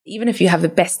Even if you have the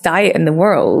best diet in the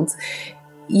world,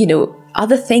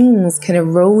 other things can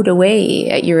erode away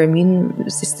at your immune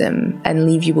system and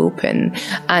leave you open.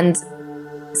 And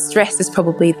stress is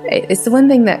it's the one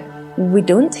thing that we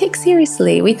don't take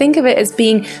seriously. We think of it as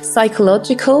being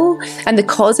psychological, and the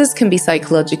causes can be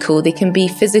psychological, they can be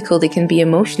physical, they can be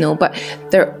emotional, but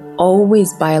they're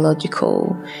always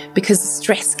biological because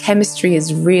stress chemistry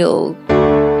is real.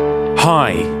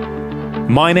 Hi,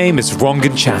 my name is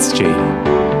Rangan Chatterjee.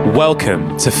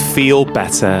 Welcome to Feel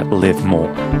Better, Live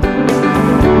More.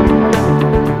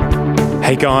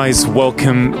 Hey guys,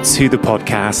 welcome to the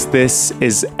podcast. This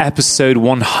is episode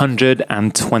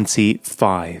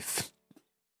 125.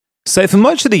 So for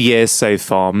much of the year so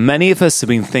far, many of us have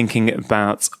been thinking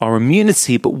about our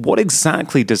immunity, but what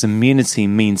exactly does immunity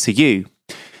mean to you?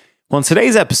 Well, in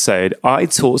today's episode, I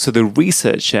talked to the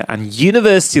researcher and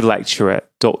university lecturer,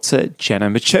 Dr.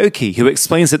 Jenna Machoki, who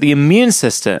explains that the immune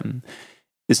system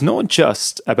is not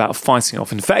just about fighting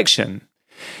off infection.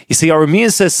 You see, our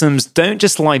immune systems don't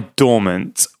just lie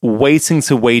dormant, waiting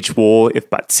to wage war if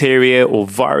bacteria or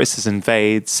viruses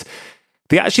invades.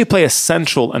 They actually play a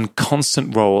central and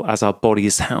constant role as our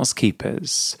body's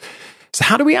housekeepers. So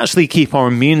how do we actually keep our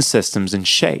immune systems in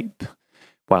shape?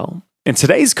 Well, in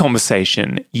today's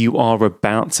conversation, you are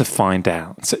about to find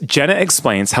out. Jenna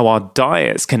explains how our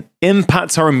diets can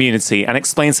impact our immunity and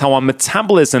explains how our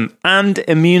metabolism and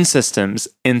immune systems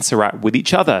interact with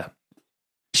each other.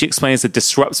 She explains the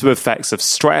disruptive effects of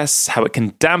stress, how it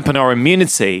can dampen our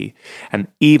immunity, and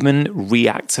even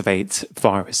reactivate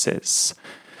viruses.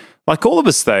 Like all of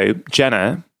us, though,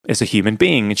 Jenna is a human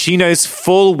being, and she knows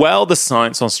full well the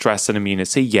science on stress and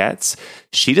immunity, yet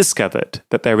she discovered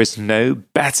that there is no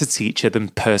better teacher than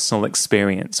personal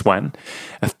experience when,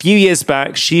 a few years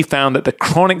back, she found that the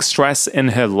chronic stress in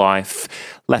her life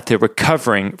left her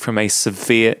recovering from a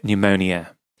severe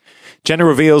pneumonia. Jenna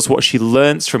reveals what she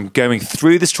learns from going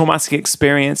through this traumatic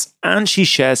experience, and she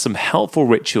shares some helpful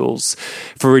rituals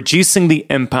for reducing the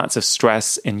impact of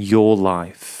stress in your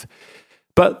life.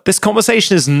 But this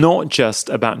conversation is not just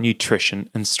about nutrition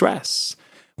and stress.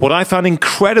 What I found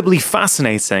incredibly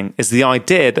fascinating is the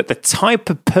idea that the type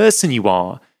of person you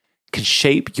are can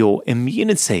shape your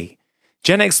immunity.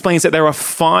 Jenna explains that there are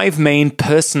 5 main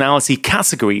personality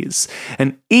categories,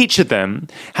 and each of them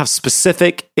have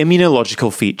specific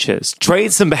immunological features.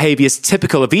 Traits and behaviors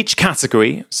typical of each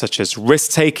category, such as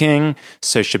risk-taking,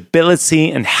 sociability,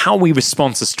 and how we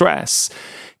respond to stress,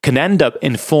 can end up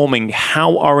informing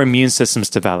how our immune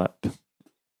systems develop.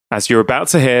 As you're about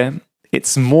to hear,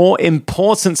 it's more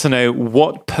important to know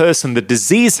what person the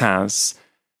disease has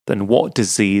than what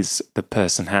disease the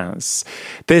person has.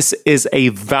 This is a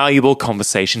valuable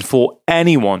conversation for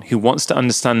anyone who wants to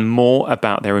understand more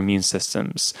about their immune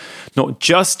systems, not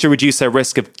just to reduce their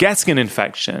risk of getting an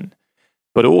infection,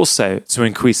 but also to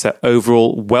increase their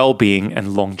overall well-being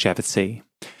and longevity.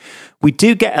 We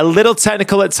do get a little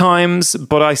technical at times,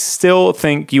 but I still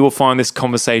think you will find this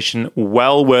conversation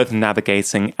well worth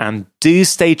navigating, and do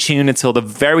stay tuned until the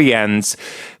very end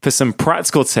for some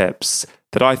practical tips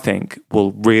that I think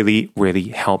will really, really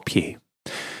help you.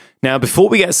 Now, before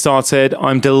we get started,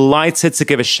 I'm delighted to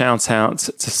give a shout out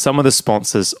to some of the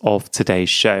sponsors of today's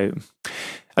show.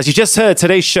 As you just heard,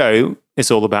 today's show is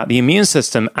all about the immune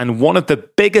system, and one of the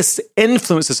biggest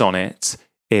influences on it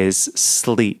is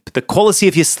sleep. The quality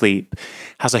of your sleep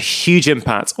has a huge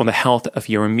impact on the health of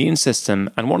your immune system.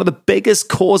 And one of the biggest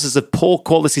causes of poor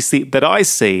quality sleep that I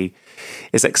see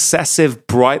is excessive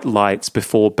bright lights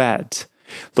before bed.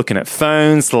 Looking at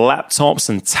phones, laptops,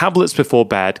 and tablets before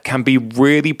bed can be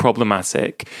really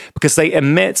problematic because they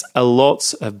emit a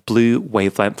lot of blue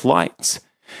wavelength light.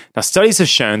 Now, studies have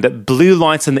shown that blue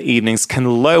light in the evenings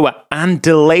can lower and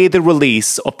delay the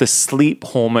release of the sleep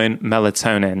hormone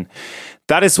melatonin.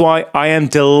 That is why I am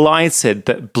delighted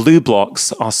that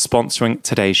BlueBlox are sponsoring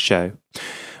today's show.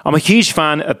 I'm a huge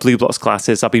fan of BlueBlox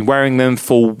glasses. I've been wearing them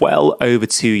for well over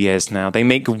 2 years now. They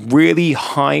make really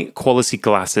high quality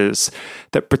glasses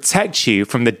that protect you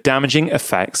from the damaging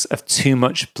effects of too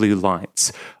much blue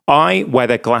light. I wear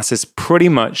their glasses pretty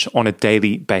much on a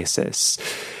daily basis.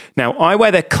 Now, I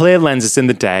wear their clear lenses in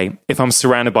the day if I'm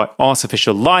surrounded by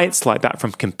artificial lights like that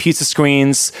from computer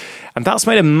screens, and that's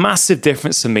made a massive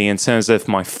difference to me in terms of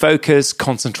my focus,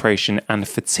 concentration, and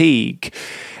fatigue.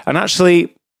 And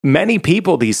actually, many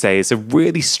people these days are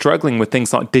really struggling with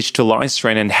things like digital eye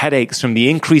strain and headaches from the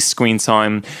increased screen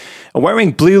time, and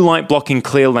wearing blue light blocking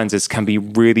clear lenses can be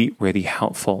really, really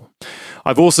helpful.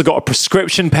 I've also got a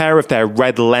prescription pair of their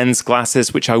red lens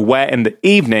glasses, which I wear in the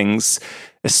evenings,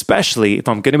 especially if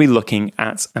I'm going to be looking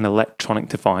at an electronic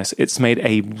device. It's made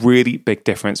a really big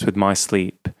difference with my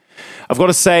sleep. I've got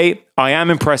to say, I am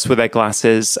impressed with their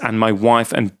glasses, and my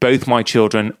wife and both my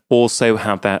children also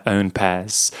have their own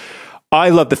pairs. I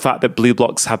love the fact that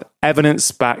BlueBlox have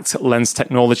evidence-backed lens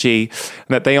technology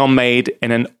and that they are made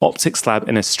in an optics lab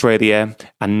in Australia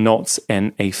and not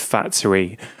in a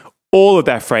factory. All of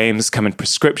their frames come in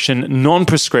prescription,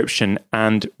 non-prescription,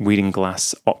 and reading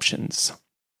glass options.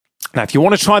 Now, if you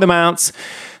want to try them out,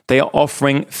 they are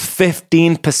offering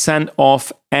 15%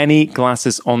 off any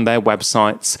glasses on their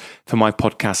websites for my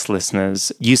podcast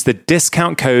listeners. Use the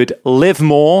discount code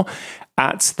LIVEMORE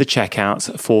at the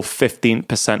checkout for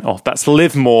 15% off. That's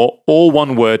LIVEMORE, all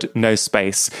one word, no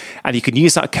space. And you can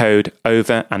use that code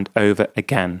over and over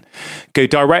again. Go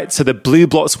direct to the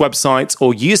BlueBlox website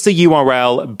or use the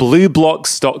URL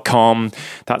blueblox.com.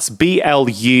 That's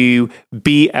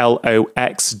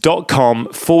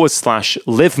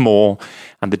BLUBLOX.com/LIVEMORE.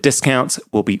 And the discount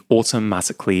will be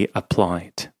automatically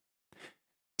applied.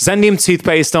 Zendium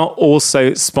toothpaste are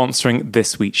also sponsoring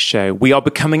this week's show. We are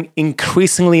becoming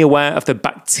increasingly aware of the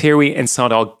bacteria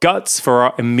inside our guts for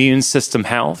our immune system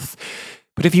health.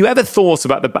 But have you ever thought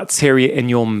about the bacteria in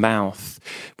your mouth?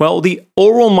 Well, the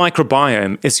oral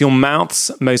microbiome is your mouth's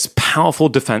most powerful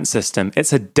defense system.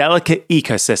 It's a delicate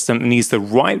ecosystem that needs the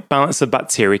right balance of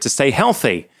bacteria to stay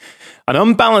healthy. An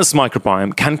unbalanced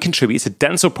microbiome can contribute to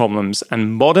dental problems,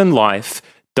 and modern life,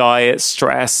 diet,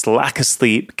 stress, lack of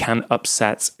sleep can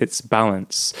upset its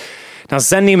balance. Now,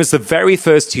 Zendium is the very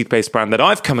first toothpaste brand that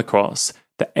I've come across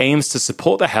that aims to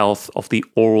support the health of the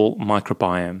oral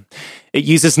microbiome. It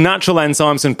uses natural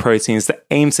enzymes and proteins that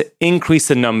aim to increase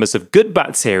the numbers of good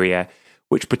bacteria,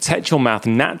 which protect your mouth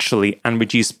naturally, and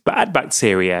reduce bad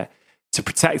bacteria to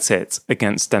protect it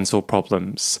against dental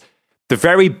problems. The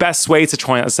very best way to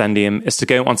try out Zendium is to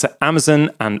go onto Amazon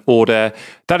and order.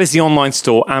 That is the online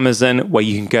store, Amazon, where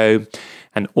you can go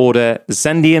and order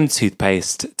Zendium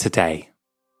toothpaste today.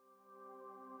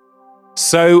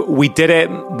 So we did it.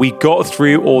 We got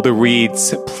through all the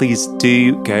reads. Please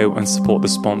do go and support the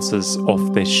sponsors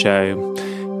of this show.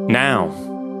 Now,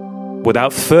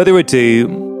 without further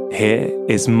ado, here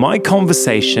is my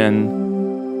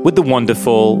conversation with the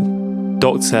wonderful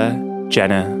Dr.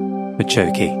 Jenna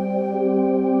Machoki.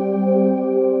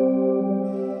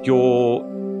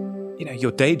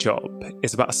 Your day job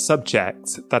is about a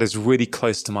subject that is really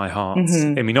close to my heart,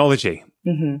 immunology.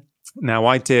 Mm-hmm. Now,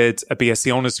 I did a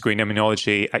BSc honours degree in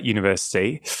immunology at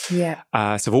university. Yeah.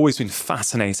 So I've always been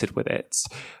fascinated with it.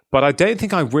 But I don't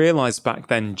think I realised back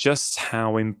then just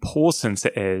how important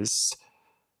it is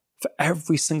for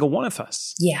every single one of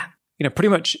us. Yeah. Pretty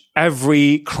much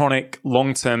every chronic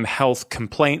long-term health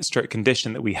complaint, stroke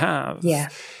condition that we have. Yeah.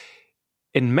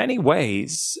 In many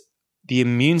ways, the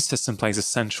immune system plays a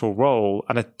central role,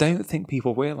 and I don't think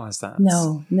people realize that.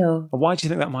 No. Why do you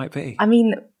think that might be? I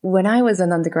mean, when I was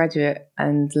an undergraduate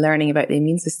and learning about the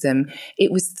immune system,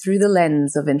 it was through the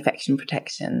lens of infection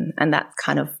protection, and that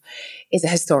kind of is a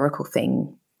historical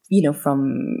thing,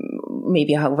 from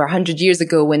maybe over 100 years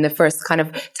ago when the first kind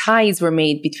of ties were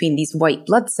made between these white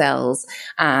blood cells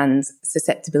and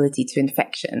susceptibility to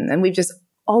infection. And we've just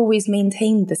always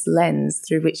maintained this lens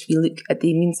through which we look at the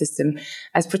immune system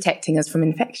as protecting us from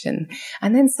infection.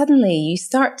 And then suddenly you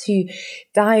start to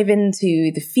dive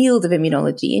into the field of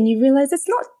immunology and you realize it's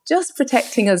not just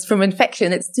protecting us from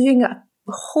infection, it's doing a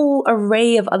whole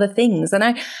array of other things. And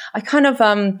I kind of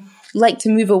like to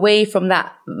move away from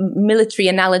that military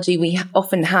analogy we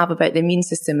often have about the immune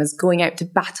system as going out to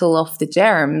battle off the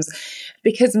germs,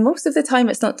 because most of the time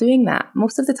it's not doing that.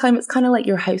 Most of the time it's kind of like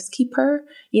your housekeeper.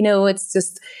 It's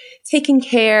just taking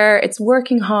care, it's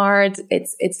working hard,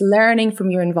 it's learning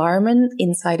from your environment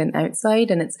inside and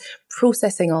outside, and it's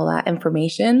processing all that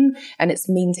information, and it's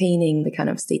maintaining the kind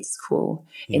of status quo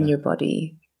in your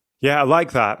body. Yeah, I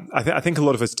like that. I think a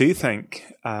lot of us do think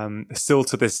still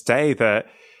to this day that,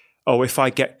 if I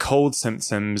get cold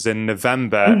symptoms in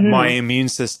November, my immune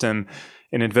system,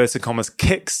 in inverted commas,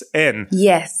 kicks in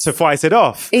to fight it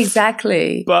off.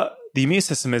 Exactly. But the immune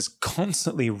system is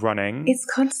constantly running. It's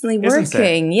constantly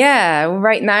working. Yeah.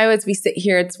 Right now, as we sit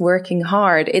here, it's working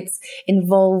hard. It's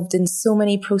involved in so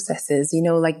many processes,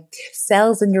 like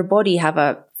cells in your body have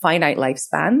a finite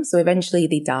lifespan. So eventually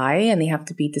they die and they have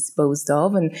to be disposed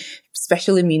of, and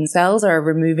special immune cells are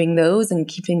removing those and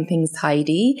keeping things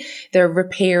tidy. They're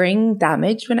repairing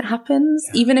damage when it happens,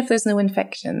 even if there's no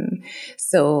infection.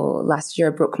 So last year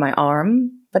I broke my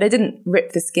arm but I didn't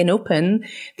rip the skin open.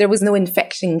 There was no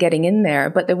infection getting in there,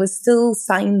 but there was still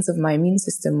signs of my immune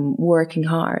system working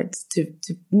hard to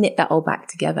knit that all back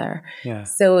together. Yeah.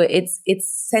 So it's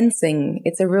sensing.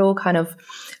 It's a real kind of,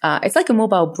 it's like a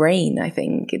mobile brain, I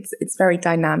think. It's very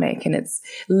dynamic, and it's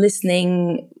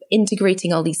listening,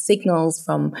 integrating all these signals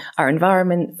from our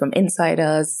environment, from inside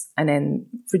us, and then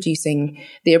producing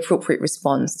the appropriate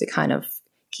response to kind of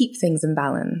keep things in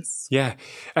balance. Yeah.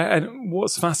 And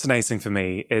what's fascinating for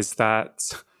me is that,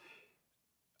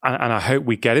 and I hope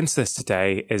we get into this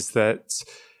today, is that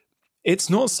it's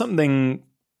not something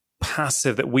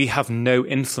passive that we have no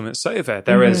influence over.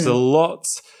 There is a lot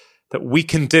that we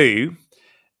can do,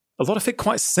 a lot of it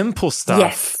quite simple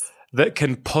stuff that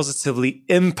can positively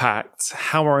impact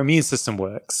how our immune system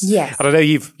works. Yes. And I know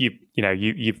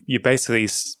you basically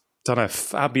done a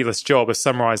fabulous job of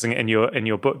summarizing it in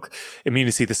your book,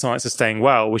 Immunity, The Science of Staying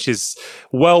Well, which is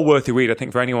well worth a read, I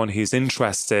think, for anyone who's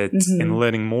interested in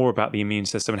learning more about the immune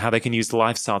system and how they can use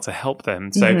lifestyle to help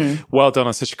them. So well done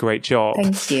on such a great job.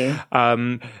 Thank you.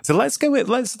 So let's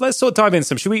sort of dive in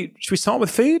some. Should we start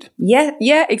with food?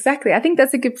 Yeah, exactly. I think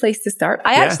that's a good place to start.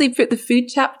 I actually put the food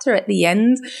chapter at the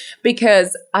end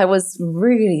because I was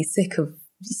really sick of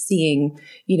seeing,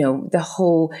 the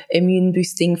whole immune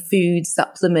boosting food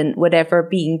supplement, whatever,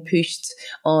 being pushed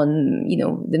on,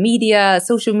 the media,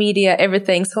 social media,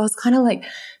 everything. So I was kind of like,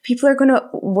 people are going to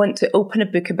want to open a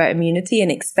book about immunity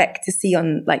and expect to see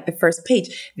on like the first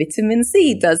page, vitamin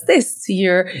C does this to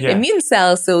your immune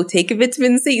cells. So take a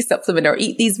vitamin C supplement or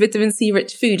eat these vitamin C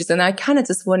rich foods. And I kind of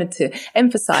just wanted to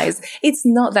emphasize it's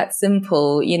not that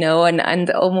simple, and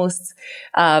almost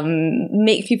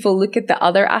make people look at the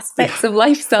other aspects of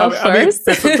lifestyle first.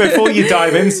 Before you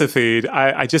dive into food,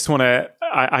 I just want to,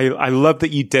 I love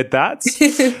that you did that.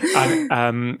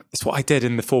 It's what I did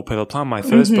in the 4-Pillar Plan, my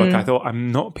first book. I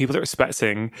thought, people are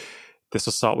expecting this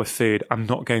will start with food. I'm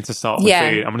not going to start with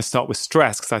food. I'm going to start with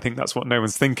stress because I think that's what no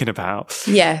one's thinking about.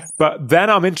 Yeah. But then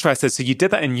I'm interested. So you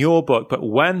did that in your book, but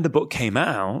when the book came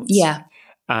out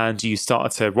and you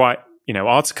started to write,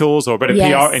 articles or a bit of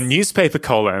PR in newspaper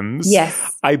columns.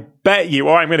 Yes. I bet you,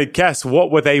 or I'm going to guess,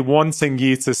 what were they wanting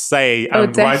you to say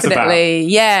and write about? Definitely.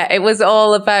 Yeah. It was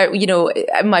all about,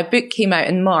 my book came out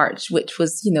in March, which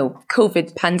was,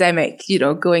 COVID pandemic,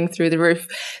 going through the roof.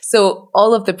 So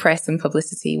all of the press and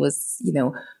publicity was,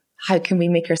 how can we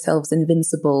make ourselves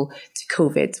invincible to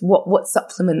COVID? What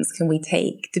supplements can we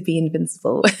take to be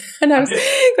invincible? And I was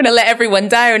going to let everyone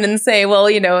down and say, well,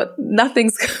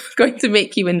 nothing's going to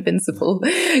make you invincible.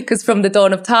 Because from the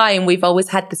dawn of time, we've always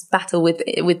had this battle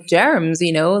with germs,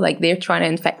 like they're trying to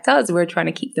infect us. We're trying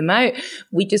to keep them out.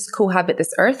 We just cohabit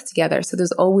this earth together. So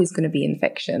there's always going to be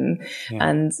infection.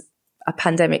 And a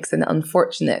pandemic's an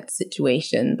unfortunate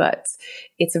situation, but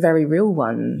it's a very real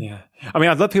one. Yeah. I mean,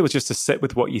 I'd love people just to sit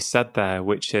with what you said there,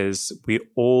 which is we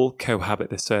all cohabit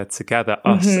this earth together,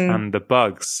 us and the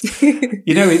bugs.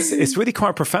 It's really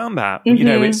quite profound that,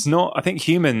 it's not, I think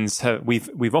humans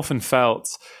we've often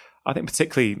felt, I think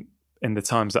particularly in the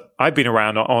times that I've been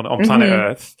around on planet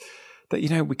Earth,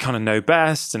 that, we kind of know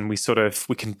best and we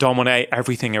can dominate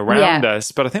everything around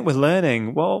us. But I think we're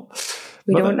learning,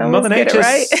 we don't know Mother Nature's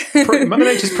right. Mother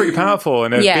Nature's pretty powerful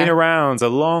and has been around a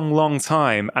long, long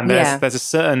time. And there's a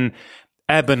certain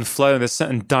ebb and flow, there's a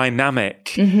certain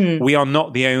dynamic. We are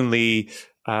not the only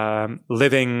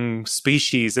living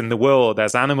species in the world.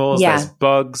 There's animals, there's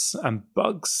bugs, and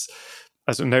bugs,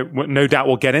 as no doubt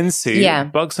we'll get into,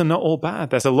 bugs are not all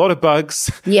bad. There's a lot of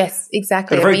bugs. Yes,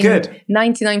 exactly. They're very good.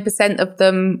 99% of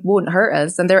them won't hurt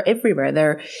us, and they're everywhere.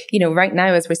 They're, right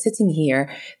now as we're sitting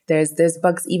here, there's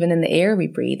bugs even in the air we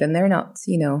breathe, and they're not,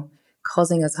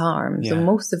 causing us harm. So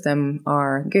most of them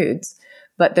are good.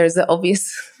 But there's the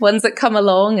obvious ones that come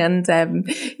along and,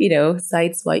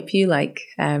 sideswipe you like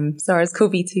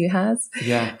SARS-CoV-2 has.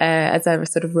 Yeah. As a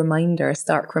sort of a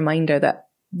stark reminder that,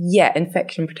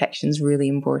 infection protection is really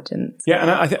important. Yeah,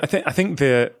 and I think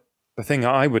the thing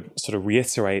I would sort of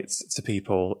reiterate to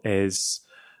people is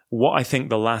what I think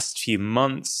the last few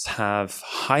months have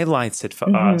highlighted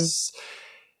for us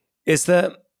is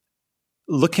that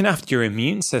looking after your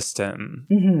immune system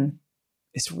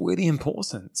is really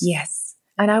important. Yes.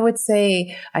 And I would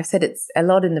say, I've said it's a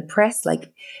lot in the press,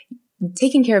 like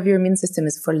taking care of your immune system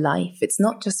is for life. It's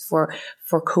not just for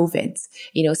COVID.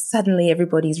 Suddenly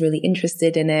everybody's really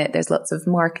interested in it. There's lots of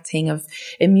marketing of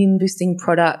immune boosting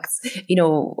products.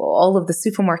 All of the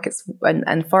supermarkets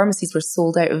and pharmacies were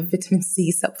sold out of vitamin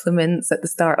C supplements at the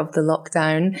start of the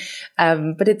lockdown.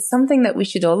 But it's something that we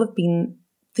should all have been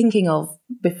thinking of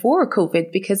before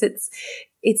COVID, because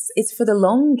it's for the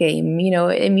long game.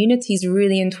 Immunity is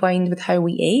really entwined with how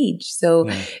we age. So,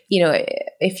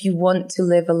 if you want to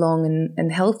live a long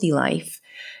and healthy life,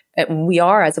 we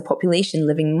are as a population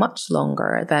living much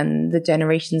longer than the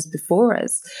generations before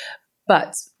us.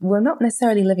 But we're not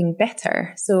necessarily living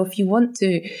better. So if you want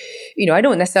to, I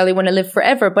don't necessarily want to live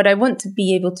forever, but I want to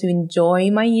be able to enjoy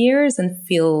my years and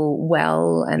feel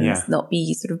well and not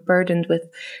be sort of burdened with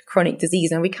chronic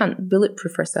disease. And we can't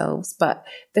bulletproof ourselves, but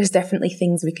there's definitely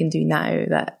things we can do now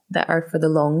that are for the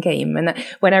long game. And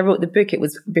when I wrote the book, it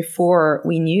was before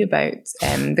we knew about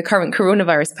the current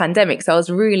coronavirus pandemic. So I was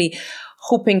really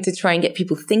hoping to try and get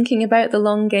people thinking about the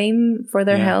long game for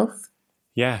their health.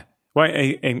 Yeah. Well,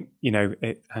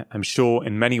 I'm sure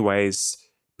in many ways,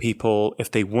 people,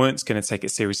 if they weren't going to take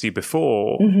it seriously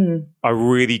before, are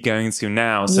really going to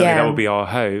now. So that would be our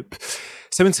hope.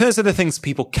 So in terms of the things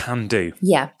people can do.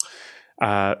 Yeah.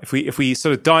 If we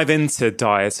sort of dive into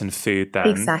diet and food then.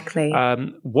 Exactly.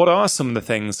 What are some of the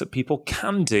things that people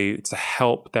can do to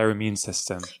help their immune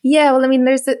system? Yeah, well, I mean,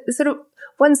 there's the sort of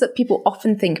ones that people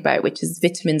often think about, which is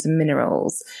vitamins and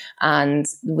minerals. And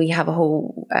we have a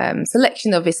whole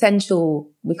selection of essential,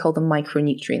 we call them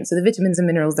micronutrients. So the vitamins and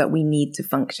minerals that we need to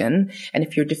function. And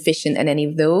if you're deficient in any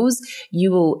of those, you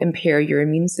will impair your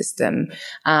immune system.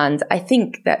 And I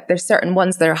think that there's certain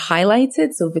ones that are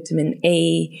highlighted. So vitamin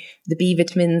A, the B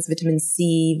vitamins, vitamin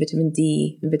C, vitamin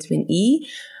D, and vitamin E.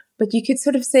 But you could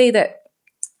sort of say that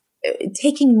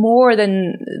taking more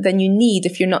than you need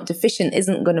if you're not deficient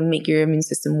isn't going to make your immune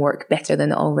system work better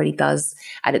than it already does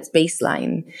at its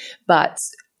baseline. But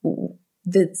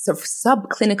the sort of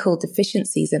subclinical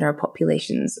deficiencies in our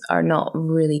populations are not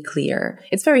really clear.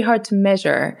 It's very hard to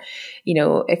measure.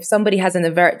 If somebody has an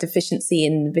overt deficiency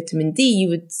in vitamin D, you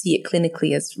would see it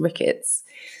clinically as rickets.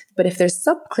 But if they're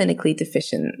subclinically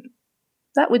deficient,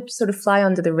 that would sort of fly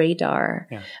under the radar.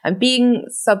 Yeah. And being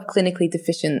subclinically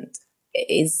deficient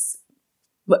is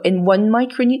in one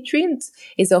micronutrient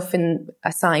is often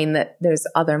a sign that there's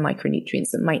other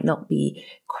micronutrients that might not be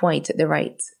quite at the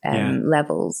right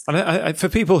levels. And I, for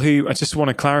people who, I just want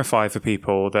to clarify for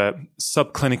people that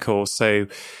subclinical, so,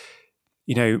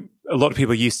 a lot of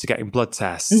people are used to getting blood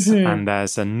tests and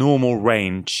there's a normal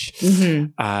range.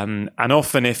 And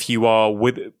often if you are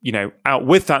out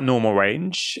with that normal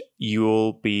range, it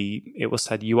will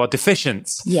say you are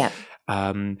deficient. Yeah.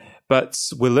 But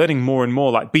we're learning more and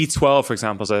more, like B12, for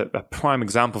example, is a prime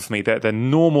example for me, that the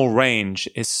normal range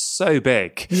is so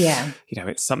big. Yeah.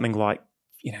 It's something like,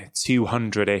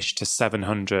 200-ish to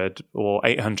 700 or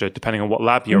 800, depending on what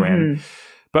lab you're in.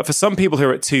 But for some people who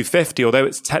are at 250, although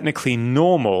it's technically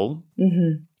normal,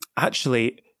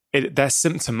 actually they're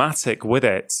symptomatic with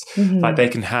it. Like they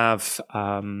can have, they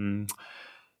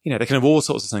can have all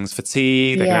sorts of things,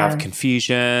 fatigue, they can have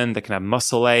confusion, they can have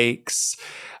muscle aches.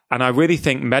 And I really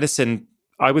think medicine,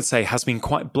 I would say, has been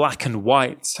quite black and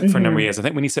white for a number of years. I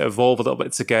think we need to evolve a little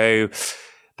bit to go,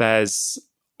 there's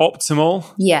optimal.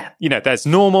 Yeah. There's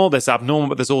normal, there's abnormal,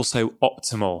 but there's also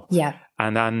optimal. Yeah.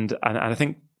 And I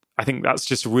think that's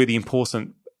just a really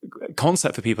important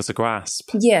concept for people to grasp.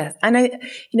 Yeah. And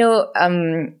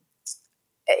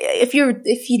if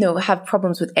you have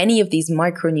problems with any of these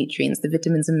micronutrients, the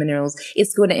vitamins and minerals,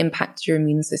 it's going to impact your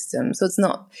immune system. So it's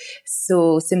not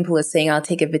so simple as saying, I'll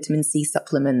take a vitamin C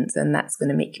supplement and that's going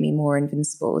to make me more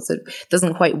invincible. So it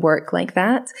doesn't quite work like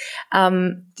that.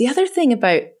 The other thing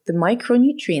about the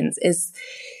micronutrients is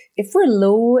if we're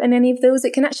low in any of those,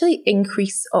 it can actually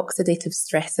increase oxidative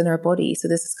stress in our body. So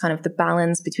this is kind of the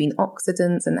balance between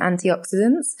oxidants and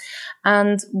antioxidants.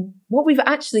 And what we've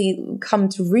actually come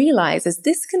to realize is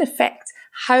this can affect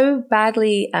how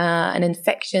badly an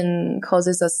infection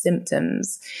causes us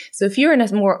symptoms. So if you're in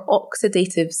a more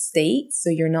oxidative state, so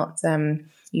you're not,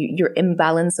 your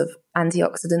imbalance of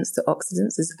antioxidants to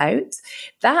oxidants is out,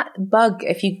 that bug,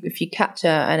 if you catch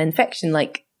an infection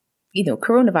like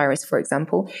coronavirus, for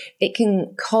example, it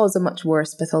can cause a much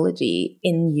worse pathology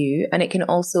in you. And it can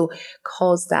also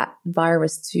cause that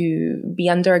virus to be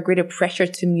under a greater pressure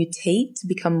to mutate, to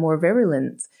become more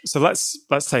virulent. So let's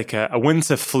take a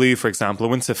winter flu, for example, a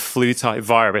winter flu type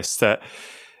virus that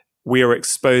we are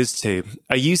exposed to.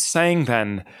 Are you saying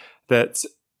then that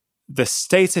the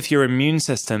state of your immune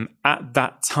system at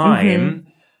that time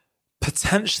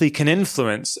potentially can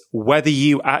influence whether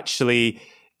you actually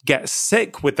get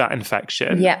sick with that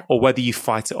infection or whether you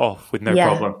fight it off with no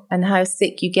problem? And how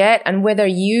sick you get, and whether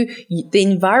the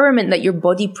environment that your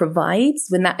body provides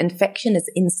when that infection is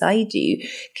inside you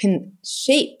can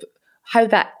shape how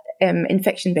that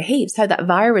infection behaves, how that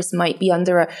virus might be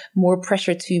under more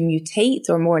pressure to mutate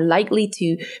or more likely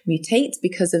to mutate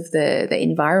because of the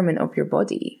environment of your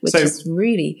body, which is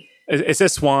really... Is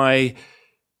this why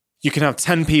you can have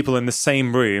 10 people in the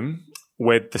same room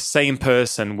with the same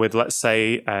person with, let's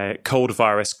say, a cold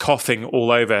virus coughing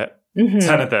all over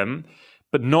 10 of them,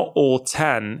 but not all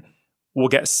 10 will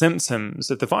get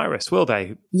symptoms of the virus, will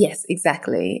they? Yes,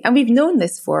 exactly. And we've known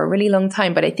this for a really long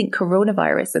time, but I think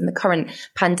coronavirus and the current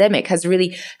pandemic has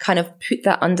really kind of put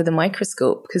that under the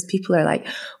microscope, because people are like,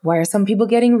 why are some people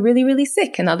getting really, really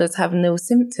sick and others have no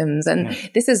symptoms? And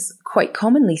this is quite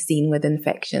commonly seen with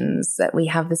infections, that we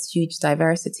have this huge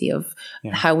diversity of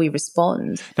how we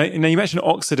respond. Now, you mentioned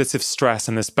oxidative stress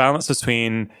and this balance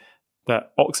between the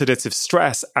oxidative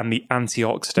stress and the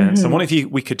antioxidants. I wonder if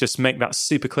we could just make that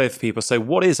super clear for people. So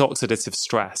what is oxidative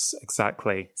stress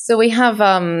exactly? So we have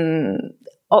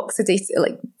oxidative,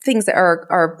 like things that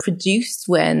are produced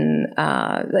when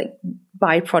like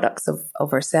byproducts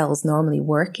of our cells normally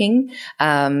working,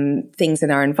 things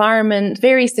in our environment,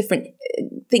 various different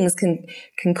things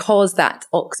can cause that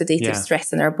oxidative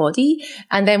stress in our body.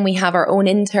 And then we have our own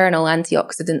internal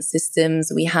antioxidant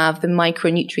systems. We have the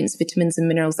micronutrients, vitamins and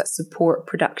minerals that support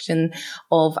production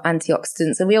of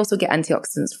antioxidants. And we also get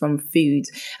antioxidants from food.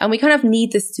 And we kind of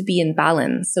need this to be in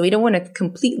balance. So we don't want to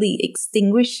completely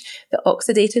extinguish the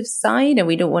oxidative side, and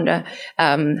we don't want to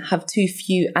have too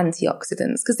few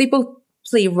antioxidants, because they both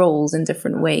play roles in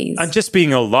different ways. And just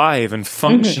being alive and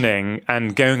functioning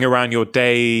and going around your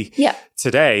day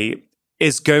today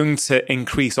is going to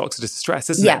increase oxidative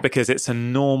stress, isn't it? Because it's a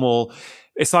normal,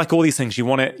 it's like all these things. You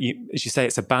want it, as you say,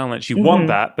 it's a balance. You want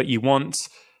that, but you want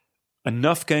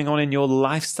enough going on in your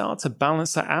lifestyle to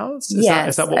balance that out? Is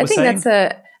that what we're saying? I think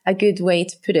that's a good way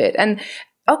to put it. And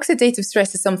oxidative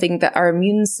stress is something that our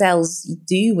immune cells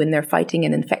do when they're fighting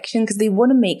an infection, because they want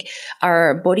to make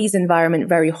our body's environment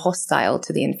very hostile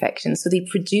to the infection. So they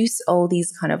produce all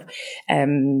these kind of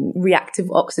reactive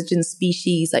oxygen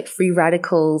species like free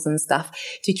radicals and stuff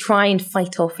to try and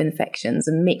fight off infections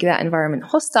and make that environment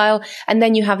hostile. And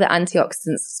then you have the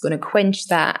antioxidants that's going to quench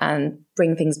that and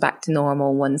bring things back to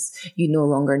normal once you no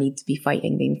longer need to be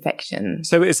fighting the infection.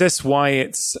 So is this why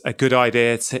it's a good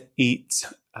idea to eat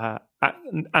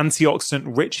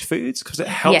antioxidant rich foods, because it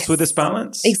helps with this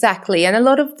balance? Exactly. And a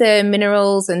lot of the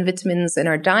minerals and vitamins in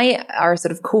our diet are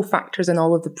sort of cofactors in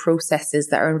all of the processes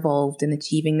that are involved in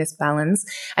achieving this balance.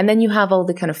 And then you have all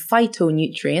the kind of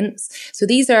phytonutrients. So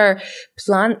these are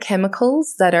plant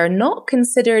chemicals that are not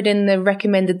considered in the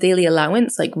recommended daily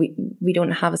allowance. Like we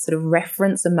don't have a sort of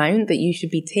reference amount that you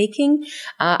should be taking.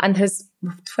 And there's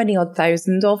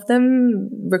 20,000 of them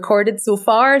recorded so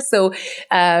far. So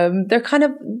they're kind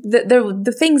of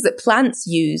the things that plants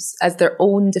use as their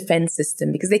own defense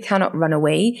system, because they cannot run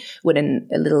away when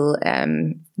a little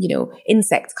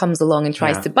insect comes along and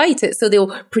tries to bite it. So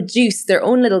they'll produce their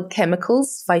own little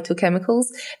chemicals, phytochemicals,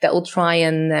 that will try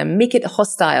and make it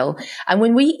hostile. And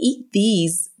when we eat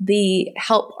these, they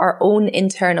help our own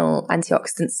internal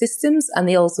antioxidant systems, and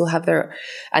they also have their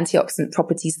antioxidant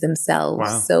properties themselves.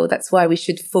 Wow. So that's why we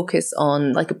should focus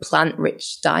on like a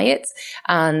plant-rich diet.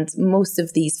 And most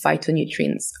of these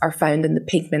phytonutrients are found in the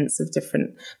pigments of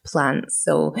different plants.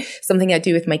 So something I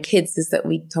do with my kids is that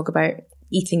we talk about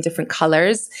eating different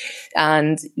colors,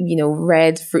 and,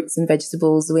 red fruits and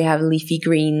vegetables. We have leafy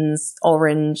greens,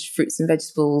 orange fruits and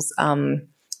vegetables,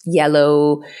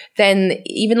 yellow, then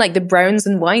even like the browns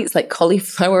and whites, like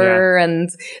cauliflower and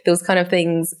those kind of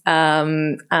things.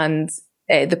 And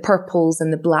the purples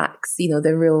and the blacks, the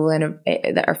real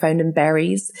that are found in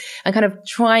berries, and kind of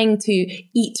trying to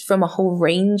eat from a whole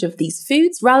range of these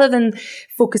foods rather than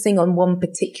focusing on one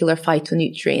particular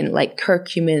phytonutrient like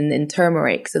curcumin and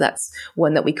turmeric. So that's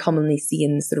one that we commonly see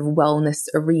in the sort of wellness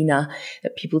arena,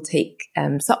 that people take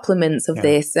supplements of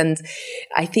this. And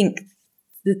I think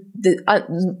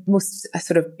the most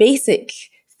sort of basic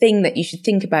thing that you should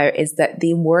think about is that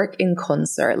they work in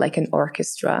concert like an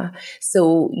orchestra.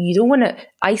 So you don't want to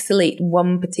isolate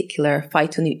one particular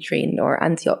phytonutrient or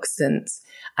antioxidant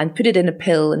and put it in a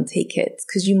pill and take it,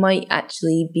 because you might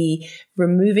actually be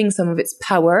removing some of its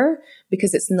power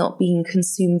because it's not being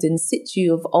consumed in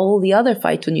situ of all the other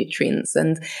phytonutrients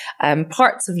and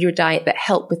parts of your diet that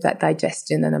help with that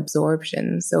digestion and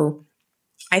absorption. So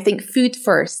I think food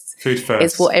first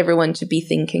is what everyone should be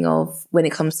thinking of when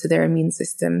it comes to their immune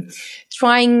system.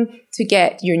 Trying to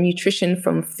get your nutrition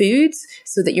from food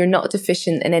so that you're not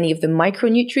deficient in any of the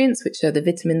micronutrients, which are the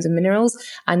vitamins and minerals,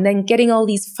 and then getting all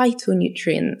these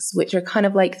phytonutrients, which are kind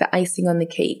of like the icing on the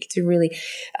cake to really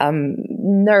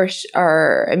nourish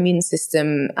our immune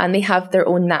system. And they have their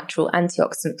own natural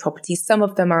antioxidant properties. Some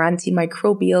of them are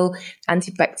antimicrobial,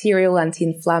 antibacterial,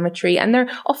 anti-inflammatory, and they're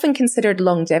often considered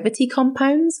longevity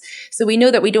compounds. So we know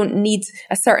that we don't need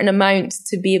a certain amount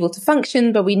to be able to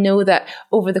function, but we know that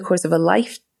over the course of a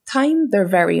lifetime, time, they're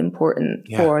very important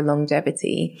for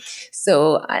longevity.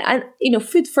 So,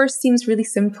 food first seems really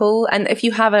simple. And if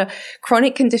you have a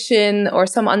chronic condition or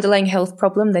some underlying health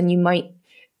problem, then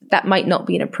that might not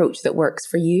be an approach that works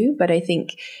for you. But I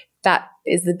think that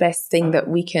is the best thing that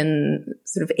we can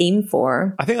sort of aim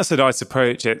for. I think that's a nice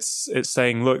approach. It's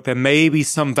saying, look, there may be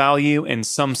some value in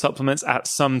some supplements at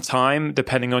some time,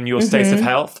 depending on your state of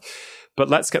health, but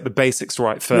let's get the basics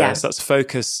right first. Let's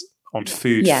focus on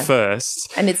food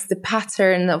first. And it's the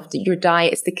pattern of your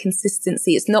diet. It's the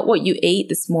consistency. It's not what you ate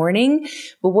this morning,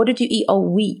 but what did you eat all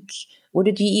week? What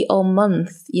did you eat all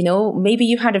month? Maybe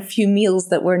you had a few meals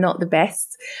that were not the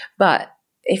best, but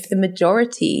if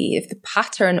the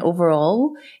pattern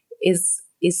overall is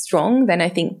strong, then I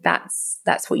think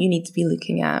that's what you need to be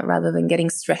looking at rather than getting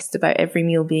stressed about every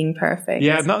meal being perfect.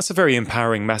 Yeah, and that's a very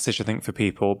empowering message, I think, for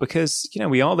people because,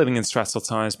 we are living in stressful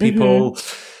times. People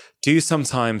do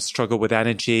sometimes struggle with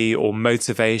energy or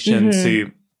motivation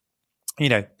to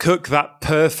cook that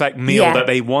perfect meal that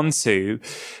they want to.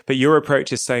 But your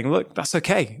approach is saying, look, that's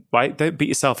okay, right? Don't beat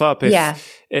yourself up.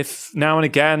 If now and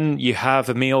again you have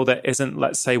a meal that isn't,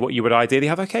 let's say, what you would ideally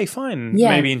have, okay, fine.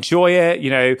 Maybe enjoy it,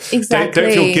 Exactly.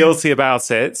 Don't feel guilty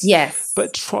about it. Yes.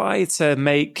 But try to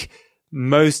make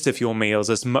most of your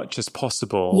meals as much as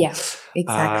possible. Yes,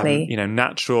 exactly.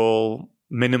 Natural,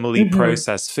 minimally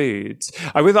processed foods.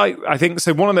 I think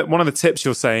so. One of the tips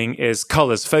you're saying is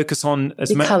colors. Focus on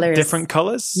as many different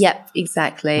colors. Yep,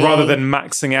 exactly. Rather than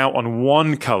maxing out on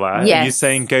one color, you're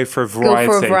saying go for a variety.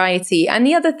 Go for a variety. And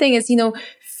the other thing is,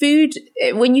 food,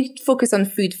 when you focus on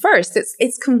food first,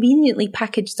 it's conveniently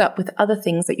packaged up with other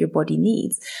things that your body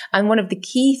needs. And one of the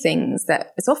key things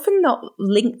that is often not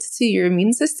linked to your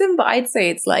immune system, but I'd say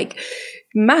it's like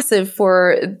massive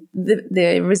for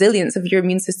the resilience of your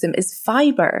immune system is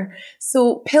fiber.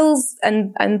 So pills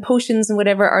and potions and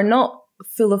whatever are not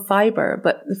full of fiber,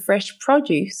 but the fresh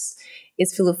produce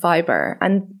is full of fiber.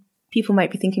 And people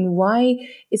might be thinking, why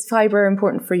is fiber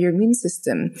important for your immune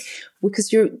system?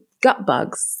 Because your gut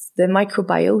bugs, the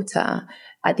microbiota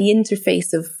at the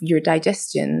interface of your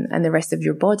digestion and the rest of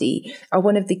your body are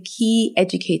one of the key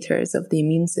educators of the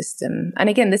immune system. And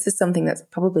again, this is something that's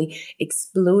probably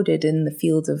exploded in the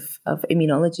field of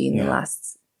immunology in the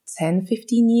last 10,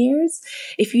 15 years.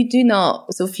 If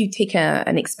you take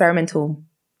an experimental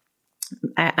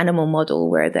animal model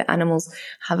where the animals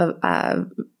have a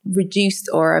reduced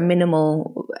or a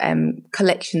minimal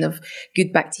collection of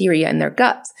good bacteria in their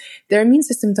gut, their immune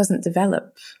system doesn't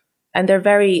develop. And they're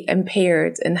very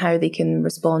impaired in how they can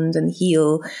respond and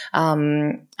heal.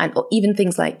 And even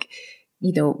things like,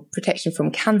 protection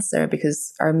from cancer,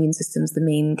 because our immune system is the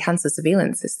main cancer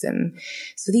surveillance system.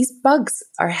 So these bugs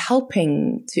are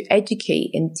helping to educate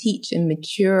and teach and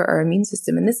mature our immune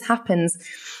system. And this happens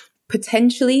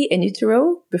potentially in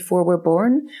utero before we're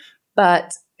born,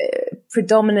 but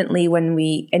predominantly when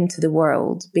we enter the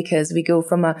world, because we go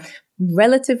from a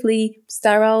relatively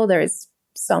sterile, there is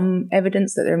some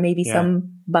evidence that there may be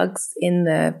some bugs in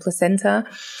the placenta,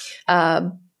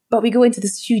 but we go into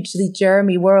this hugely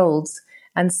germy world,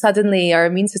 and suddenly our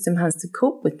immune system has to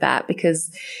cope with that because,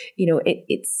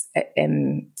 it's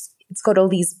got all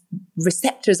these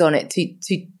receptors on it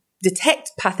to detect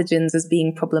pathogens as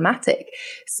being problematic.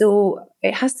 So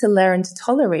it has to learn to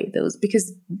tolerate those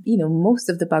because, most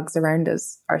of the bugs around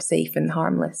us are safe and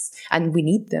harmless, and we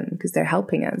need them because they're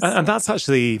helping us. And that's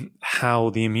actually how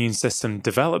the immune system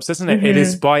develops, isn't it? It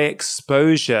is by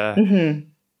exposure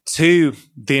to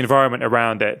the environment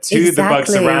around it, to the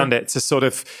bugs around it, to sort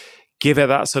of give it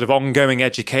that sort of ongoing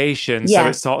education. So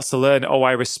it starts to learn,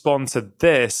 I respond to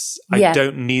this. I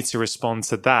don't need to respond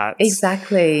to that.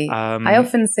 Exactly. I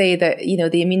often say that,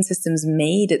 the immune system's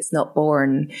made, it's not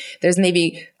born. There's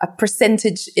maybe a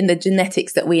percentage in the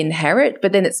genetics that we inherit,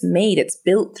 but then it's made, it's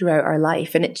built throughout our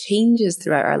life, and it changes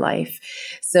throughout our life.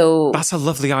 So that's a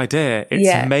lovely idea.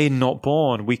 It's made, not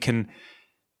born. We can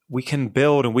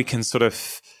build and we can sort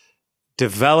of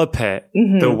develop it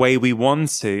the way we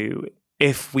want to,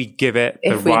 if we give it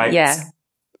the right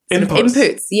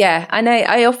inputs. Yeah. And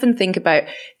I often think about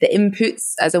the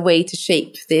inputs as a way to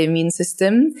shape the immune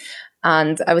system.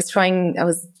 And I was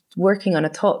working on a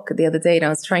talk the other day, and I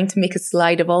was trying to make a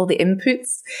slide of all the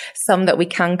inputs, some that we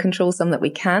can control, some that we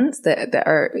can't, that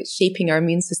are shaping our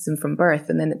immune system from birth.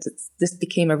 And then this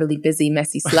became a really busy,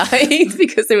 messy slide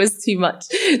because there was too much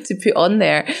to put on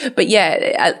there. But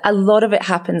a lot of it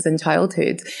happens in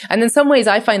childhood. And in some ways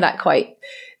I find that quite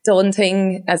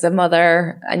daunting as a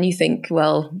mother, and you think,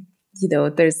 well,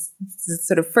 there's the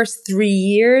sort of first 3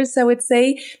 years, I would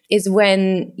say, is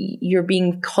when you're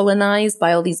being colonized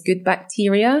by all these good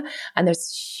bacteria. And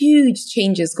there's huge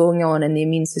changes going on in the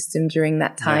immune system during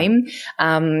that time.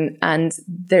 And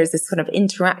there's this kind of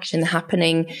interaction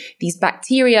happening. These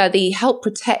bacteria, they help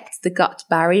protect the gut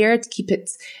barrier to keep it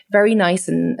very nice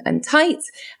and tight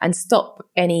and stop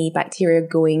any bacteria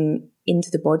going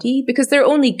into the body, because they're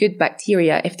only good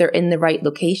bacteria if they're in the right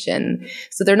location.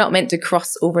 So they're not meant to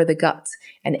cross over the gut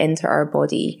and enter our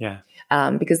body,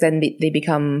 because then they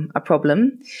become a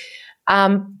problem.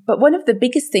 But one of the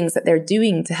biggest things that they're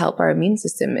doing to help our immune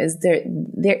system is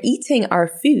they're eating our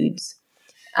foods.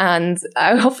 And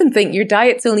I often think your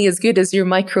diet's only as good as your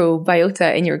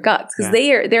microbiota in your gut, because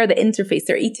they're the interface.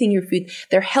 They're eating your food.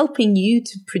 They're helping you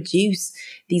to produce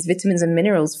these vitamins and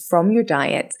minerals from your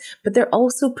diet, but they're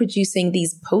also producing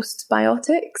these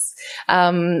postbiotics.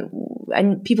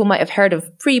 And people might have heard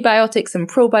of prebiotics and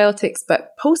probiotics,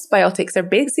 but postbiotics are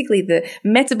basically the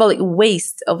metabolic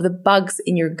waste of the bugs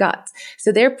in your gut.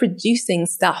 So they're producing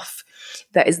stuff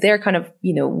that is their kind of,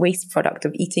 waste product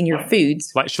of eating your food.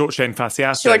 Like short-chain fatty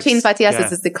acids. Short-chain fatty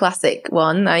acids is the classic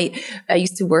one. I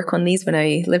used to work on these when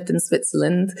I lived in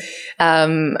Switzerland,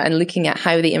 and looking at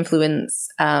how they influence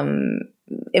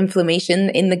inflammation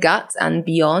in the gut and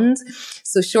beyond.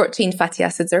 So short-chain fatty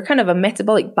acids are kind of a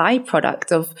metabolic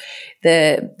byproduct of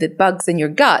the bugs in your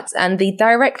gut, and they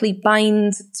directly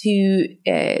bind to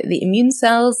the immune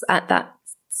cells at that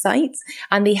site,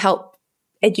 and they help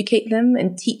educate them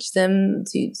and teach them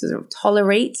to sort of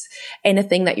tolerate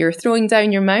anything that you're throwing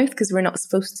down your mouth, because we're not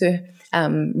supposed to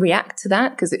react to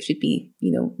that, because it should be,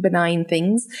 benign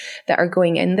things that are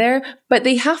going in there. But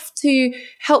they have to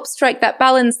help strike that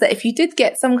balance that if you did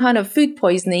get some kind of food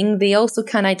poisoning, they also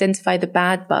can identify the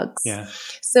bad bugs. Yeah.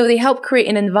 So they help create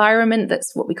an environment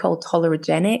that's what we call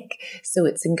tolerogenic. So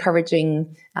it's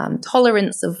encouraging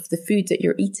tolerance of the food that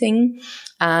you're eating.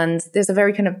 And there's a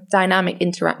very kind of dynamic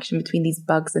interaction between these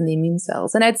bugs and the immune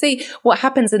cells. And I'd say what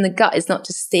happens in the gut is not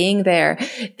just staying there.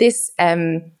 This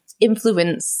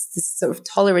influence, this sort of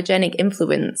tolerogenic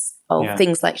influence of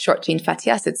things like short-chain fatty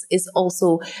acids is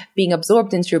also being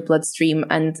absorbed into your bloodstream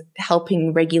and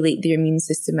helping regulate the immune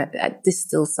system at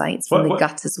distal sites from the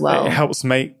gut as well. It helps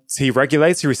make T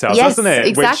regulatory cells, yes, doesn't it?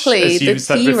 Exactly. Which, as you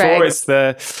said before,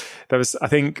 it's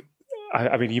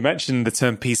I mean, you mentioned the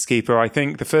term peacekeeper. I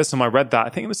think the first time I read that, I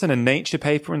think it was in a Nature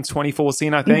paper in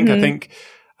 2014, I think. Mm-hmm.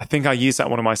 I think I used that in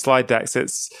one of my slide decks.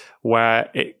 It's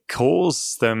where it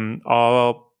calls them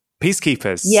our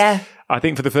peacekeepers. Yeah. I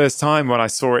think for the first time when I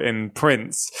saw it in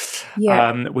print,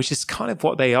 which is kind of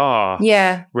what they are.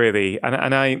 Yeah. Really.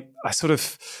 And I sort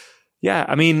of,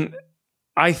 I mean,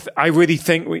 I really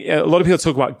think a lot of people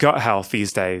talk about gut health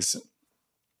these days,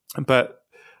 but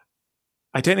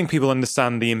I don't think people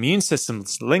understand the immune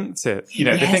system's linked to it.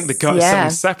 They think the gut is something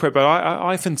separate, but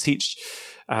I often teach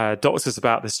doctors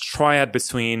about this triad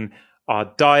between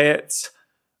our diet,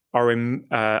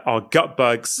 our gut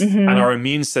bugs, and our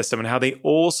immune system, and how they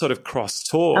all sort of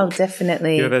cross-talk. Oh,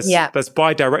 definitely. There's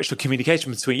bi-directional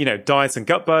communication between, diet and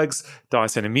gut bugs,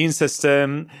 diet and immune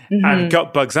system, and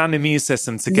gut bugs and immune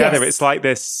system together. Yes. It's like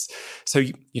this. So,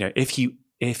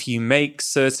 if you make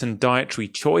certain dietary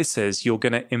choices, you're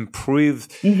going to improve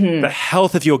the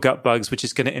health of your gut bugs, which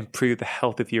is going to improve the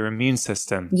health of your immune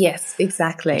system. Yes,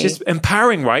 exactly. Just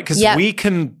empowering, right? Because we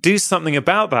can do something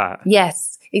about that.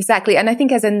 Yes, exactly. And I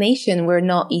think as a nation, we're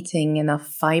not eating enough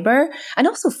fiber. And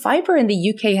also fiber in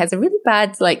the UK has a really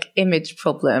bad image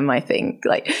problem, I think.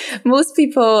 Most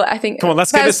people, I think... Come on,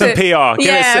 let's give it some PR.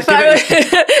 If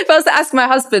I was to ask my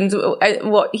husband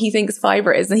what he thinks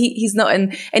fiber is, and he's not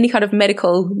in any kind of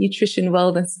medical nutrition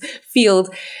wellness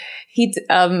field, he'd,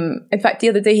 in fact, the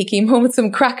other day he came home with some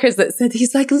crackers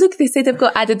he's like, look, they say they've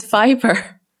got added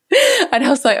fiber. And I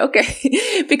was like,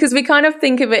 okay, because we kind of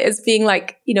think of it as being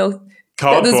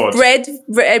cardboard.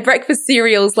 Those breakfast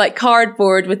cereals like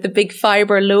cardboard with the big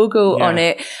fiber logo on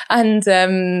it, and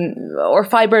or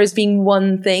fiber as being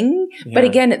one thing. Yeah. But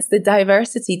again, it's the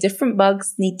diversity. Different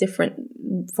bugs need different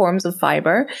forms of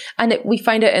fiber, and we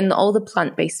find it in all the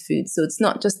plant-based foods. So it's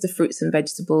not just the fruits and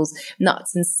vegetables,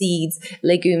 nuts and seeds,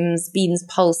 legumes, beans,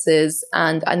 pulses,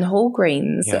 and whole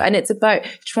grains. Yeah. And it's about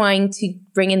trying to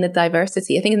bring in the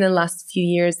diversity. I think in the last few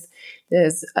years,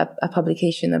 there's a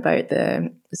publication about the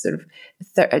sort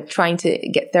of trying to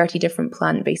get 30 different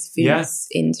plant-based foods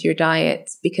into your diet,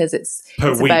 because it's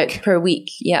about per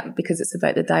week. Yeah, because it's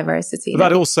about the diversity. But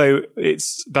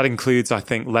that includes, I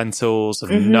think, lentils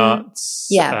and nuts.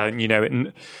 Yeah.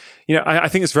 I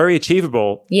think it's very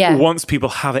achievable once people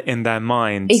have it in their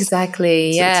minds.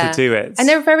 Exactly, to do it. And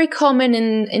they're very common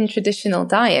in traditional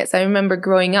diets. I remember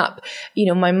growing up,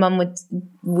 my mum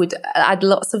would add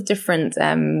lots of different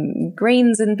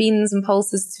grains and beans and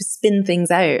pulses to spin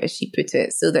things out, as she put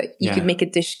it, so that you could make a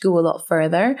dish go a lot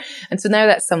further. And so now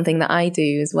that's something that I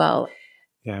do as well.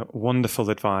 Yeah, wonderful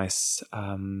advice.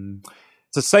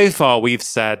 So far we've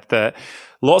said that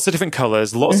lots of different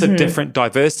colors, lots of different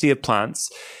diversity of plants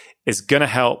is going to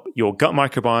help your gut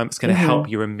microbiome. It's going to help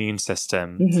your immune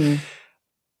system.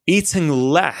 Eating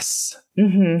less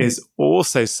is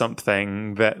also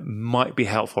something that might be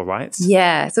helpful, right?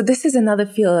 Yeah. So this is another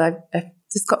field I've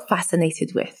just got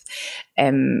fascinated with.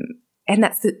 And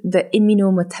that's the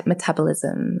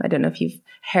immunometabolism. I don't know if you've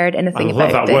heard anything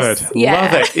about this. I love that word. Yeah.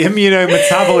 Love it.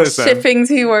 Immunometabolism. Shipping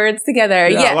two words together.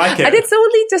 Yeah, I like it. And it's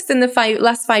only just in the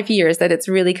last 5 years that it's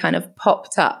really kind of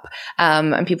popped up.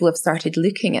 And people have started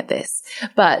looking at this.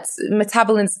 But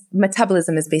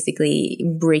metabolism is basically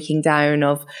breaking down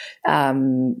of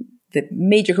the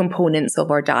major components of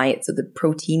our diet, so the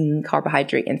protein,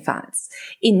 carbohydrate, and fats,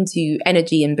 into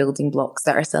energy and building blocks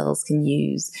that our cells can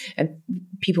use. And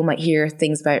people might hear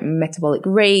things about metabolic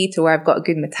rate, or I've got a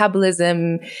good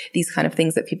metabolism, these kind of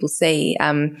things that people say.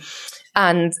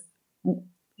 And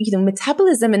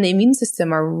metabolism and the immune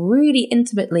system are really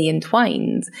intimately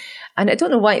entwined. And I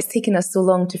don't know why it's taken us so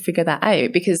long to figure that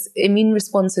out, because immune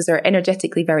responses are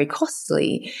energetically very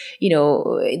costly.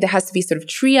 There has to be sort of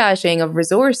triaging of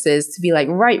resources to be like,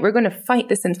 right, we're going to fight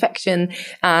this infection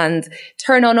and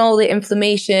turn on all the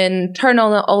inflammation, turn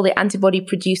on all the antibody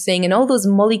producing and all those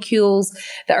molecules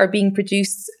that are being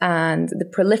produced, and the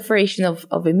proliferation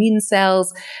of immune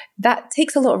cells. That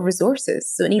takes a lot of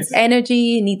resources. So it needs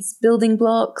energy, it needs building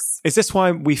blocks. Is this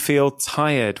why we feel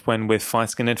tired when we're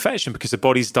fighting an infection? Because the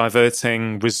body's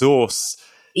diverting resource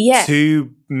to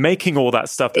making all that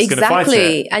stuff that's going to fight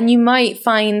it. And you might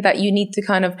find that you need to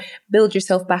kind of build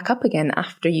yourself back up again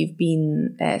after you've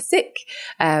been sick,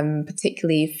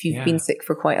 particularly if you've been sick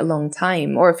for quite a long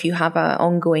time, or if you have an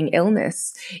ongoing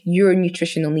illness. Your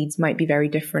nutritional needs might be very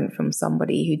different from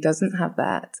somebody who doesn't have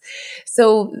that.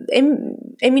 So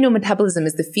immunometabolism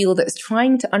is the field that's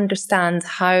trying to understand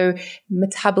how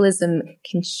metabolism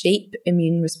can shape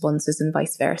immune responses and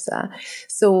vice versa.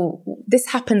 So this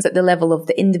happens at the level of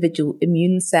the individual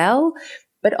immune cell,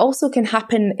 but also can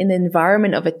happen in the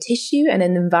environment of a tissue and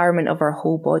an environment of our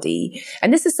whole body.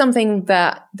 And this is something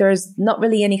that there's not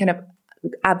really any kind of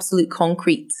absolute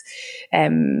concrete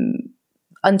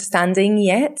understanding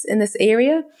yet in this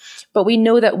area. But we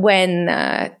know that when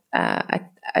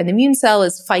an immune cell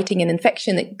is fighting an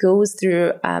infection, it goes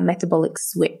through a metabolic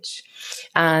switch.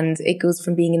 And it goes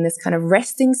from being in this kind of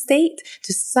resting state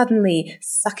to suddenly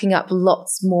sucking up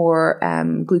lots more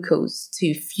glucose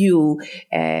to fuel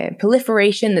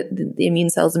proliferation. The immune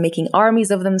cells are making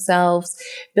armies of themselves.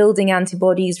 Building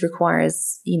antibodies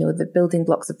requires, the building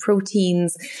blocks of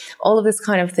proteins. All of this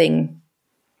kind of thing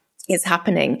is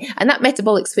happening. And that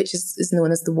metabolic switch is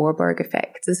known as the Warburg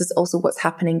effect. This is also what's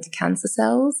happening to cancer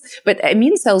cells. But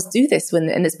immune cells do this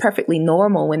and it's perfectly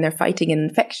normal when they're fighting an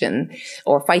infection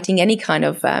or fighting any kind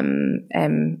of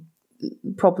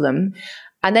problem.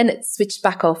 And then it's switched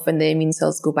back off and the immune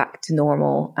cells go back to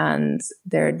normal, and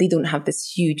they don't have this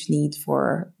huge need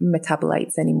for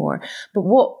metabolites anymore. But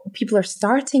what people are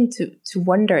starting to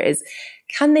wonder is,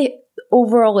 can the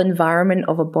overall environment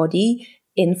of a body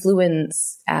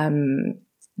influence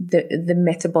the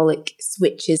metabolic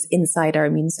switches inside our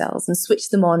immune cells and switch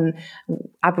them on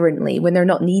aberrantly when they're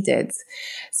not needed?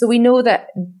 So we know that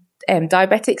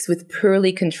diabetics with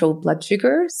poorly controlled blood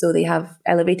sugar, so they have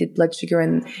elevated blood sugar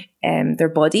in their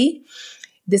body,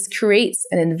 this creates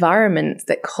an environment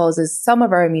that causes some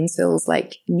of our immune cells,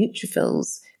 like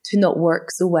neutrophils, to not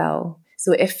work so well.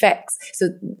 So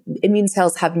immune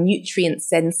cells have nutrient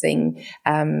sensing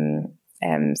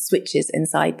switches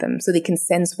inside them, so they can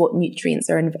sense what nutrients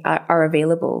are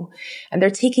available, and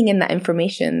they're taking in that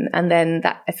information, and then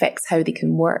that affects how they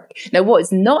can work. Now, what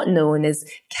is not known is,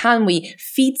 can we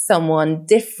feed someone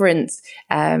different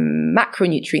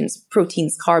macronutrients,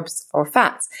 proteins, carbs, or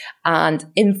fats, and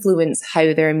influence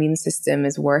how their immune system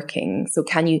is working? So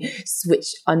can you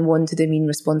switch unwanted immune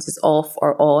responses off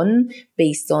or on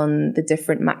based on the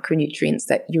different macronutrients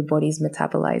that your body's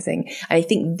metabolizing? And I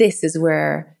think this is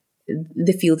where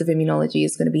the field of immunology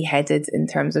is going to be headed in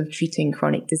terms of treating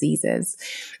chronic diseases,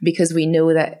 because we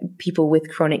know that people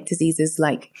with chronic diseases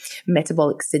like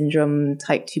metabolic syndrome,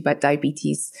 type 2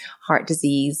 diabetes, heart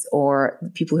disease, or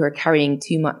people who are carrying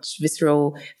too much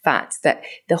visceral fat, that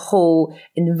the whole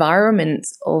environment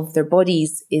of their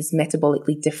bodies is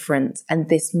metabolically different. And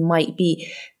this might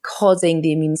be causing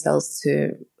the immune cells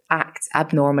to act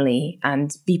abnormally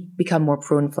and become more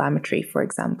pro-inflammatory, for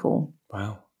example.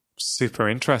 Wow. Super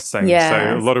interesting. Yeah.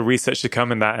 So a lot of research to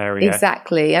come in that area.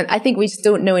 Exactly. And I think we just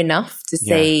don't know enough to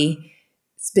say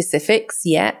specifics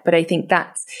yet. But I think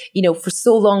that's, for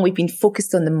so long we've been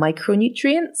focused on the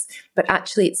micronutrients, but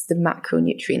actually it's the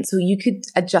macronutrients. So you could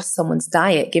adjust someone's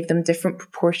diet, give them different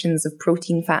proportions of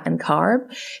protein, fat, and carb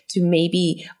to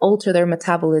maybe alter their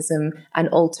metabolism and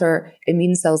alter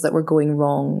immune cells that were going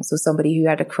wrong. So somebody who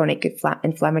had a chronic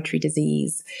inflammatory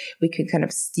disease, we could kind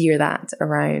of steer that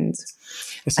around.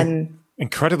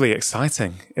 Incredibly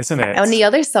exciting, isn't it? On the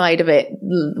other side of it,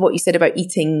 what you said about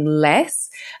eating less,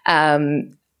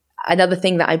 another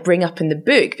thing that I bring up in the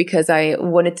book, because I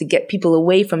wanted to get people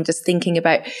away from just thinking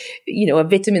about, a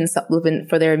vitamin supplement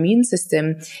for their immune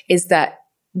system, is that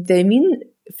the immune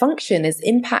function is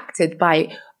impacted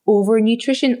by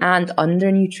overnutrition and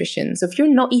undernutrition. So if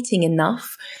you're not eating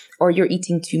enough, or you're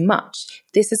eating too much,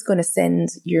 this is going to send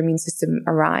your immune system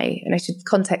awry. And I should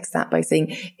context that by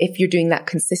saying, if you're doing that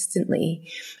consistently.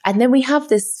 And then we have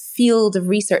this field of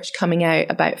research coming out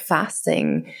about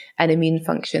fasting and immune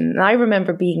function. And I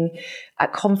remember being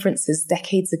at conferences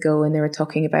decades ago, and they were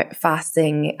talking about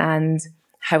fasting and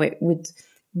how it would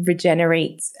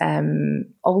regenerate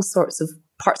all sorts of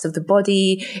parts of the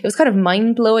body. It was kind of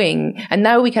mind-blowing. And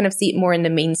now we kind of see it more in the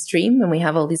mainstream, and we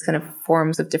have all these kind of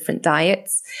forms of different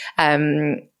diets.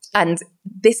 And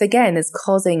this, again, is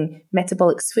causing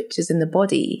metabolic switches in the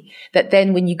body that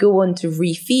then when you go on to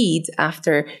refeed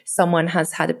after someone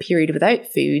has had a period without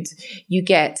food, you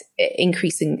get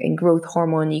increase in growth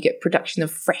hormone, you get production of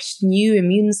fresh new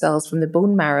immune cells from the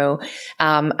bone marrow.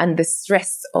 And the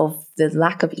stress of the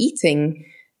lack of eating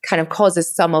kind of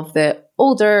causes some of the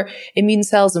older immune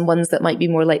cells and ones that might be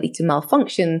more likely to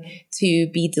malfunction to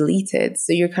be deleted.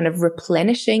 So you're kind of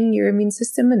replenishing your immune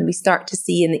system. And we start to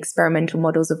see in experimental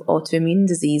models of autoimmune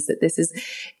disease that this is,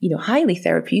 highly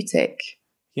therapeutic.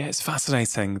 Yeah, it's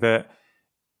fascinating that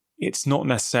it's not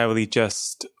necessarily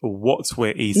just what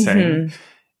we're eating. Mm-hmm.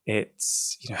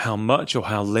 It's, how much or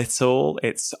how little.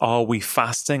 It's, are we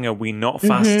fasting? Are we not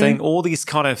fasting? Mm-hmm. All these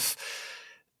kind of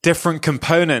different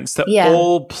components that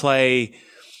all play,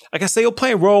 I guess they all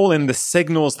play a role in the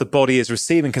signals the body is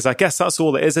receiving, because I guess that's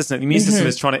all it is, isn't it? The immune system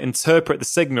is trying to interpret the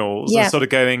signals and sort of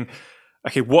going,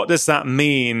 okay, what does that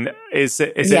mean? Is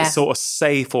it sort of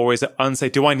safe, or is it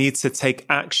unsafe? Do I need to take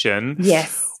action?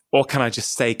 Yes. Or can I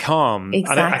just stay calm?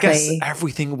 Exactly. And I guess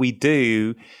everything we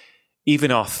do, even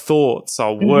our thoughts,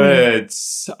 our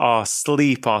words, our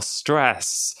sleep, our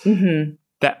stress,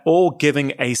 they're all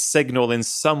giving a signal in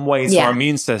some way to our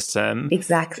immune system.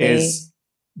 Exactly. Is,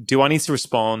 do I need to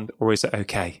respond, or is it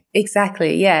okay?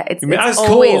 Exactly. Yeah. It's at its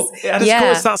always, core,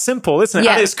 it's that simple, isn't it?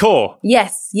 Yeah. At its core.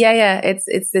 Yes. Yeah.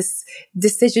 It's this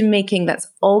decision making that's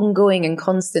ongoing and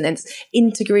constant. And it's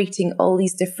integrating all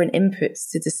these different inputs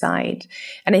to decide.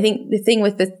 And I think the thing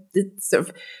with the sort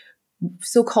of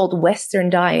so-called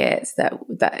Western diets that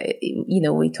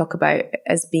we talk about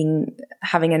as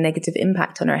having a negative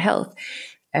impact on our health,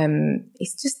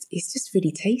 it's just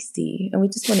really tasty, and we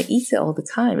just want to eat it all the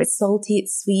time. It's salty,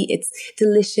 it's sweet, it's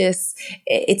delicious,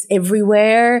 it's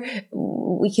everywhere.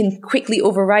 We can quickly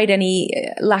override any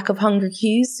lack of hunger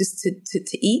cues just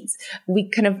to eat. We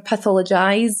kind of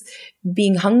pathologize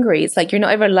being hungry. It's like you're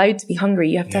not ever allowed to be hungry.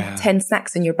 You have to have 10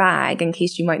 snacks in your bag in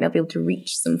case you might not be able to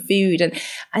reach some food.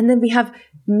 And then we have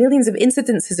millions of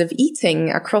incidences of eating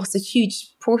across a huge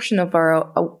portion of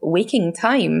our waking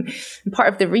time. And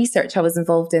part of the research I was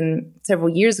involved in several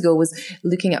years ago was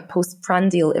looking at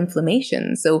postprandial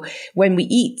inflammation. So when we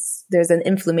eat, there's an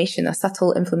inflammation, a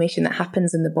subtle inflammation that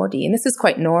happens in the body. And this is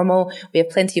quite normal. We have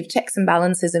plenty of checks and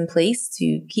balances in place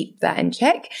to keep that in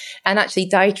check. And actually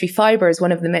dietary fiber is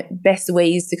one of the best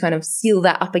ways to kind of seal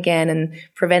that up again and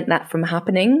prevent that from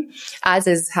happening, as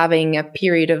is having a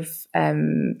period of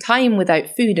time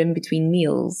without food in between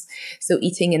meals. So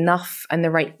eating enough and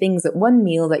the right things at one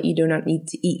meal that you do not need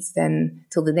to eat then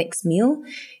till the next meal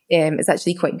is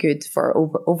actually quite good for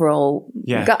overall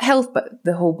gut health, but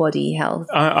the whole body health.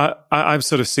 I'm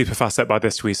sort of super fascinated by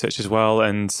this research as well.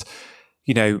 And,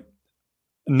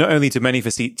 not only do many of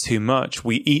us eat too much,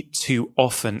 we eat too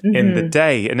often in the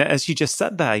day. And as you just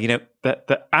said there,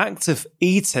 the act of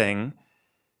eating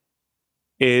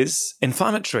is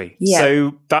inflammatory. Yeah.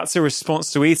 So that's a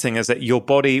response to eating, is that your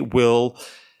body will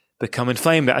become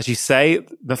inflamed. As you say,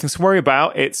 nothing to worry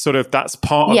about. It's sort of, that's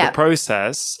part of the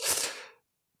process.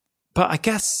 But I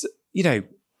guess,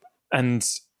 and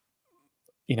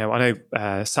I know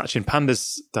Sachin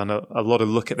Panda's done a lot of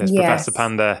look at this, Professor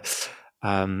Panda.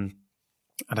 And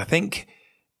I think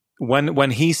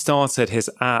when he started his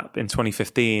app in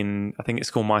 2015, I think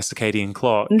it's called My Circadian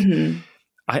Clock,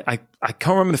 I can't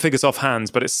remember the figures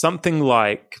offhand, but it's something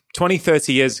like 20,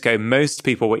 30 years ago, most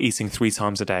people were eating 3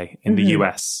 times a day in the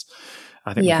US.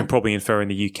 I think we can probably infer in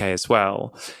the UK as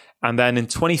well. And then in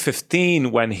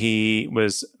 2015, when he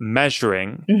was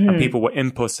measuring and people were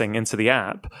inputting into the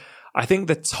app, I think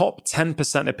the top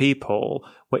 10% of people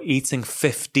were eating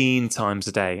 15 times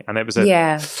a day. And it was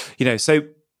so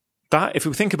that, if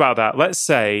we think about that, let's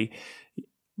say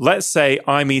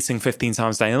I'm eating 15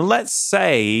 times a day, and let's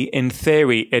say in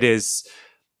theory it is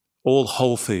all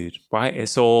whole food, right?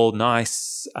 It's all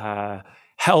nice,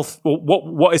 health,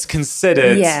 what is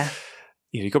considered,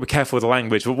 you've got to be careful with the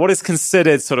language, but what is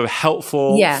considered sort of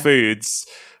helpful foods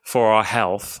for our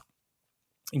health?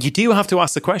 You do have to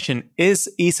ask the question, is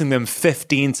eating them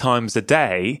 15 times a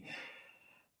day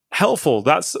helpful?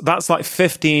 That's like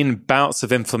 15 bouts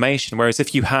of inflammation. Whereas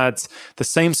if you had the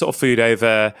same sort of food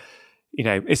over,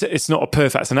 it's not a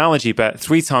perfect analogy, but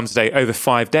 3 times a day over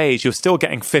 5 days, you're still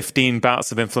getting 15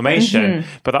 bouts of inflammation,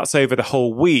 but that's over the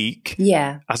whole week,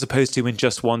 as opposed to in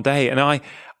just one day. And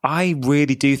I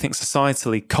really do think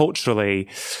societally, culturally,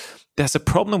 there's a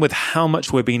problem with how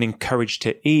much we're being encouraged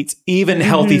to eat, even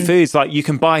healthy foods. Like you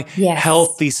can buy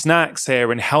healthy snacks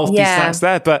here and healthy snacks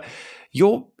there, but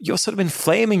you're sort of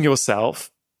inflaming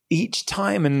yourself each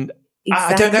time. And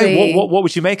I don't know, what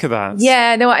would you make of that?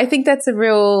 Yeah, no, I think that's a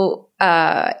real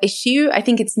issue. I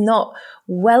think it's not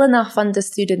well enough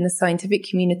understood in the scientific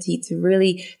community to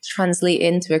really translate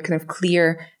into a kind of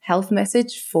clear health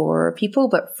message for people.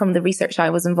 But from the research I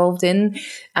was involved in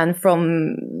and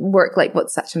from work like what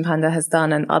Sachin Panda has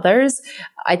done and others,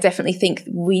 I definitely think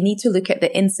we need to look at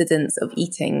the incidence of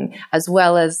eating as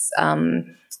well as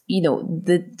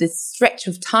the stretch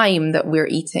of time that we're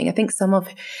eating. I think some of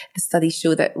the studies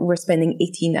show that we're spending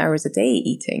 18 hours a day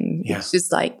eating. Yeah. It's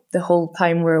just like the whole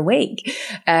time we're awake.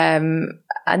 And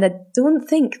I don't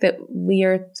think that we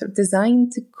are sort of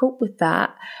designed to cope with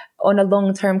that on a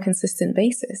long-term consistent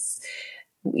basis.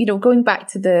 Going back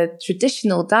to the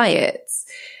traditional diets,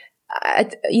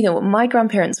 my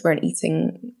grandparents weren't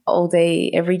eating all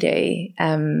day, every day,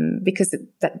 because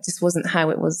that just wasn't how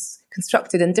it was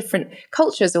constructed. And different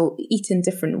cultures will eat in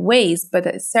different ways, but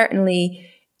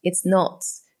it's not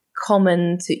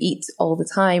common to eat all the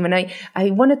time. And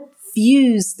I want to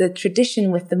fuse the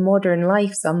tradition with the modern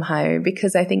life somehow,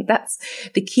 because I think that's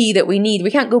the key that we need.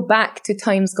 We can't go back to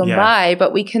times gone by,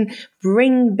 but we can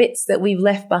bring bits that we've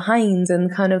left behind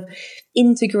and kind of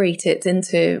integrate it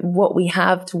into what we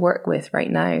have to work with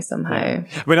right now somehow.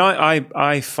 I mean,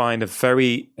 I find a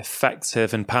very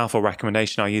effective and powerful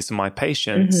recommendation I use in my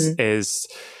patients is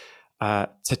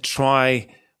to try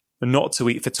not to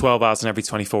eat for 12 hours in every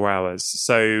 24 hours.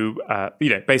 So,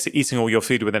 basically eating all your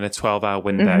food within a 12-hour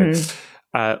window,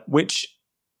 which,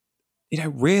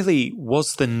 really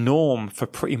was the norm for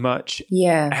pretty much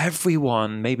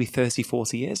everyone maybe 30,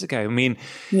 40 years ago. I mean,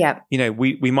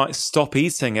 we might stop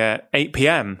eating at 8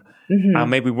 p.m. And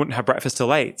maybe we wouldn't have breakfast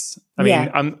till 8. I mean,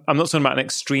 I'm not talking about an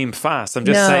extreme fast. I'm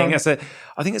just saying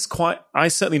I think it's I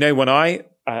certainly know when I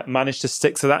manage to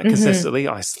stick to that consistently,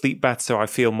 I sleep better, I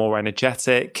feel more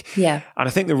energetic. Yeah. And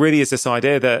I think there really is this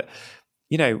idea that,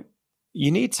 you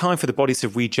need time for the body to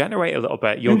regenerate a little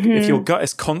bit. If your gut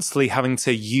is constantly having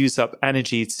to use up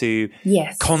energy to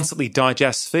constantly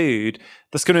digest food,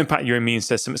 that's going to impact your immune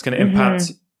system. It's going to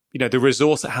impact the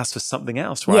resource it has for something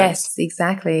else, right? Yes,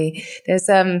 exactly. There's,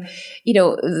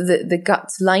 the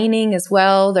gut lining as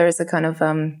well. There's a kind of,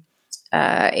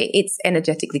 it's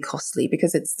energetically costly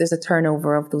because there's a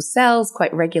turnover of those cells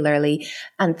quite regularly.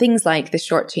 And things like the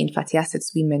short chain fatty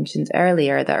acids we mentioned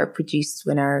earlier that are produced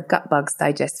when our gut bugs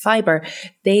digest fiber,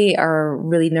 they are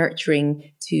really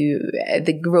nurturing to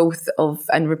the growth of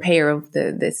and repair of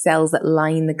the cells that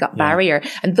line the gut barrier.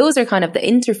 And those are kind of the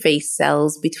interface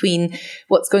cells between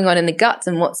what's going on in the gut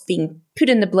and what's being put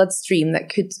in the bloodstream that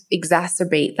could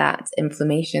exacerbate that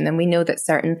inflammation. And we know that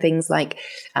certain things like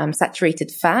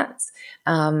saturated fat,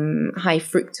 high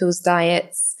fructose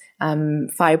diets,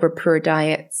 fiber poor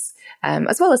diets,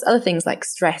 as well as other things like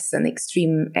stress and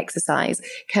extreme exercise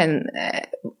can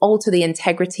alter the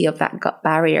integrity of that gut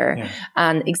barrier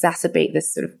and exacerbate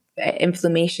this sort of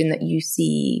inflammation that you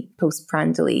see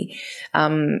postprandially.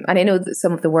 And I know that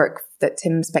some of the work that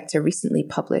Tim Spector recently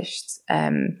published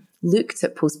looked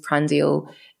at postprandial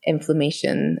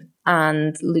inflammation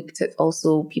and looked at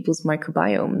also people's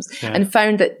microbiomes and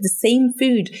found that the same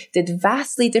food did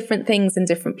vastly different things in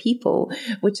different people,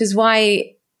 which is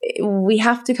why we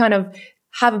have to kind of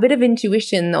have a bit of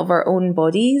intuition of our own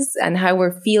bodies and how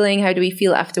we're feeling. How do we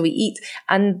feel after we eat,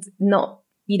 and not,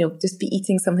 just be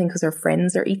eating something because our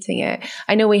friends are eating it.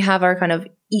 I know we have our kind of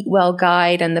Eat Well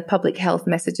guide and the public health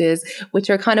messages, which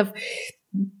are kind of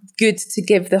good to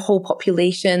give the whole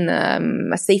population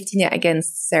a safety net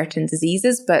against certain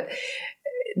diseases. But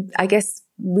I guess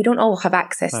we don't all have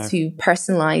access to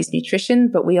personalized nutrition,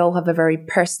 but we all have a very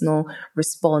personal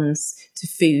response to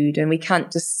food. And we can't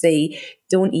just say,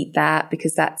 don't eat that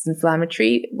because that's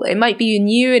inflammatory. It might be in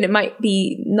you and it might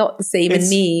be not the same in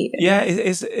me. Yeah,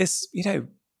 it's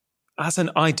as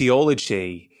an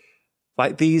ideology,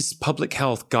 like these public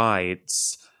health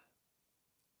guides,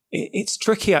 it's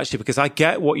tricky actually, because I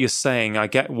get what you're saying. I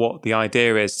get what the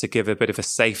idea is, to give a bit of a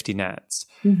safety net.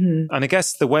 Mm-hmm. And I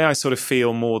guess the way I sort of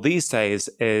feel more these days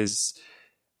is,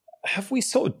 have we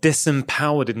sort of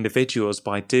disempowered individuals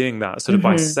by doing that, sort of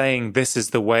by saying this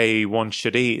is the way one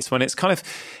should eat, when it's kind of,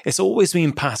 it's always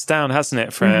been passed down, hasn't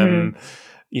it, from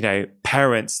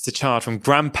parents to child, from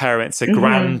grandparents to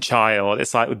grandchild.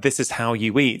 It's like, this is how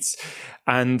you eat.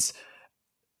 And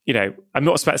I'm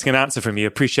not expecting an answer from you.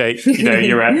 Appreciate,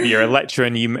 you're a lecturer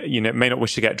and you may not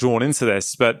wish to get drawn into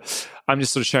this, but I'm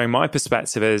just sort of sharing my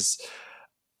perspective. Is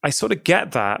I sort of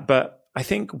get that, but I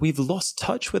think we've lost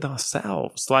touch with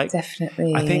ourselves. Like,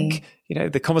 definitely. I think,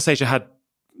 the conversation I had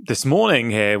this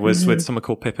morning here was with someone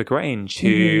called Pippa Grange,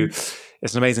 who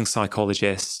is an amazing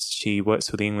psychologist. She works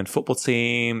for the England football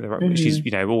team. She's,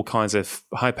 all kinds of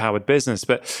high-powered business.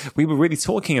 But we were really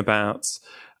talking about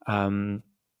kind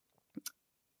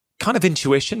of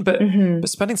intuition, but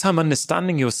spending time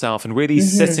understanding yourself and really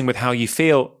sitting with how you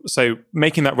feel. So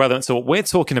making that relevant to what we're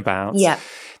talking about. Yeah.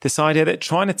 This idea that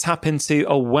trying to tap into,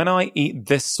 when I eat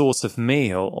this sort of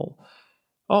meal,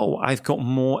 I've got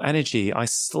more energy. I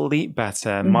sleep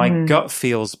better. My gut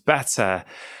feels better.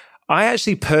 I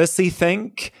actually personally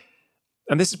think,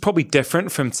 and this is probably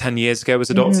different from 10 years ago as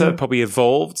a doctor, probably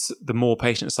evolved the more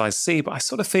patients I see, but I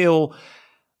sort of feel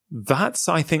that's,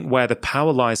 I think, where the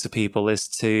power lies for people, is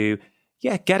to,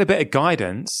 get a bit of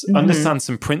guidance, understand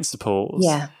some principles,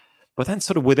 but then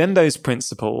sort of within those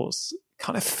principles,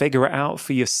 kind of figure it out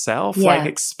for yourself, like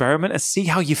experiment and see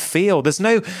how you feel. There's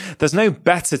no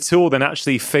better tool than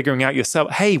actually figuring out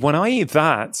yourself. Hey, when I eat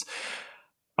that,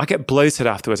 I get bloated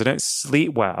afterwards. I don't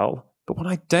sleep well. But when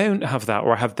I don't have that,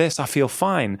 or I have this, I feel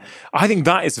fine. I think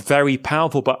that is very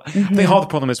powerful. But I think the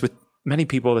problem is with many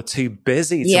people are too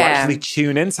busy to actually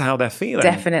tune into how they're feeling.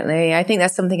 Definitely. I think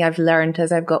that's something I've learned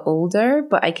as I've got older,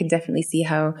 but I can definitely see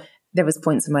how there was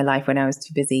points in my life when I was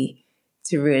too busy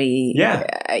to really,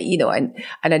 and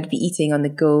I'd be eating on the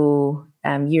go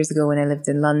years ago when I lived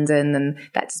in London, and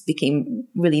that just became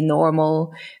really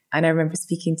normal. And I remember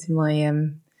speaking to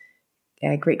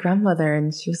my great grandmother,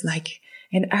 and she was like,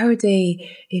 in our day,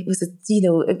 it was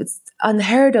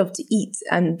unheard of to eat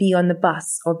and be on the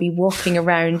bus or be walking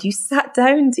around. You sat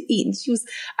down to eat. And she was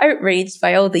outraged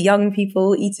by all the young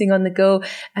people eating on the go,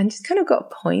 and just kind of got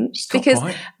a point.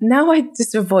 Now I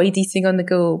just avoid eating on the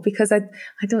go because I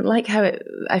don't like how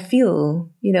I feel,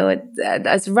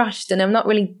 as rushed, and I'm not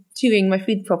really chewing my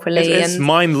food properly. It's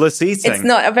mindless eating. It's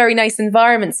not a very nice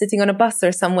environment sitting on a bus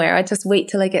or somewhere. I just wait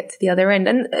till I get to the other end.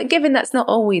 And given that's not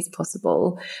always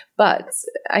possible, but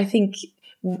I think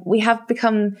we have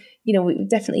become, we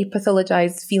definitely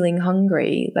pathologized feeling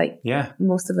hungry. Like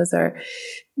most of us are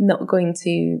not going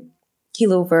to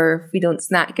keel over if we don't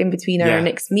snack in between our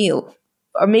next meal.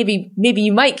 Or maybe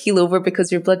you might keel over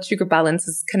because your blood sugar balance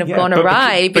has kind of gone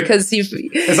awry because you've...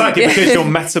 Exactly, because you're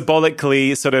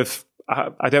metabolically sort of,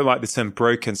 I don't like the term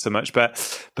broken so much,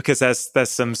 but because there's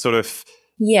some sort of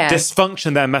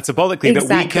dysfunction there metabolically that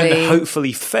we can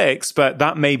hopefully fix, but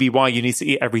that may be why you need to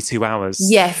eat every 2 hours.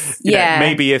 Yes,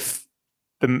 maybe if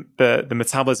the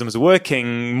metabolism is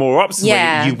working more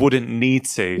optimally, you wouldn't need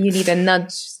to. You need a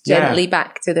nudge gently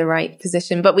back to the right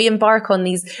position. But we embark on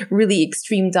these really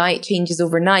extreme diet changes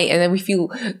overnight, and then we feel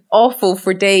awful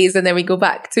for days, and then we go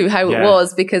back to how it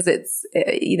was because it's,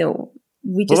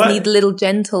 we just need little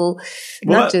gentle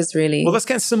nudges, really. Well, let's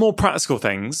get into some more practical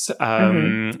things.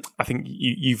 I think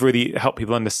you've really helped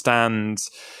people understand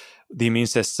the immune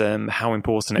system, how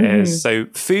important it is. So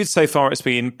food so far, it's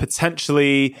been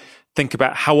potentially think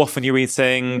about how often you're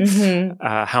eating,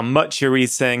 how much you're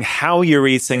eating, how you're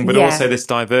eating, but also this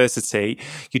diversity.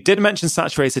 You did mention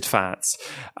saturated fats.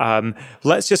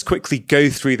 Let's just quickly go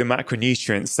through the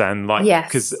macronutrients then,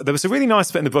 because there was a really nice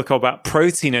bit in the book about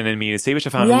protein and immunity, which I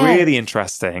found really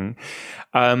interesting.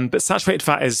 But saturated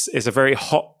fat is a very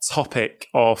hot topic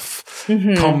of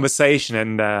conversation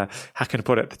and, how can I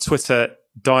put it, the Twitter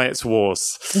diet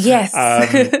wars. Yes.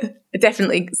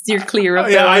 Definitely steer clear of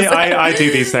those. I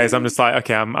do these days. I'm just like,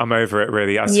 okay, I'm over it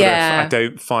really. I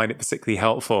don't find it particularly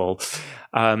helpful.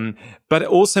 But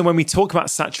also when we talk about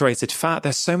saturated fat,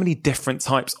 there's so many different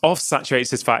types of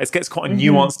saturated fat. It gets quite a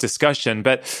nuanced discussion,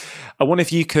 but I wonder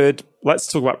if you could, let's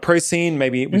talk about protein.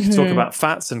 Maybe we could talk about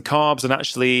fats and carbs and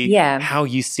actually how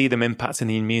you see them impacting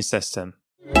the immune system.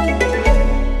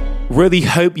 Really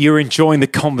hope you're enjoying the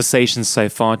conversation so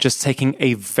far. Just taking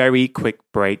a very quick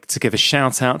break to give a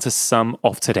shout out to some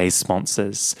of today's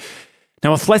sponsors.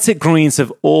 Now, Athletic Greens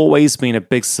have always been a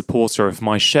big supporter of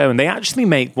my show, and they actually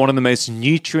make one of the most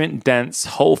nutrient-dense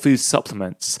whole food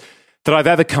supplements that I've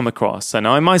ever come across, and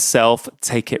I myself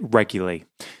take it regularly.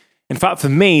 In fact, for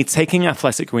me, taking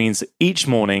Athletic Greens each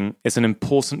morning is an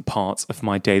important part of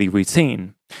my daily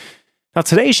routine. Now,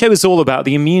 today's show is all about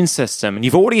the immune system, and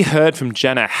you've already heard from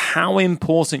Jenna how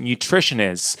important nutrition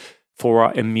is for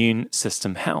our immune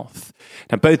system health.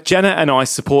 Now, both Jenna and I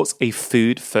support a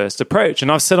food-first approach,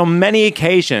 and I've said on many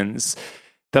occasions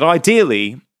that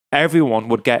ideally, everyone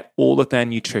would get all of their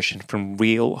nutrition from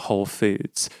real whole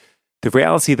foods. The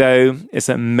reality, though, is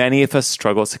that many of us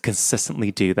struggle to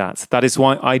consistently do that. That is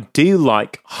why I do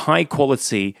like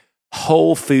high-quality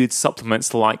whole food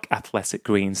supplements like Athletic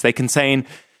Greens. They contain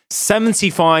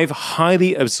 75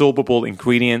 highly absorbable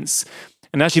ingredients.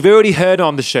 And as you've already heard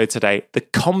on the show today, the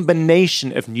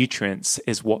combination of nutrients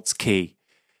is what's key.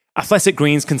 Athletic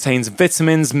Greens contains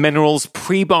vitamins, minerals,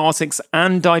 prebiotics,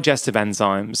 and digestive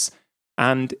enzymes,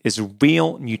 and is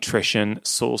real nutrition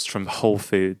sourced from whole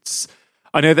foods.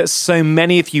 I know that so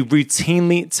many of you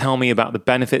routinely tell me about the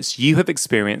benefits you have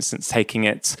experienced since taking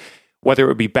it, whether it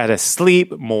would be better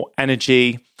sleep, more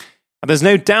energy. And there's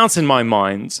no doubt in my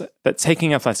mind that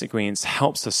taking Athletic Greens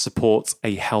helps us support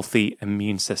a healthy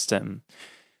immune system.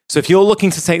 So if you're looking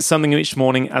to take something each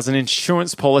morning as an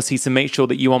insurance policy to make sure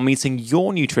that you are meeting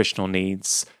your nutritional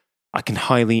needs, I can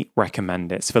highly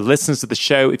recommend it. So for listeners of the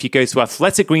show, if you go to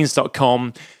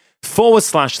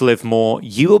athleticgreens.com/live more,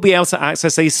 you will be able to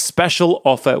access a special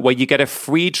offer where you get a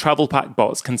free travel pack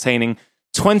box containing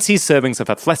 20 servings of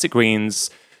Athletic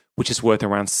Greens, which is worth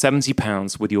around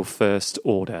 £70 with your first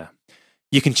order.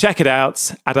 You can check it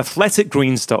out at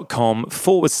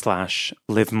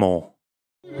athleticgreens.com/live more.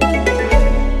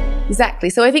 Exactly.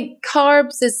 So I think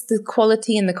carbs is the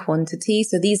quality and the quantity.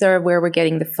 So these are where we're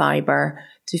getting the fiber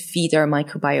to feed our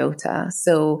microbiota.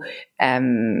 So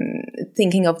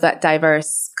thinking of that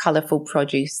diverse, colorful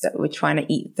produce that we're trying to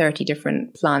eat 30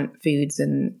 different plant foods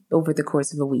over the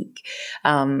course of a week.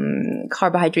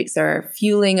 Carbohydrates are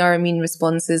fueling our immune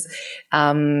responses.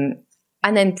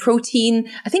 And then protein,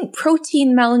 I think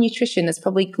protein malnutrition is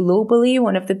probably globally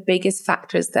one of the biggest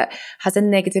factors that has a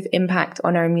negative impact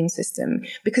on our immune system,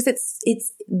 because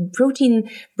it's protein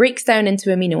breaks down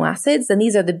into amino acids, and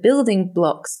these are the building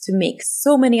blocks to make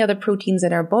so many other proteins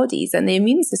in our bodies. And the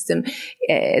immune system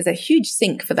is a huge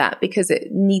sink for that, because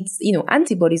it needs,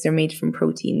 antibodies are made from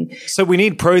protein. So we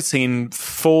need protein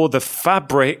for the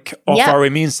fabric of our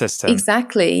immune system.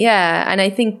 Exactly. Yeah. And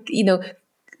I think,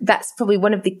 that's probably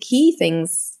one of the key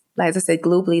things, as I said,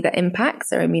 globally, that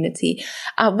impacts our immunity.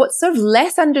 What's sort of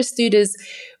less understood is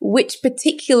which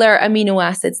particular amino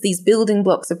acids, these building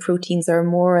blocks of proteins, are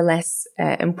more or less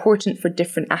important for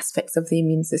different aspects of the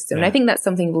immune system. Yeah. And I think that's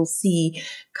something we'll see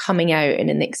coming out in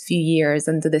the next few years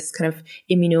under this kind of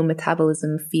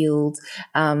immunometabolism field.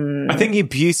 I think you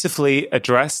beautifully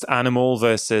addressed animal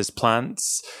versus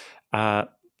plants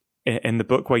in the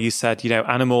book, where you said,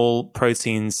 animal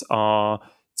proteins are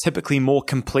typically more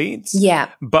complete. Yeah.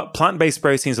 But plant-based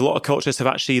proteins, a lot of cultures have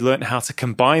actually learned how to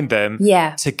combine them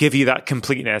to give you that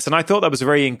completeness. And I thought that was a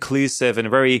very inclusive and a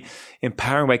very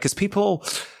empowering way, because people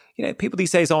these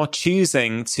days are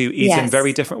choosing to eat in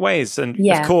very different ways. And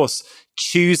of course,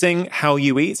 choosing how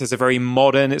you eat is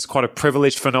it's quite a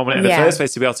privileged phenomenon in the first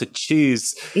place, to be able to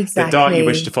choose the diet you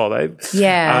wish to follow.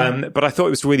 Yeah. But I thought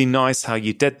it was really nice how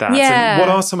you did that. Yeah. And what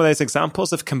are some of those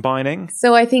examples of combining?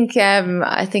 So I think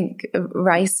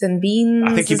rice and beans.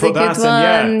 I think you put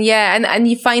that in, yeah. And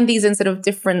you find these in sort of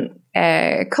different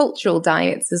cultural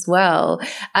diets as well.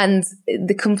 And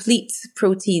the complete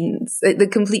proteins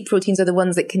are the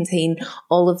ones that contain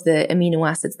all of the amino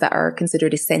acids that are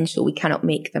considered essential. We cannot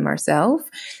make them ourselves.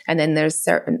 And then there's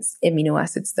certain amino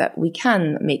acids that we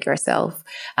can make ourselves.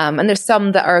 And there's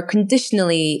some that are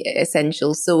conditionally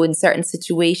essential. So in certain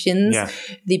situations,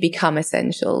 they become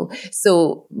essential.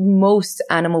 So most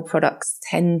animal products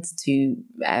tend to,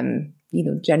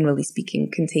 generally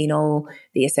speaking, contain all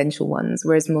the essential ones,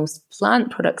 whereas most plant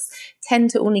products tend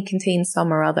to only contain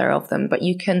some or other of them, but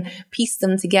you can piece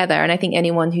them together. And I think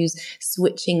anyone who's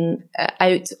switching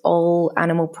out all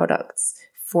animal products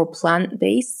for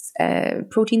plant-based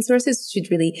protein sources should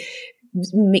really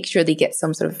make sure they get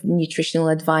some sort of nutritional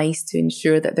advice to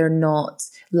ensure that they're not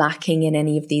lacking in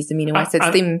any of these amino acids.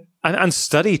 And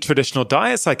study traditional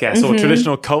diets, I guess, or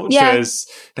traditional cultures.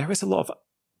 Yeah. There is a lot of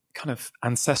kind of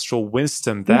ancestral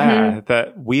wisdom there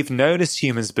that we've known as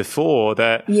humans before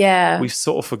that we've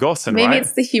sort of forgotten. Maybe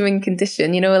it's the human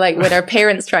condition, like when our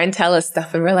parents try and tell us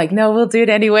stuff and we're like, no, we'll do it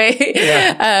anyway.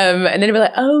 And then we're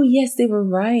like, oh yes, they were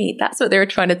right. That's what they were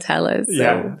trying to tell us.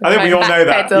 Yeah. So I think we all know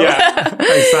that. Yeah,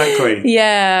 exactly.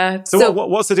 Yeah. So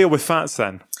what's the deal with fats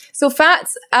then? So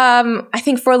fats, I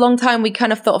think for a long time we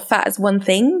kind of thought of fat as one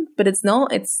thing, but it's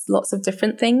not. It's lots of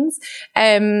different things.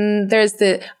 There's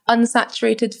the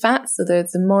unsaturated fats. So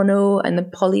there's the mono and the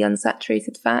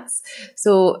polyunsaturated fats.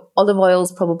 So olive oil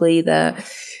is probably the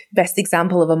best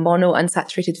example of a mono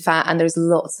unsaturated fat. And there's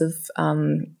lots of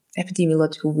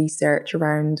epidemiological research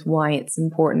around why it's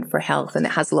important for health. And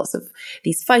it has lots of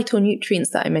these phytonutrients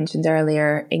that I mentioned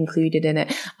earlier included in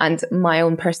it. And my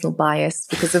own personal bias,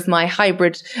 because of my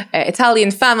hybrid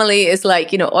Italian family, is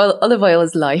like, olive oil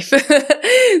is life.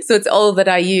 So it's all that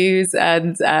I use,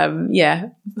 and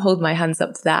hold my hands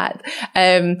up to that.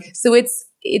 So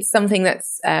it's something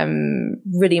that's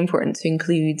really important to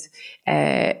include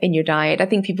in your diet. I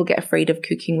think people get afraid of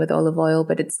cooking with olive oil,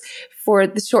 but it's for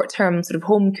the short-term sort of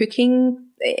home cooking.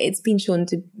 It's been shown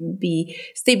to be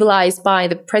stabilized by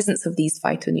the presence of these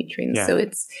phytonutrients. Yeah. So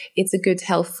it's a good,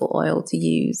 healthful oil to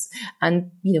use,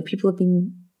 and people have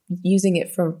been using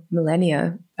it for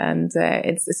millennia, and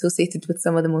it's associated with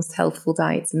some of the most healthful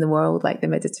diets in the world, like the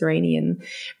Mediterranean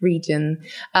region.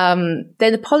 Then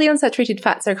the polyunsaturated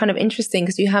fats are kind of interesting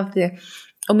because you have the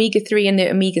omega-3 and the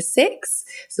omega-6.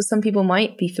 So some people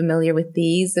might be familiar with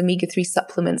these. Omega-3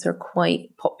 supplements are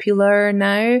quite popular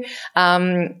now.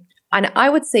 And I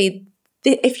would say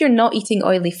that if you're not eating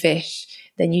oily fish,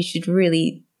 then you should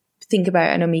really think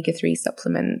about an omega-3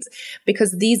 supplement,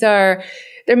 because they're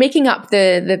making up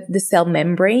the cell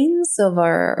membranes of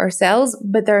our cells,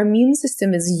 but their immune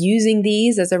system is using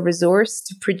these as a resource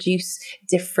to produce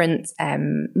different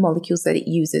molecules that it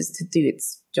uses to do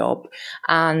its job.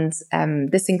 And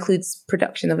this includes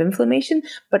production of inflammation,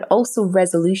 but also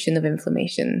resolution of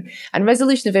inflammation. And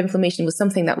resolution of inflammation was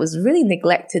something that was really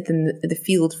neglected in the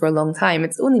field for a long time.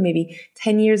 It's only maybe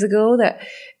 10 years ago that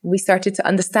we started to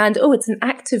understand, it's an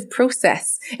active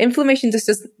process. Inflammation just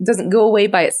doesn't go away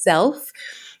by itself.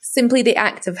 Simply the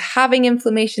act of having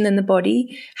inflammation in the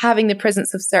body, having the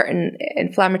presence of certain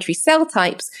inflammatory cell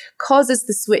types, causes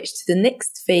the switch to the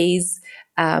next phase,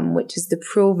 which is the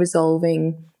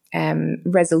pro-resolving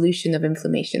resolution of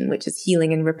inflammation, which is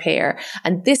healing and repair.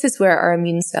 And this is where our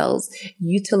immune cells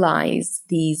utilize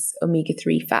these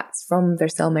omega-3 fats from their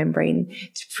cell membrane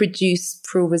to produce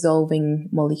pro-resolving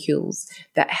molecules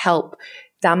that help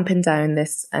dampen down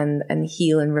this and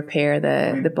heal and repair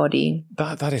the body.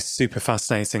 That is super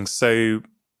fascinating. So,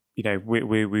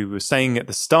 we were saying at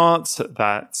the start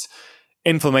that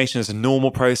inflammation is a normal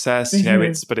process,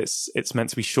 it's meant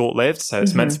to be short-lived. So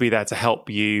it's meant to be there to help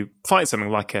you fight something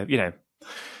like a,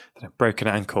 broken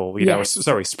ankle,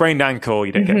 sprained ankle,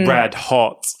 get red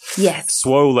hot,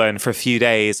 swollen for a few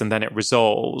days, and then it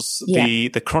resolves. The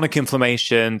chronic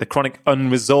inflammation, the chronic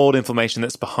unresolved inflammation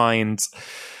that's behind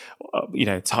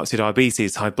type 2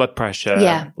 diabetes, high blood pressure,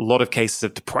 a lot of cases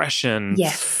of depression,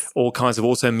 all kinds of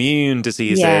autoimmune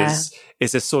diseases,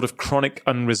 is a sort of chronic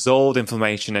unresolved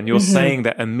inflammation. And you're saying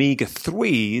that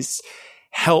omega-3s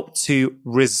help to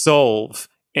resolve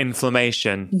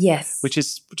inflammation. Yes. Which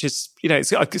is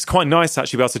it's quite nice to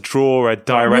actually be able to draw a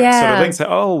direct sort of link.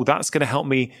 So, that's going to help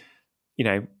me,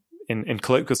 in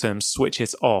colloquial terms, switch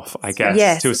it off, I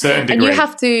guess, to a certain degree. And you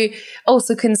have to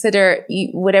also consider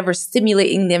whatever's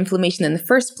stimulating the inflammation in the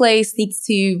first place needs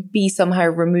to be somehow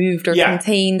removed or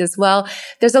contained as well.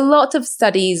 There's a lot of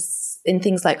studies in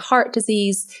things like heart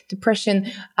disease,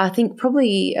 depression. I think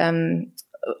probably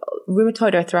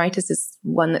rheumatoid arthritis is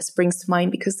one that springs to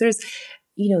mind, because there's,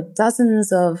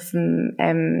 dozens of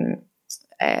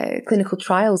clinical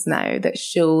trials now that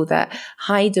show that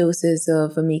high doses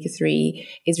of omega-3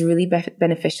 is really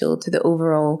beneficial to the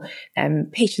overall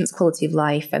patient's quality of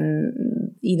life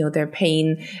and their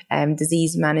pain,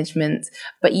 disease management.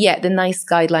 But yet the NICE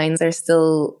guidelines are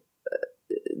still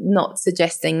not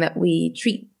suggesting that we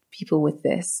treat people with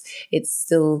this. It's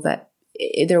still that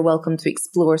they're welcome to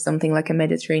explore something like a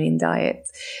Mediterranean diet.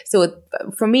 So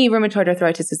for me, rheumatoid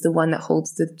arthritis is the one that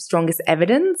holds the strongest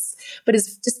evidence, but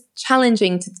it's just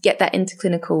challenging to get that into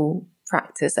clinical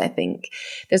practice, I think.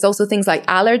 There's also things like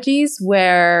allergies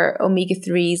where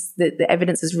omega-3s, the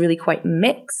evidence is really quite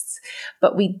mixed,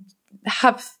 but we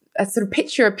have a sort of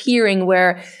picture appearing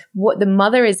where what the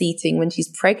mother is eating when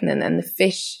she's pregnant and the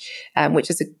fish, which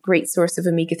is a great source of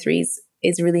omega-3s,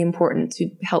 is really important to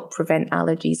help prevent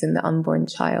allergies in the unborn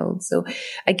child. So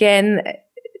again,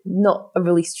 not a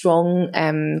really strong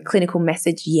clinical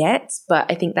message yet, but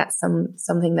I think that's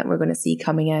something that we're going to see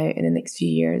coming out in the next few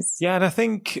years. Yeah, and I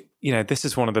think, this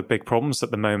is one of the big problems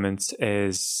at the moment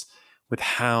is with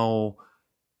how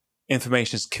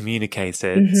information is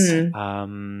communicated.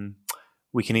 Mm-hmm.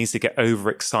 We can easily get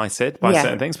overexcited by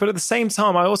certain things. But at the same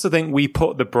time, I also think we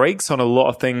put the brakes on a lot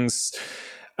of things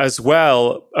as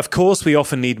well. Of course, we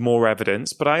often need more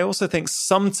evidence, but I also think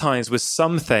sometimes with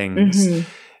some things, mm-hmm.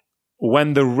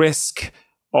 when the risk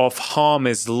of harm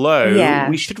is low,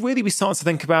 we should really be starting to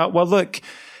think about, well, look,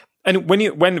 and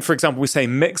when, for example, we say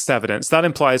mixed evidence, that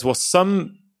implies, well,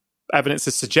 some evidence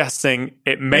is suggesting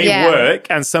it may work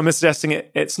and some is suggesting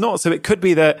it's not. So it could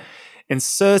be that in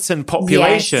certain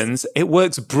populations, it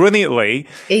works brilliantly.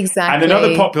 Exactly. And in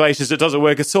other populations, it doesn't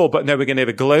work at all. But no, we're going to have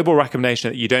a global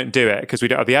recommendation that you don't do it because we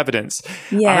don't have the evidence.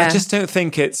 Yeah. And I just don't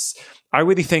think I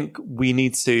really think we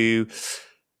need to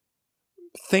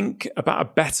think about a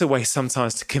better way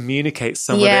sometimes to communicate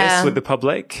some of this with the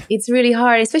public. It's really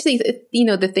hard, especially,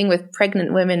 the thing with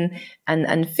pregnant women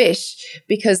and fish,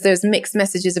 because there's mixed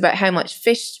messages about how much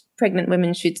fish pregnant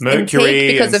women should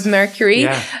intake because of mercury.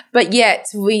 Yeah. But yet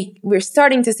we're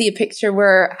starting to see a picture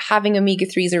where having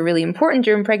omega-3s are really important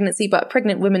during pregnancy, but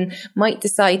pregnant women might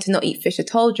decide to not eat fish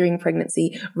at all during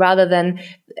pregnancy rather than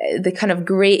the kind of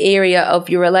gray area of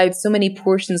you're allowed so many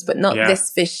portions, but not this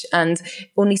fish and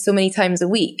only so many times a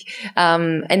week.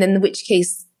 And in which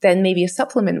case, then maybe a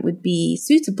supplement would be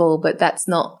suitable, but that's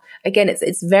not, again,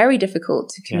 it's very difficult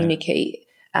to communicate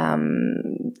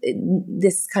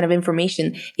this kind of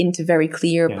information into very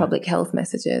clear public health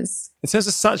messages. In terms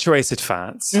of saturated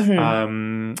fats,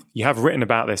 mm-hmm. You have written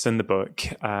about this in the book.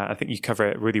 I think you cover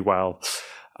it really well.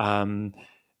 As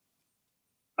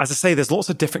I say, there's lots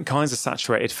of different kinds of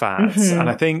saturated fats. Mm-hmm. And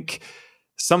I think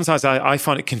sometimes I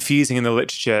find it confusing in the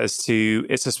literature as to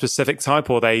it's a specific type,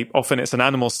 or often it's an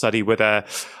animal study with a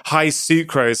high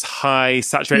sucrose, high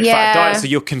saturated fat diet. So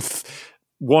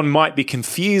one might be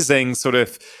confusing sort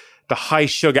of the high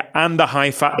sugar and the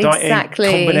high fat diet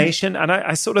combination. And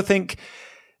I sort of think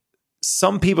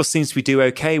some people seem to do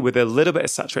okay with a little bit of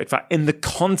saturated fat in the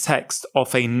context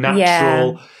of a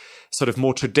natural sort of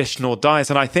more traditional diet.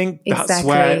 And I think that's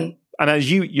where, and as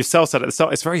you yourself said at the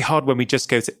start, it's very hard when we just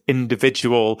go to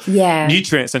individual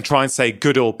nutrients and try and say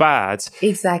good or bad.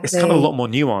 Exactly. It's kind of a lot more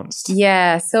nuanced.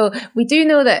 Yeah. So we do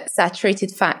know that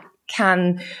saturated fat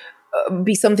can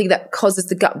be something that causes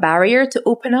the gut barrier to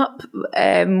open up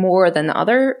more than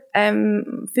other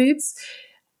foods.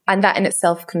 And that in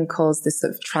itself can cause this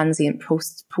sort of transient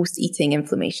post-eating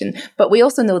inflammation. But we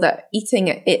also know that eating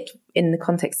it in the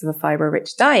context of a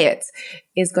fiber-rich diet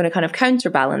is going to kind of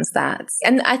counterbalance that.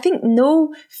 And I think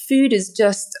no food is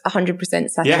just 100%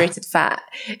 saturated fat.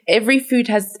 Every food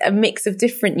has a mix of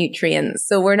different nutrients.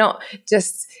 So we're not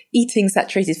just eating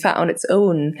saturated fat on its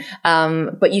own,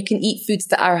 but you can eat foods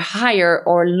that are higher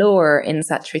or lower in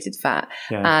saturated fat.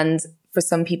 Yeah. And for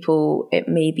some people, it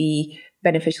may be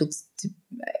beneficial to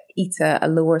eat a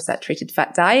lower saturated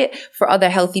fat diet. For other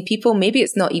healthy people, maybe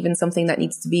it's not even something that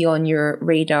needs to be on your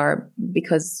radar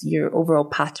because your overall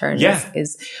pattern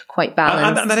is quite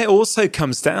balanced. And then it also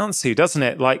comes down to, doesn't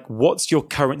it, like what's your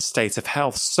current state of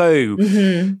health? So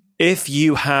if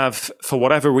you have, for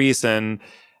whatever reason,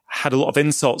 had a lot of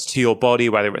insults to your body,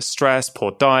 whether it's stress,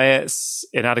 poor diets,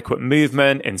 inadequate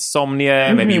movement,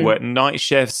 insomnia, maybe you work night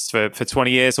shifts for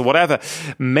 20 years or whatever,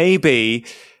 maybe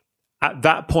at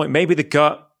that point, maybe the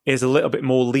gut is a little bit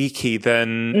more leaky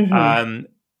than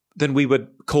we would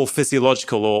call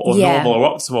physiological or normal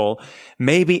or optimal.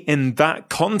 Maybe in that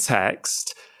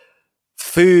context,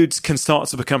 foods can start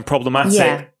to become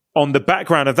problematic on the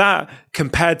background of that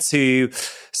compared to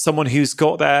someone who's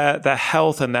got their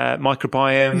health and their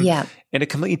microbiome in a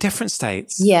completely different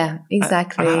state. Yeah,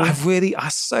 exactly. And I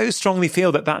so strongly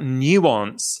feel that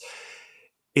nuance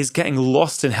is getting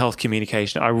lost in health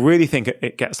communication. I really think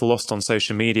it gets lost on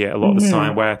social media a lot of the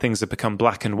time, where things have become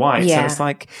black and white. And it's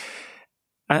like,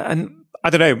 and I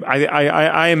don't know.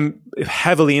 I am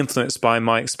heavily influenced by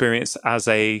my experience as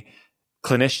a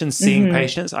clinician seeing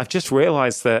patients. I've just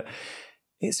realized that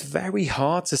it's very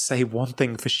hard to say one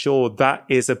thing for sure that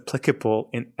is applicable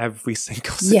in every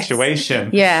single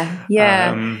situation. Yes.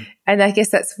 Yeah. And I guess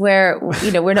that's where,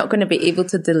 we're not going to be able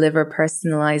to deliver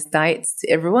personalized diets to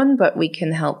everyone, but we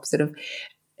can help sort of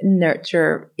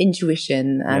nurture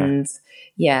intuition and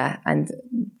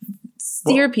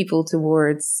steer people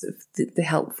towards the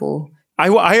helpful.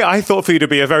 I thought food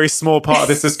would be a very small part of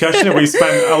this discussion. We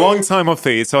spent a long time on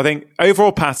food. So I think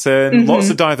overall pattern, lots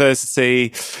of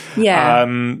diversity. Yeah.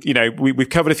 We've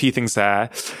covered a few things there.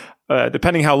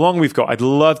 Depending how long we've got, I'd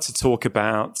love to talk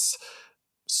about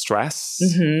stress,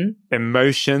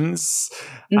 emotions,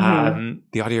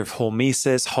 the idea of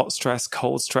hormesis, hot stress,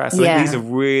 cold stress. I think these are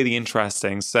really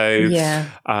interesting. So,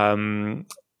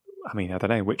 I don't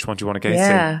know. Which one do you want to go to?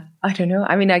 Yeah, I don't know.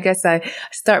 I guess I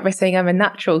start by saying I'm a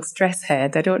natural stress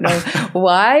head. I don't know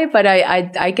why, but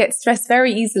I get stressed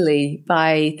very easily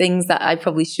by things that I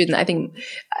probably shouldn't. I think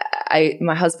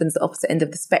my husband's the opposite end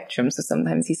of the spectrum. So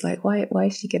sometimes he's like, why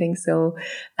is she getting so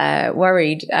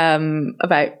worried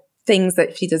about things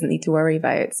that she doesn't need to worry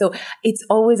about? So it's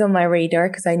always on my radar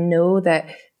because I know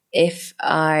that if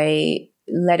I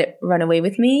let it run away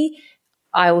with me,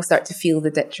 I will start to feel the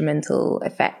detrimental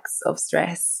effects of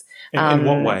stress. In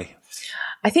what way?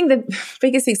 I think the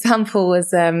biggest example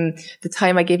was the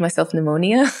time I gave myself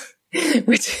pneumonia,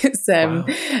 which is kind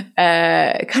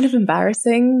of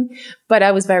embarrassing, but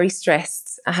I was very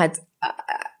stressed.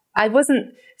 I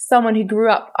wasn't someone who grew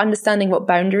up understanding what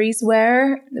boundaries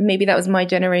were. Maybe that was my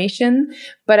generation,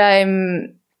 but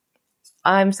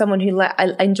I'm someone who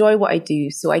I enjoy what I do.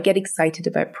 So I get excited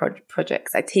about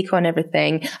projects. I take on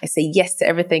everything. I say yes to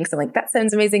everything. So I'm like, that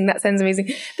sounds amazing. That sounds amazing.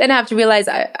 Then I have to realize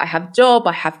I have a job.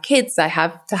 I have kids. I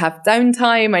have to have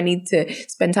downtime. I need to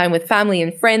spend time with family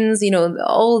and friends,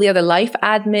 all the other life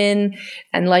admin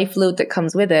and life load that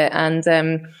comes with it. And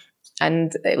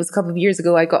it was a couple of years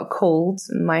ago, I got a cold.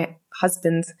 My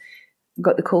husband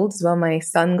got the cold as well. My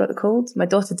son got the cold. My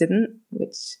daughter didn't,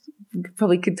 which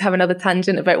probably could have another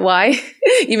tangent about why,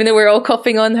 even though we're all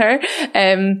coughing on her.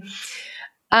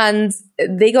 And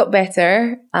they got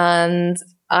better and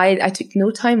I took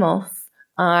no time off.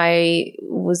 I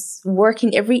was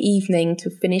working every evening to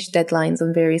finish deadlines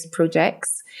on various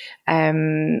projects.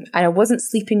 And I wasn't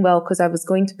sleeping well because I was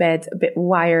going to bed a bit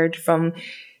wired from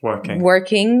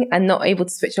working and not able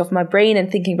to switch off my brain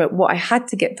and thinking about what I had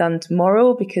to get done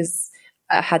tomorrow because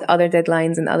I had other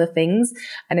deadlines and other things,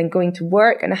 and then going to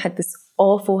work and I had this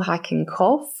awful hacking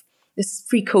cough. This is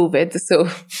pre-COVID, so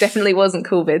definitely wasn't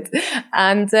COVID.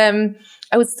 And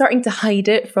I was starting to hide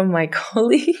it from my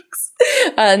colleagues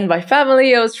and my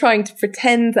family. I was trying to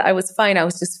pretend that I was fine. I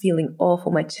was just feeling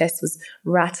awful. My chest was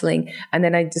rattling. And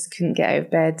then I just couldn't get out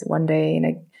of bed one day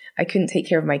and I couldn't take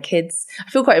care of my kids. I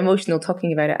feel quite emotional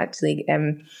talking about it actually,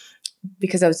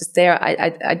 because I was just there.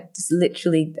 I just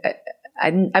literally...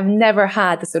 I've never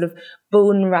had the sort of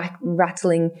bone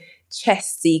rattling,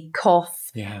 chesty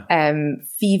cough,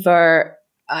 fever,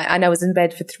 and I was in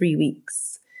bed for 3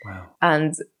 weeks. Wow!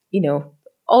 And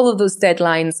all of those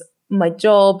deadlines, my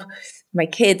job, my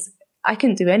kids, I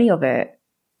couldn't do any of it,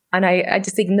 and I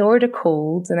just ignored a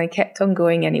cold, and I kept on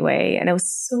going anyway, and I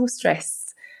was so stressed.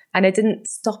 And I didn't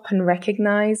stop and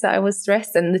recognize that I was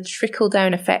stressed and the trickle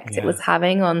down effect it was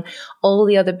having on all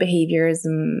the other behaviors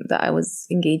that I was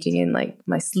engaging in, like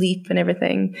my sleep and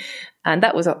everything. And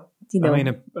that was, a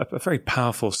very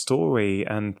powerful story.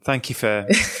 And thank you for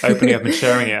opening up and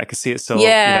sharing it. I can see it's still,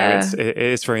 it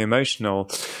is very emotional.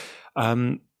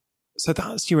 So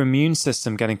that's your immune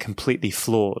system getting completely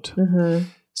flawed. Mm-hmm.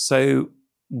 So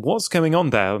what's going on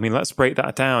there? Let's break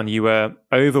that down. You were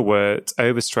overworked,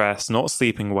 overstressed, not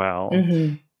sleeping well,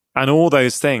 and all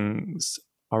those things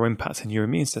are impacting your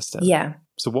immune system. Yeah.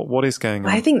 So what is going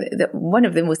on? I think that one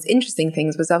of the most interesting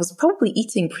things was I was probably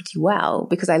eating pretty well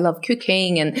because I love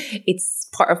cooking and it's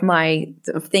part of my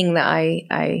thing that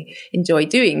I enjoy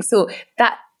doing. So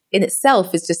that in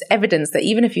itself is just evidence that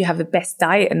even if you have the best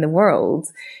diet in the world,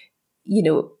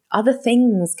 other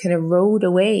things can erode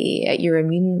away at your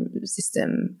immune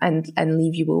system and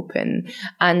leave you open.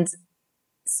 And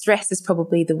stress is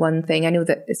probably the one thing. I know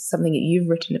that it's something that you've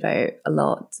written about a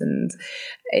lot. And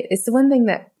it's the one thing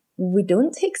that we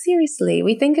don't take seriously.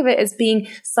 We think of it as being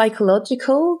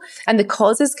psychological, and the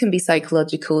causes can be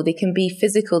psychological. They can be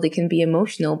physical. They can be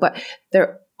emotional, but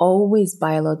they're always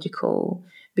biological.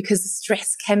 Because the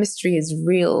stress chemistry is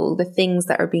real, the things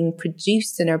that are being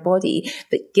produced in our body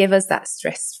that give us that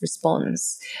stress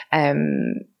response,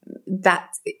 that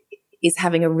is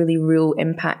having a really real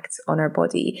impact on our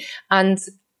body. And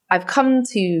I've come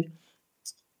to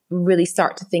really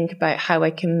start to think about how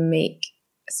I can make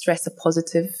stress a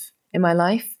positive in my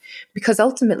life, because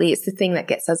ultimately it's the thing that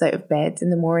gets us out of bed in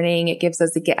the morning. It gives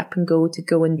us the get up and go to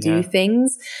go and do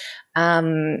things.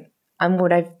 And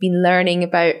what I've been learning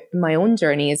about my own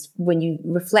journey is when you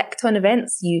reflect on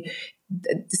events, you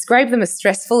describe them as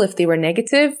stressful if they were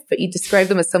negative, but you describe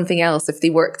them as something else if they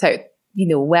worked out,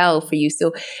 well for you.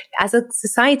 So as a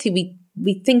society,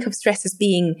 we think of stress as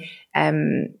being a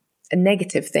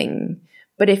negative thing.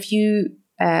 But if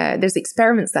there's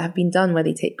experiments that have been done where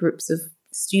they take groups of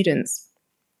students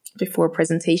before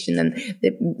presentation and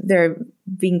they're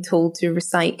being told to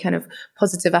recite kind of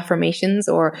positive affirmations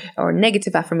or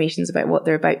negative affirmations about what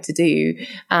they're about to do.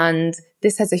 And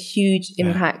this has a huge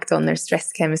impact on their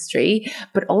stress chemistry,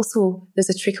 but also there's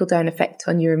a trickle down effect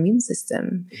on your immune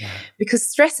system because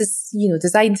stress is,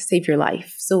 designed to save your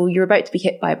life. So you're about to be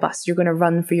hit by a bus. You're going to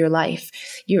run for your life.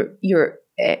 You're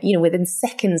within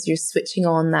seconds, you're switching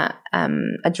on that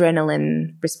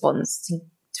adrenaline response to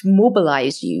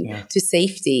mobilize you to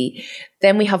safety.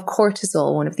 Then we have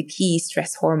cortisol, one of the key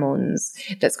stress hormones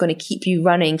that's going to keep you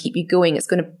running, keep you going. It's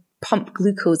going to pump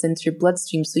glucose into your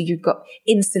bloodstream so you've got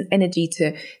instant energy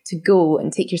to go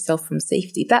and take yourself from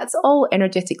safety. That's all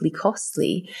energetically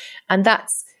costly. And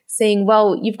that's saying,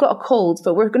 well, you've got a cold,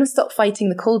 but we're going to stop fighting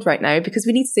the cold right now because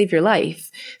we need to save your life.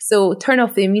 So turn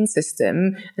off the immune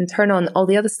system and turn on all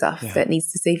the other stuff that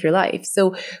needs to save your life.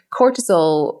 So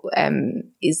cortisol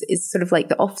is sort of like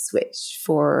the off switch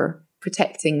for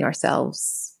protecting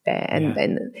ourselves. And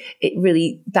it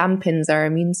really dampens our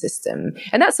immune system.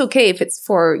 And that's okay if it's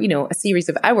for, a series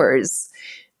of hours.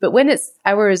 But when it's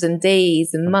hours and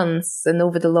days and months and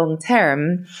over the long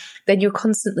term, then you're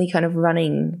constantly kind of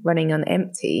running on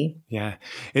empty. Yeah.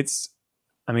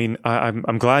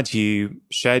 I'm glad you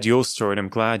shared your story, and I'm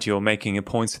glad you're making a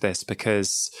point of this,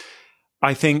 because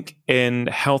I think in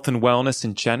health and wellness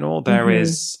in general, there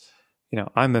is,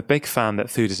 I'm a big fan that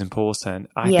food is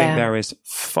important. I think there is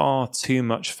far too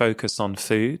much focus on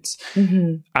foods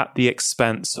at the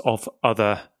expense of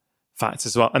other facts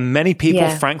as well. And many people,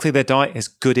 frankly, their diet is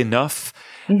good enough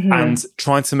and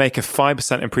trying to make a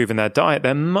 5% improve in their diet,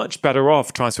 they're much better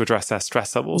off trying to address their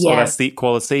stress levels or their sleep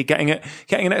quality. Getting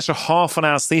an extra half an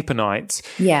hour sleep a night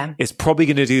is probably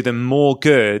going to do them more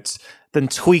good than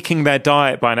tweaking their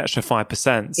diet by an extra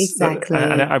 5%. Exactly.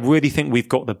 And I really think we've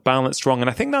got the balance wrong.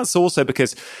 And I think that's also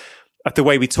because of the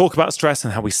way we talk about stress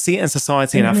and how we see it in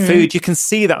society and our food. You can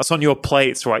see that's on your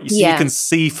plates, right? You can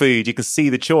see food, you can see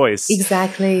the choice.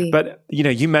 Exactly. But,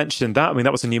 you mentioned that. I mean,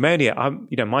 that was a pneumonia.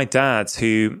 My dad,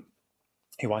 who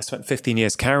I spent 15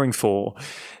 years caring for,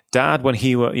 Dad, when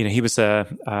he was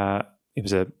a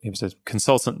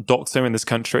consultant doctor in this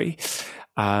country.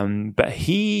 But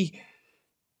he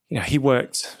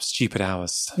worked stupid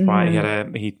hours, right?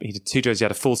 He did 2 jobs. He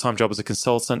had a full-time job as a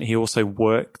consultant. He also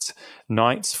worked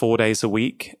nights 4 days a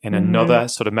week in another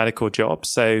sort of medical job.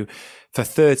 So for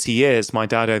 30 years, my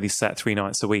dad only slept 3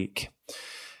 nights a week,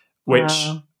 which,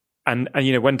 and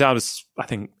when Dad was, I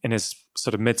think, in his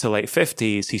sort of mid to late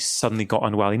 50s, he suddenly got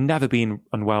unwell. He'd never been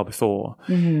unwell before.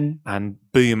 And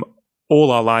boom,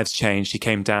 all our lives changed. He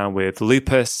came down with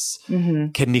lupus,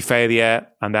 kidney failure,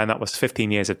 and then that was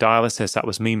 15 years of dialysis. That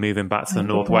was me moving back to the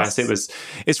Northwest.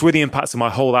 It's really impacted my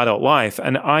whole adult life.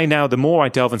 And I now, the more I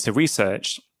delve into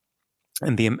research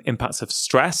and the impacts of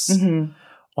stress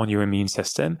on your immune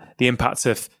system, the impacts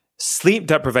of sleep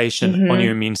deprivation on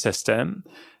your immune system,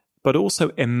 but also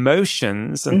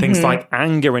emotions and things like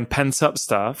anger and pent up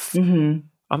stuff.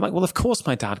 I'm like, well, of course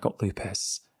my dad got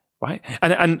lupus, right?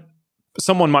 And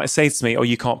someone might say to me, oh,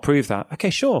 you can't prove that. Okay,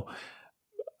 sure.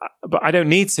 But I don't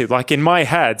need to. Like in my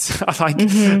head,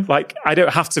 like I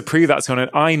don't have to prove that to anyone.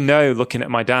 I know, looking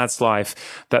at my dad's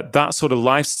life, that sort of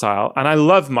lifestyle, and I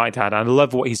love my dad. I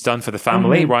love what he's done for the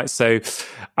family, right? So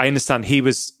I understand he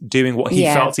was doing what he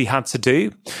felt he had to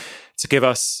do to give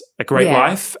us a great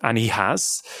life, and he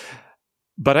has.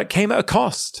 But it came at a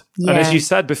cost. And as you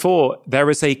said before, there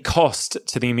is a cost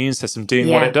to the immune system doing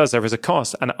what it does. There is a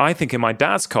cost. And I think in my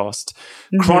dad's cost,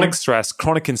 chronic stress,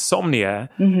 chronic insomnia,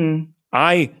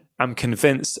 I am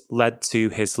convinced led to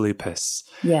his lupus.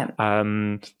 Now,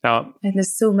 and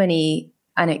there's so many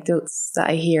anecdotes that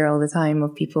I hear all the time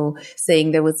of people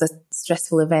saying there was a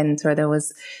stressful event, or there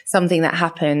was something that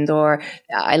happened, or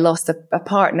I lost a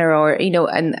partner, or,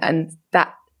 and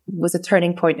that was a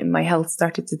turning point in my health,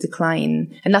 started to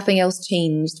decline, and nothing else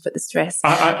changed but the stress.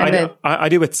 I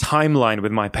do a timeline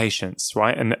with my patients,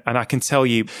 right? And I can tell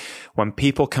you, when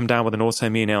people come down with an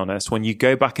autoimmune illness, when you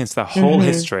go back into their whole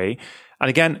history, and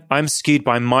again, I'm skewed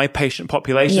by my patient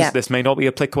population, so this may not be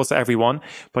applicable to everyone,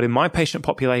 but in my patient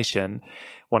population,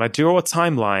 when I draw a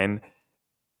timeline,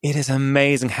 it is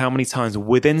amazing how many times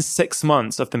within 6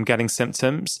 months of them getting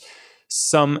symptoms,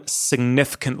 some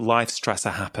significant life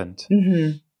stressor happened.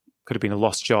 Mm-hmm. Could have been a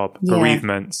lost job,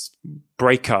 bereavement,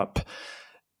 breakup.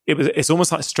 It's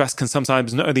almost like stress can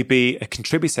sometimes not only be a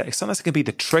contributor, sometimes it can be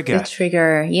the trigger. The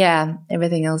trigger, yeah.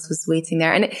 Everything else was waiting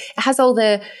there. And it has all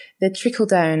the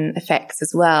trickle-down effects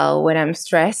as well. When I'm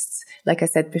stressed, like I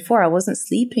said before, I wasn't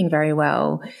sleeping very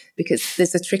well because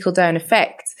there's a trickle-down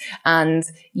effect. And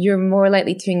you're more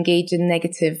likely to engage in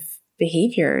negative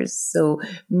behaviors. So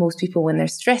most people, when they're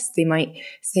stressed, they might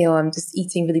say, oh, I'm just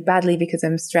eating really badly because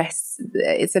I'm stressed.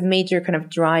 It's a major kind of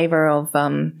driver of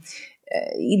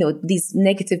these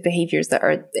negative behaviors that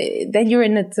are, then you're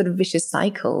in a sort of vicious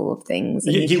cycle of things.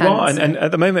 And you are. And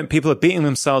at the moment, people are beating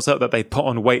themselves up that they put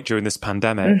on weight during this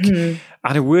pandemic. And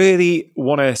I really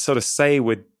want to sort of say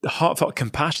with heartfelt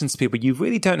compassion to people, you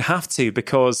really don't have to,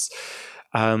 because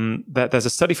there's a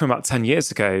study from about 10 years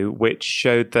ago which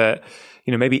showed that,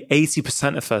 maybe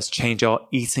 80% of us change our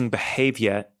eating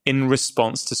behavior in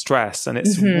response to stress. And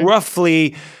it's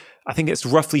roughly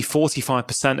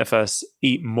 45% of us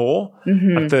eat more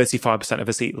and 35% of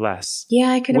us eat less. Yeah,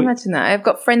 I can imagine that. I've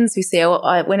got friends who say,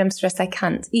 when I'm stressed, I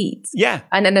can't eat. Yeah.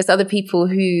 And then there's other people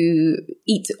who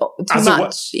eat too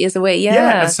much as a way.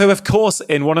 Yeah. And so, of course,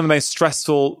 in one of the most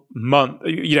stressful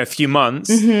few months,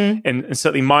 in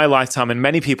certainly my lifetime and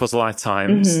many people's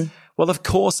lifetimes, well, of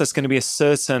course, there's going to be a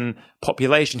certain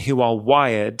population who are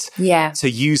wired to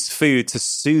use food to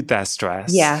soothe their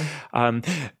stress. Yeah.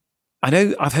 I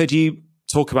know I've heard you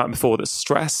talk about before that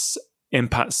stress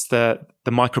impacts the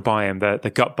microbiome, the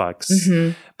gut bugs,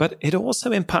 but it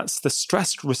also impacts the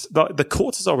the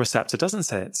cortisol receptor,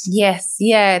 doesn't it? Yes,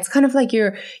 yeah. It's kind of like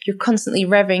you're constantly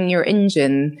revving your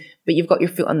engine, but you've got your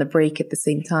foot on the brake at the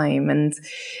same time. And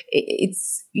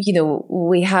it's,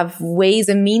 we have ways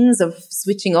and means of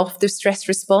switching off the stress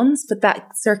response, but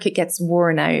that circuit gets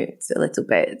worn out a little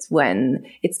bit when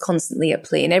it's constantly at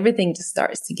play, and everything just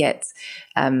starts to get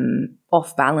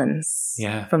off balance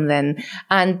from then.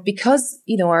 And because,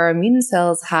 our immune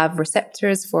cells have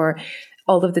receptors for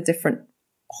all of the different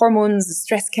hormones, the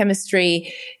stress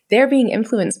chemistry, they're being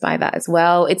influenced by that as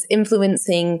well. It's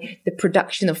influencing the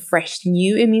production of fresh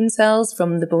new immune cells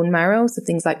from the bone marrow. So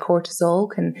things like cortisol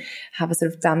can have a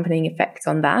sort of dampening effect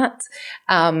on that.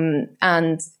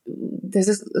 And there's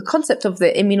a concept of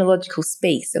the immunological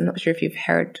space. I'm not sure if you've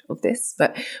heard of this,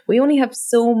 but we only have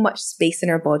so much space in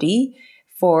our body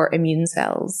for immune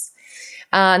cells.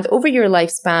 And over your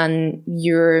lifespan,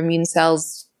 your immune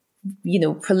cells,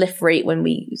 proliferate when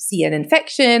we see an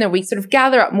infection, or we sort of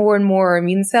gather up more and more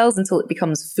immune cells until it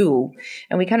becomes full.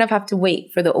 And we kind of have to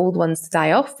wait for the old ones to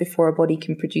die off before our body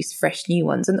can produce fresh new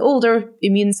ones. And older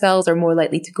immune cells are more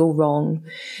likely to go wrong.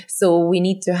 So we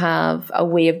need to have a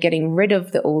way of getting rid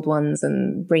of the old ones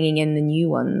and bringing in the new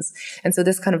ones. And so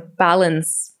this kind of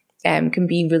balance can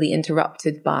be really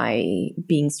interrupted by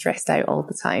being stressed out all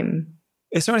the time.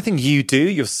 Is there anything you do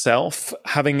yourself,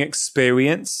 having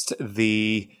experienced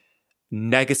the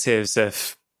negatives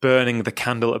of burning the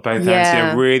candle at both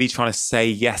ends, really trying to say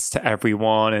yes to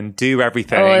everyone and do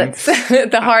everything? Oh, that's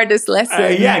the hardest lesson.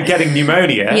 And getting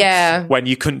pneumonia when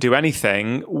you couldn't do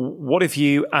anything. What if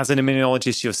you, as an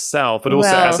immunologist yourself, but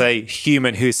also as a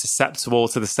human who's susceptible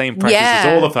to the same pressures as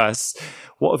all of us,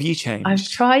 what have you changed? I've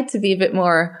tried to be a bit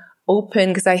more open,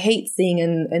 because I hate seeing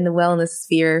in the wellness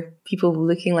sphere people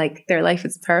looking like their life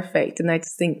is perfect. And I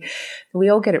just think we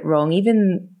all get it wrong.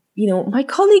 Even, my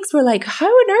colleagues were like, how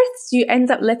on earth do you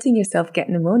end up letting yourself get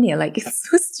pneumonia? Like, it's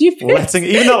so stupid.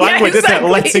 Even that language, isn't it?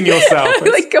 Letting yourself.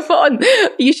 Like, come on,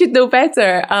 you should know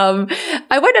better.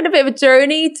 I went on a bit of a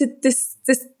journey to just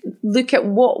look at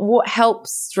what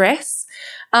helps stress.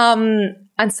 And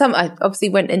I obviously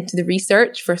went into the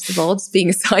research, first of all, just being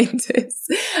a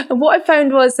scientist. And what I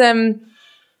found was,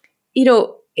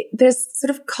 there's sort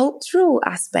of cultural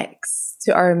aspects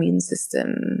to our immune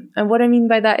system. And what I mean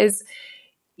by that is,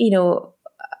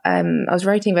 I was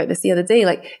writing about this the other day,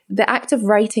 like the act of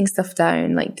writing stuff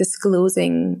down, like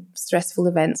disclosing stressful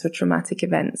events or traumatic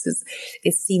events is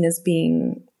seen as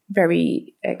being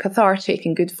very cathartic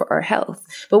and good for our health.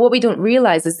 But what we don't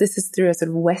realize is this is through a sort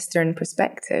of Western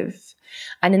perspective.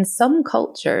 And in some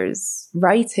cultures,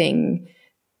 writing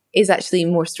is actually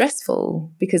more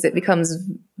stressful because it becomes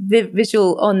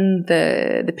visual on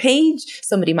the page.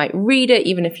 Somebody might read it,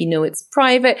 even if it's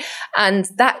private. And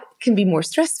that can be more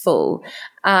stressful.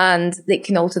 And it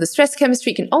can alter the stress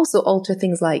chemistry. It can also alter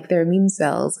things like their immune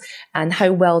cells and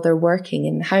how well they're working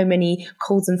and how many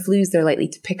colds and flus they're likely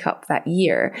to pick up that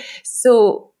year.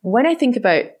 So when I think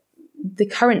about the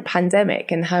current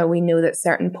pandemic and how we know that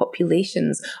certain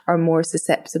populations are more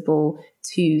susceptible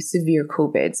to severe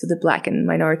COVID, so the Black and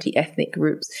minority ethnic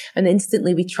groups. And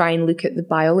instantly we try and look at the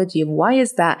biology of why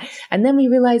is that? And then we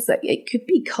realize that it could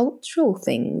be cultural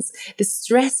things. The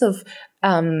stress of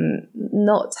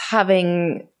not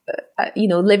having,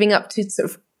 living up to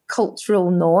sort of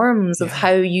cultural norms of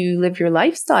how you live your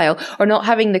lifestyle, or not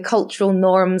having the cultural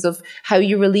norms of how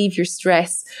you relieve your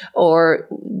stress or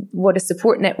what a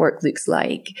support network looks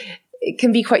like. It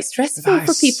can be quite stressful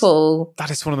for people. That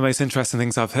is one of the most interesting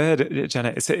things I've heard,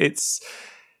 Janet. It's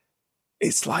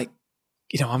like,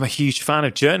 I'm a huge fan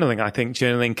of journaling. I think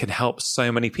journaling can help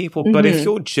so many people. But if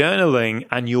you're journaling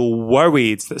and you're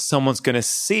worried that someone's going to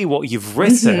see what you've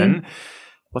written,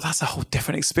 well, that's a whole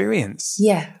different experience.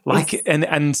 Yeah.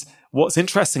 And what's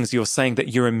interesting is you're saying that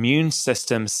your immune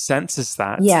system senses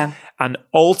that and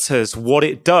alters what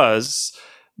it does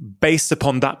based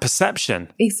upon that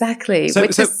perception. Exactly.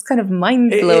 Which is kind of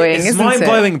mind-blowing, isn't it? It's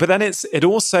mind-blowing, but then it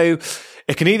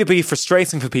can either be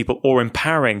frustrating for people or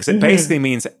empowering, because it basically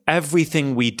means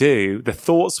everything we do, the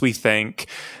thoughts we think,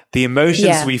 the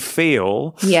emotions we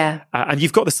feel. Yeah. And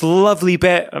you've got this lovely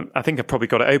bit, I think I've probably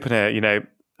got it open here,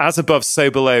 as above, so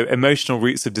below, emotional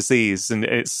roots of disease. And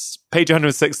it's page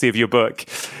 160 of your book.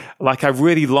 Like, I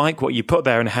really like what you put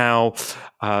there and how,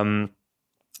 and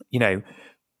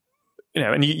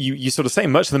you sort of say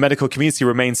much of the medical community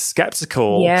remains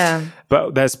skeptical. Yeah.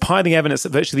 But there's piling evidence that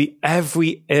virtually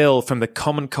every ill, from the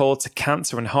common cold to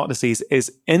cancer and heart disease,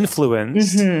 is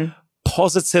influenced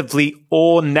positively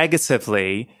or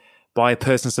negatively by a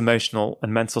person's emotional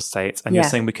and mental state. And you're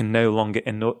saying we can no longer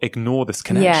ignore this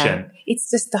connection. Yeah. It's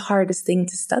just the hardest thing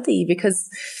to study because,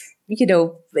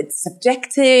 it's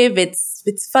subjective,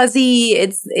 it's fuzzy,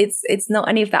 it's not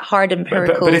any of that hard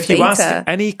empirical but if you data. ask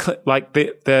any, like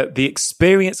the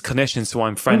experienced clinicians who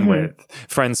I'm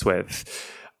friends with,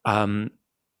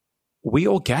 we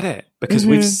all get it because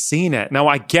we've seen it. Now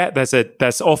I get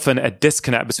there's often a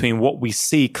disconnect between what we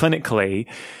see clinically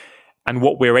and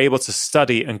what we're able to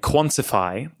study and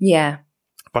quantify. Yeah.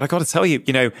 But I got to tell you,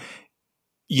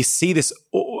 you see this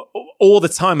all the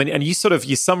time, and you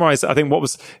summarize. I think what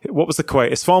was the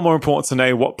quote? It's far more important to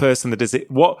know what person the disease.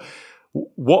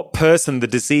 What person the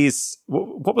disease.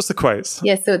 What was the quote?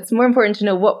 Yeah, so it's more important to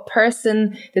know what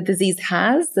person the disease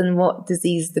has than what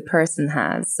disease the person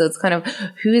has. So it's kind of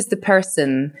who is the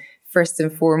person first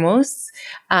and foremost.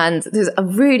 And there's a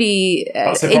really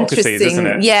interesting, isn't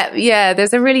it? Yeah.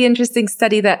 There's a really interesting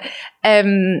study that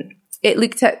it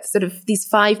looked at sort of these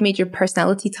 5 major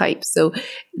personality types. So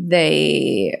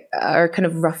they are kind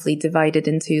of roughly divided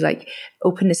into like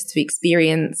openness to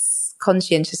experience,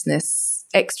 conscientiousness,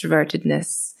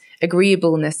 extrovertedness,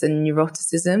 agreeableness, and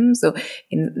neuroticism. So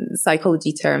in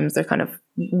psychology terms, they're kind of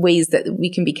ways that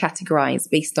we can be categorized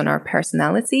based on our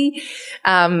personality.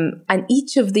 And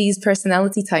each of these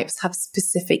personality types have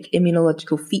specific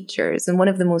immunological features. And one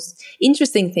of the most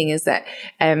interesting things is that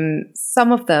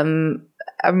some of them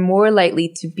are more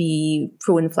likely to be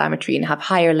pro-inflammatory and have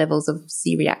higher levels of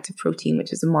C-reactive protein,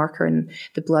 which is a marker in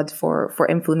the blood for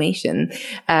inflammation.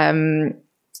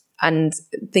 And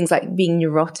things like being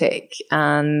neurotic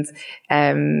and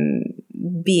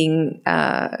being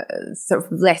sort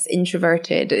of less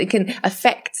introverted. It can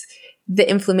affect the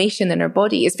inflammation in our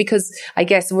body. It's because I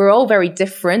guess we're all very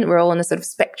different. We're all on a sort of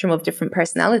spectrum of different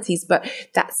personalities, but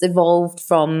that's evolved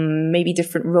from maybe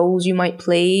different roles you might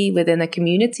play within a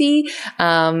community.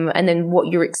 And then what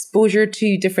your exposure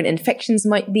to different infections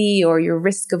might be, or your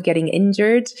risk of getting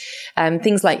injured.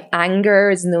 Things like anger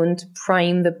is known to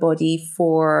prime the body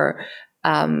for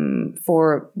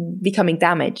becoming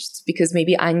damaged, because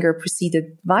maybe anger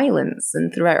preceded violence.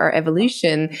 And throughout our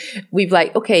evolution, we've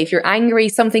like, okay, if you're angry,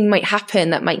 something might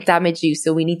happen that might damage you.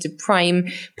 So we need to prime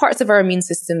parts of our immune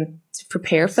system to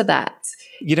prepare for that.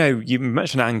 You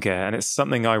mentioned anger, and it's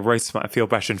something I wrote about. I Feel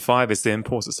Better in 5 is the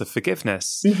importance of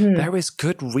forgiveness. There is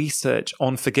good research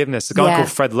on forgiveness. A guy called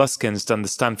Fred Luskin's done the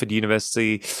Stanford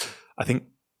University, I think,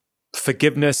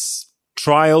 forgiveness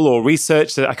trial or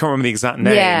research. I can't remember the exact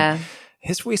name. Yeah.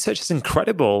 His research is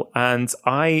incredible. And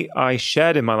I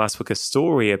shared in my last book a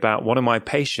story about one of my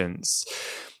patients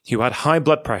who had high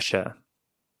blood pressure,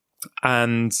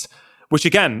 and which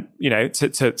again,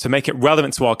 to make it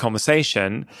relevant to our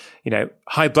conversation,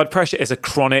 high blood pressure is a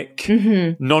chronic,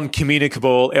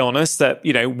 non-communicable illness that,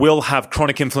 will have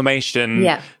chronic inflammation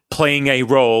playing a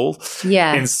role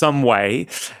in some way.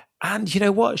 And you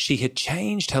know what? She had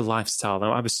changed her lifestyle.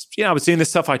 And I was doing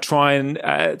this stuff. I try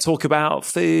and talk about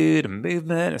food and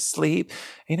movement and sleep.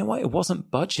 And you know what? It wasn't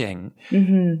budging.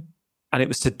 And it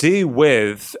was to do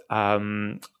with,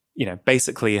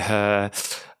 basically her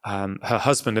her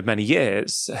husband of many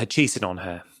years had cheated on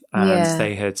her, and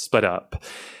they had split up.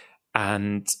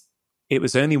 And it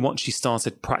was only once she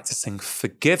started practicing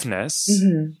forgiveness,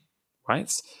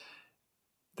 right,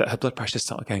 that her blood pressure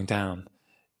started going down.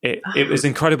 It was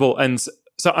incredible. And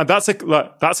so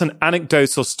that's an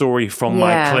anecdotal story from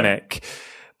my clinic,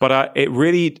 but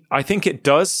I think it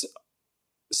does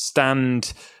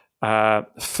stand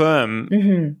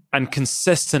firm and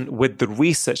consistent with the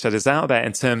research that is out there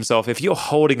in terms of if you're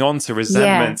holding on to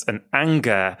resentment and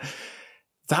anger,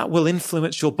 that will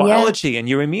influence your biology and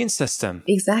your immune system.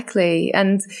 Exactly.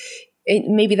 And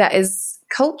maybe that is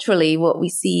culturally what we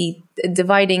see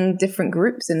dividing different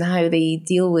groups and how they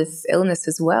deal with illness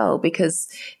as well, because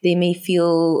they may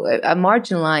feel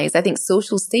marginalized. I think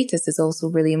social status is also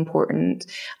really important.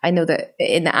 I know that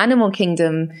in the animal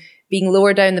kingdom, being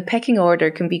lower down the pecking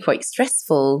order can be quite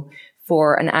stressful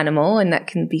for an animal, and that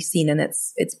can be seen in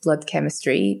its blood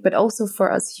chemistry, but also for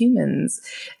us humans.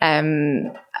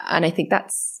 And I think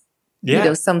that's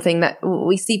something that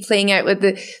we see playing out with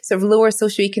the sort of lower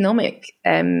socioeconomic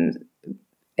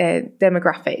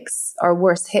demographics are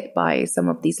worse hit by some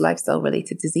of these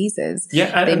lifestyle-related diseases.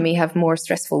 They may have more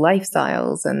stressful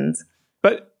lifestyles,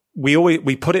 but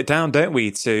we put it down, don't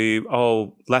we,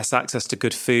 to less access to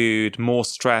good food, more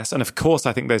stress, and of course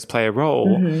I think those play a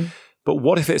role. But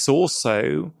what if it's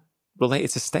also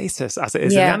related to status, as it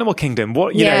is in the animal kingdom?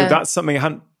 What you know, that's something I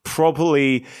hadn't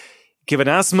probably given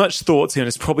as much thought to, and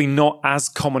it's probably not as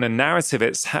common a narrative.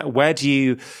 It's where do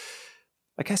you?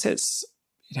 I guess it's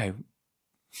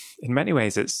in many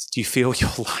ways, it's, do you feel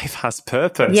your life has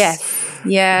purpose? Yes.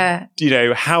 Yeah.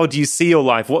 How do you see your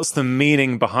life? What's the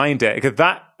meaning behind it? Because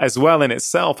that as well in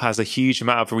itself has a huge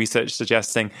amount of research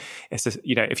suggesting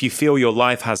if you feel your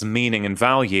life has meaning and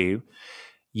value,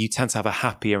 you tend to have a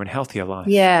happier and healthier life.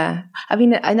 Yeah. I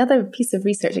mean, another piece of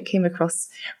research I came across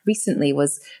recently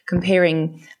was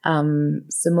comparing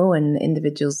Samoan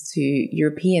individuals to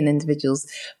European individuals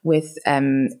with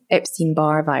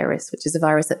Epstein-Barr virus, which is a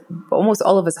virus that almost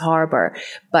all of us harbor.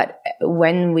 But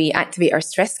when we activate our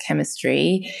stress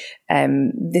chemistry,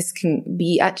 this can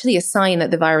be actually a sign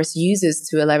that the virus uses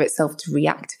to allow itself to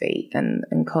reactivate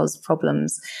and cause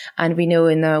problems. And we know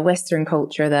in the Western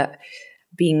culture that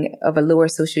being of a lower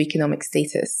socioeconomic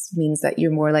status means that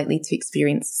you're more likely to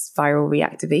experience viral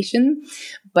reactivation.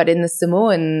 But in the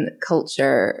Samoan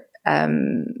culture,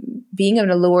 being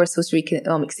in a lower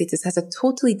socioeconomic status has a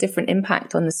totally different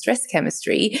impact on the stress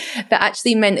chemistry that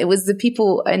actually meant it was the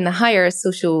people in the higher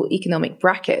socioeconomic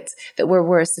bracket that were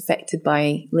worse affected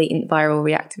by latent viral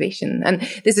reactivation. And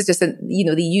this is just they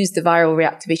use the viral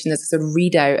reactivation as a sort of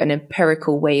readout, an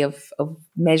empirical way of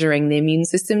measuring the immune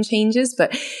system changes.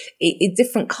 But in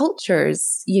different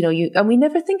cultures, and we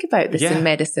never think about this in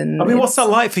medicine. I mean, what's that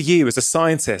like for you as a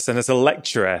scientist and as a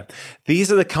lecturer?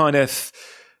 These are the kind of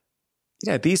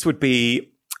these would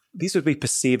be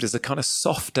perceived as a kind of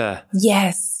softer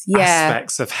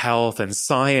aspects of health and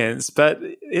science, but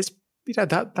it's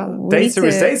that data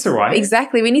is data, right?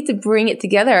 Exactly. We need to bring it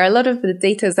together. A lot of the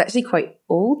data is actually quite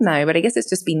old now, but I guess it's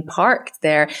just been parked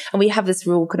there. And we have this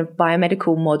real kind of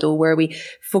biomedical model where we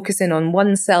focus in on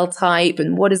one cell type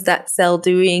and what is that cell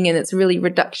doing? And it's really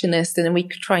reductionist. And then we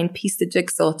try and piece the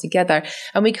jigsaw together.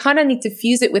 And we kind of need to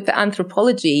fuse it with the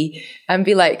anthropology and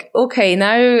be like, okay,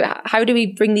 now how do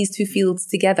we bring these two fields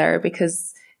together?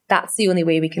 Because that's the only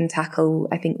way we can tackle,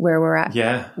 I think, where we're at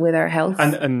with our health.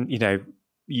 And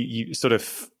you sort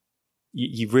of,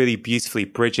 you really beautifully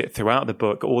bridge it throughout the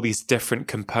book, all these different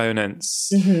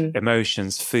components,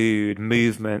 emotions, food,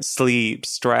 movement, sleep,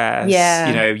 stress.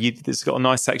 It's got a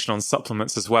nice section on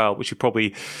supplements as well, which you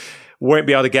probably won't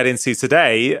be able to get into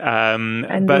today.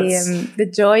 But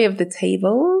the joy of the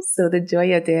table. So the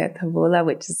gioia della tavola,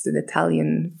 which is an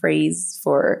Italian phrase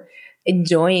for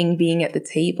enjoying being at the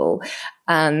table,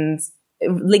 and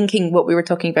linking what we were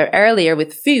talking about earlier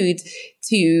with food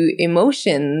to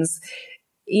emotions,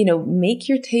 make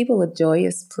your table a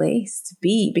joyous place to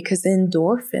be, because the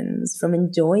endorphins from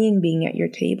enjoying being at your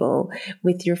table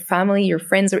with your family, your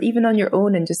friends, or even on your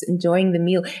own and just enjoying the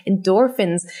meal,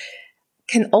 endorphins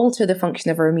can alter the function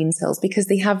of our immune cells because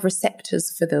they have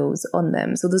receptors for those on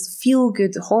them. So those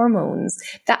feel-good hormones,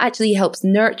 that actually helps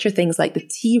nurture things like the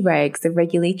Tregs, the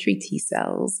regulatory T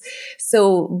cells.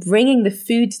 So bringing the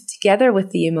food together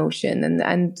with the emotion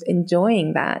and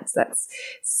enjoying that's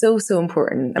so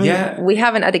important. I mean, we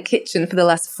haven't had a kitchen for the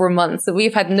last 4 months, so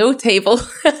we've had no table,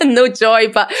 no joy,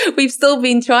 but we've still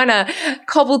been trying to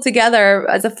cobble together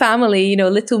as a family,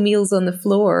 little meals on the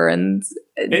floor. And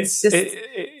it's just...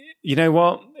 You know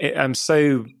what? I'm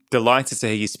so delighted to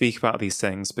hear you speak about these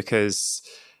things, because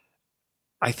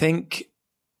I think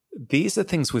these are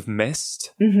things we've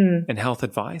missed in health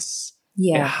advice.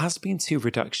 Yeah. It has been too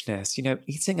reductionist.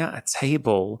 Eating at a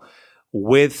table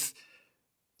with,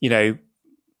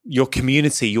 your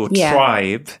community, your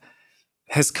tribe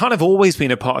has kind of always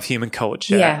been a part of human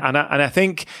culture. Yeah. And I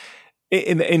think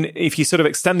if you sort of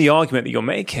extend the argument that you're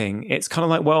making, it's kind of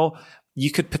like, well,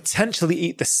 you could potentially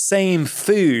eat the same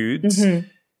food,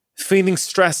 feeling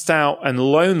stressed out and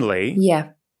lonely.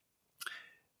 Yeah.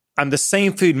 And the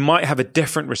same food might have a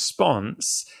different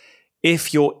response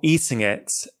if you're eating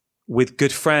it with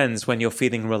good friends when you're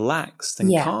feeling relaxed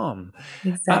and calm.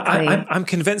 Exactly. I'm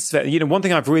convinced of it. One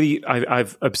thing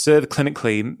I've observed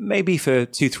clinically, maybe for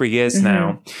 2-3 years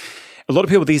now, a lot of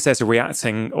people these days are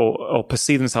reacting or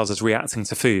perceive themselves as reacting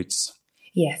to foods.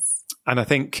 Yes. And I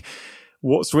think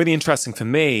what's really interesting for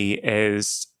me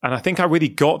is, and I think I really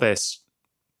got this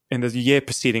in the year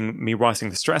preceding me writing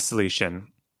The Stress Solution,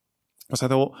 was I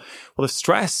thought, well, if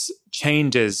stress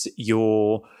changes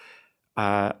your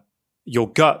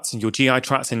gut and your GI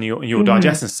tract and your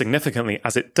digestion significantly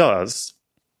as it does,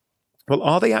 well,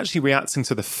 are they actually reacting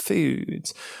to the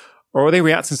food? Or are they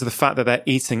reacting to the fact that they're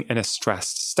eating in a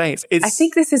stressed state? I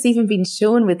think this has even been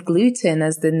shown with gluten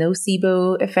as the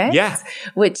nocebo effect. Yeah.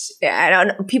 Which,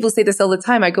 people say this all the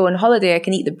time. I go on holiday, I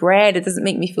can eat the bread. It doesn't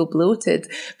make me feel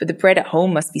bloated. But the bread at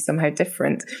home must be somehow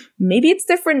different. Maybe it's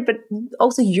different, but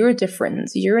also you're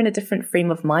different. You're in a different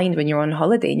frame of mind when you're on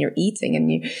holiday and you're eating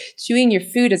and you're chewing your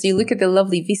food as you look at the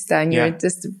lovely vista and you're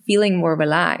just feeling more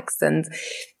relaxed. And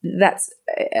that's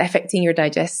affecting your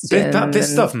digestion.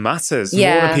 This stuff matters more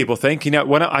than people think.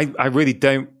 When I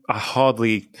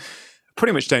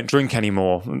pretty much don't drink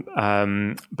anymore.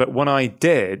 But when I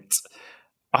did,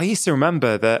 I used to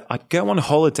remember that I'd go on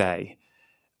holiday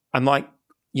and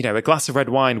a glass of red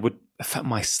wine would affect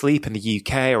my sleep in the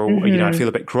UK or, I'd feel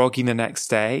a bit groggy the next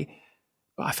day.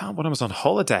 But I found when I was on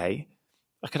holiday,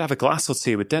 I could have a glass or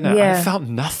two with dinner and I felt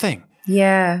nothing.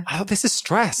 Yeah. I thought, this is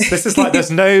stress. This is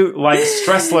there's no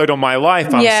stress load on my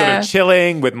life. I'm sort of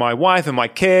chilling with my wife and my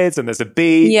kids and there's a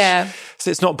beach. Yeah.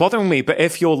 So it's not bothering me. But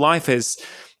if your life is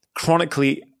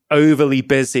chronically overly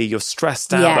busy, you're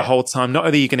stressed out the whole time, not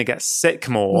only are you going to get sick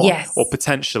more or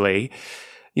potentially,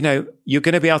 you're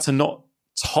going to be able to not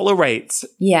tolerate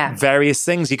various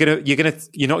things. You're not going to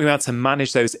be able to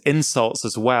manage those insults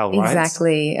as well, right?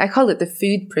 Exactly. I call it the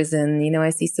food prison. I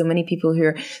see so many people who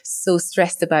are so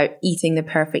stressed about eating the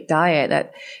perfect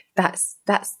diet that's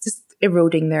just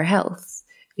eroding their health.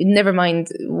 Never mind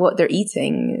what they're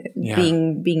eating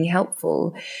being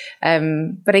helpful.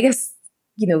 But I guess,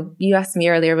 you asked me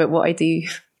earlier about what I do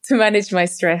to manage my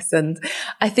stress, and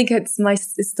I think it's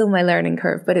still my learning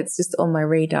curve, but it's just on my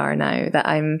radar now that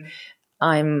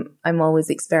I'm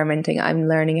always experimenting. I'm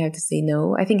learning how to say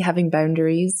no. I think having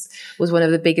boundaries was one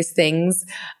of the biggest things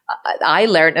I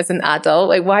learned as an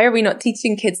adult. Why are we not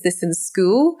teaching kids this in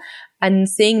school? And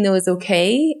saying no is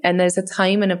okay. And there's a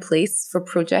time and a place for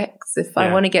projects. If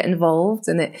I want to get involved,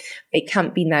 and it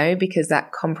can't be now because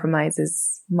that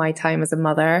compromises my time as a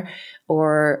mother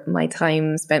or my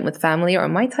time spent with family or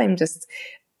my time just,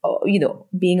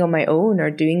 being on my own or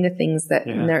doing the things that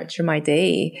nurture my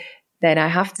day, then I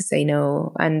have to say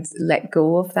no and let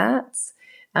go of that.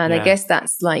 And I guess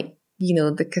that's the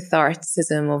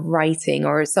catharticism of writing,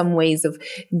 or some ways of,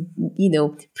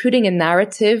 putting a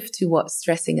narrative to what's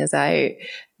stressing us out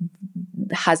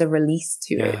has a release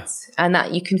to it. And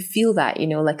that you can feel that,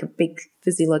 like a big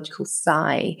physiological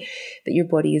sigh that your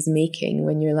body is making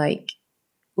when you're like,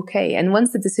 okay. And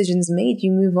once the decision's made,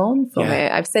 you move on from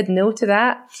it. I've said no to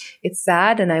that. It's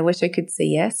sad. And I wish I could say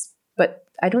yes, but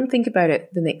I don't think about it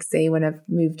the next day when I've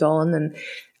moved on and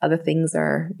other things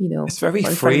are, It's very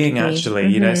freeing,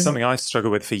 actually. It's something I've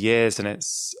struggled with for years, and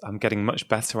I'm getting much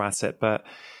better at it, but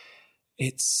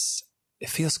it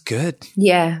feels good.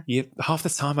 Yeah. Half the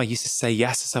time I used to say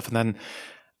yes to stuff, and then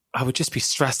I would just be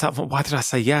stressed out. Why did I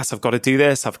say yes? I've got to do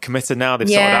this. I've committed now. They've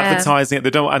started advertising it. They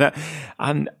don't.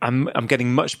 And I'm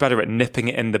getting much better at nipping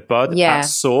it in the bud at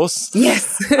source.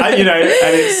 Yes.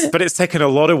 But it's taken a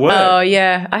lot of work. Oh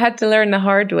yeah. I had to learn the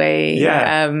hard way.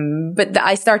 Yeah. But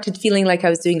I started feeling like I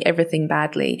was doing everything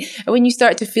badly. And when you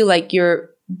start to feel like you're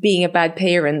being a bad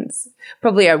parent,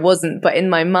 probably I wasn't, but in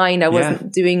my mind, I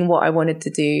wasn't doing what I wanted to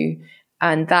do.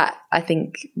 And that, I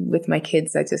think, with my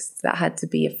kids, that had to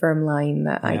be a firm line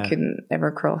that I couldn't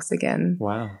ever cross again.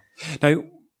 Wow. Now,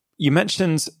 you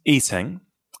mentioned eating,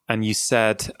 and you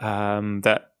said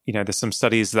that, there's some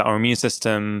studies that our immune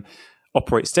system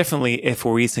operates differently if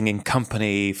we're eating in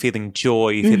company, feeling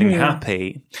joy, feeling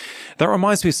happy. That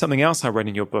reminds me of something else I read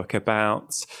in your book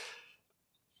about,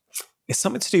 it's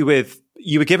something to do with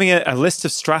you were giving a list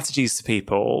of strategies to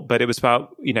people, but it was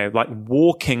about, like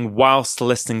walking whilst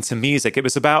listening to music. It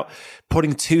was about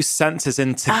putting two senses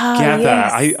in together.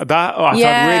 Yes. I found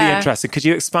really interesting. Could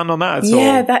you expand on that at all?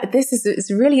 Yeah,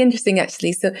 it's really interesting,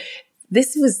 actually. So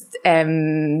this was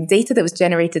data that was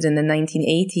generated in the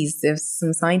 1980s. There's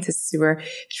some scientists who were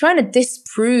trying to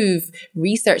disprove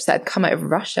research that had come out of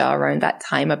Russia around that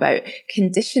time about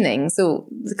conditioning. So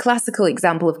the classical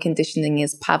example of conditioning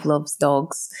is Pavlov's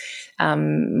dogs.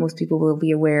 Most people will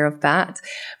be aware of that.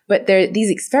 But these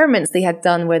experiments they had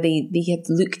done where they had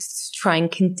looked to try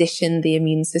and condition the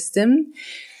immune system.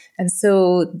 And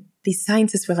so these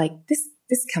scientists were like,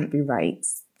 this can't be right.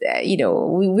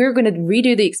 We're going to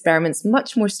redo the experiments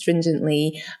much more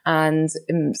stringently and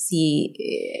see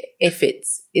if it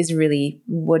is really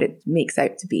what it makes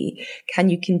out to be. Can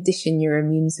you condition your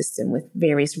immune system with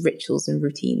various rituals and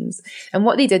routines? And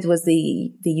what they did was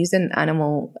they used an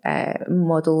animal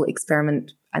model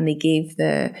experiment, and they gave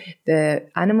the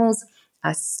animals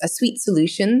a sweet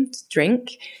solution to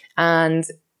drink, and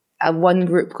one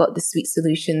group got the sweet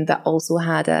solution that also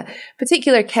had a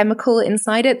particular chemical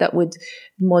inside it that would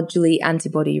modulate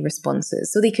antibody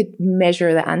responses. So they could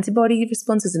measure the antibody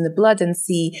responses in the blood and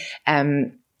see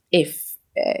if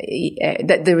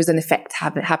that there was an effect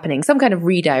happening, some kind of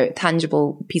readout,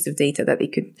 tangible piece of data that they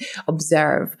could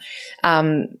observe.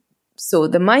 So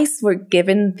the mice were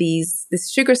given this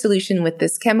sugar solution with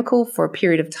this chemical for a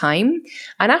period of time.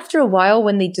 And after a while,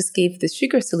 when they just gave the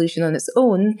sugar solution on its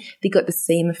own, they got the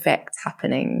same effect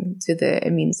happening to the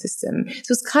immune system.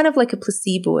 So it's kind of like a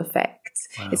placebo effect.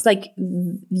 Wow. It's like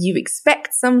you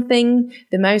expect something,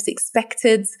 the mouse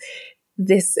expected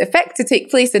this effect to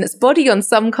take place in its body on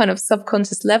some kind of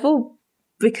subconscious level,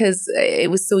 because it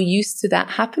was so used to that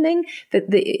happening that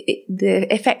the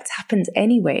effect happened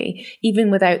anyway,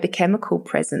 even without the chemical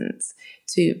present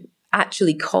to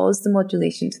actually cause the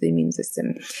modulation to the immune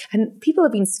system. And people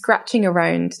have been scratching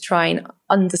around to try and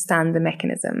understand the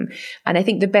mechanism. And I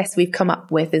think the best we've come up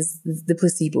with is the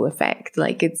placebo effect.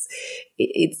 Like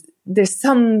there's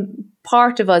some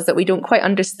part of us that we don't quite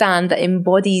understand that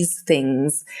embodies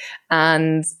things.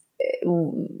 And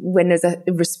when there's a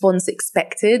response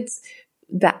expected,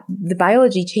 that the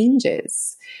biology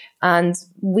changes and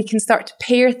we can start to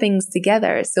pair things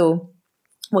together. So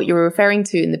what you're referring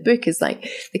to in the book is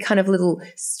like the kind of little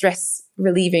stress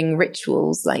relieving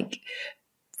rituals, like,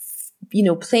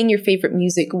 playing your favorite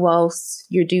music whilst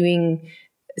you're doing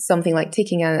something like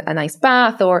taking a nice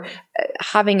bath, or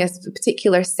having a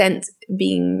particular scent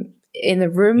being in the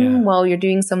room while you're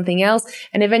doing something else.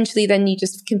 And eventually then you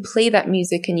just can play that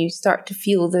music and you start to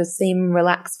feel the same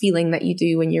relaxed feeling that you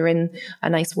do when you're in a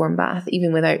nice warm bath,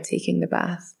 even without taking the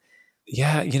bath.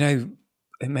 Yeah.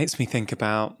 It makes me think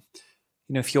about,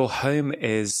 if your home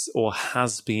is or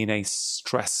has been a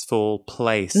stressful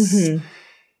place,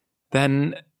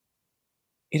 then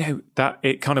that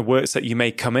it kind of works that you may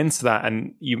come into that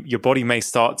and your body may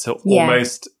start to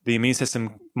almost, the immune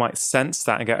system might sense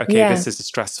that and go, okay, this is a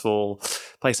stressful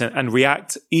place, and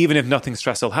react even if nothing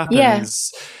stressful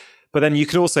happens. But then you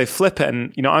could also flip it.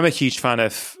 And, I'm a huge fan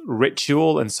of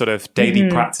ritual and sort of daily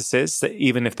practices that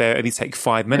even if they only take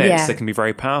 5 minutes, they can be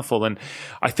very powerful. And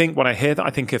I think when I hear that, I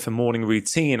think of a morning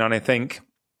routine, and I think,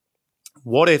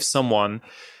 what if someone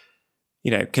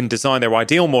can design their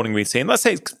ideal morning routine? Let's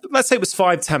say it was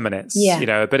 5-10 minutes.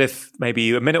 A bit of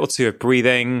maybe a minute or two of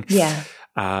breathing.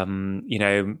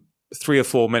 3 or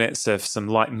 4 minutes of some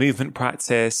light movement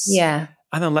practice.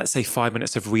 And then let's say 5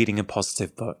 minutes of reading a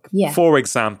positive book. For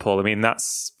example, I mean,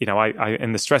 that's, I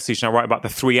in the stress solution, I write about the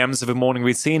 3 M's of a morning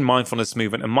routine: mindfulness,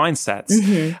 movement, and mindset.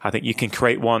 I think you can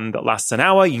create one that lasts an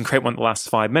hour. You can create one that lasts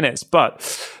 5 minutes. But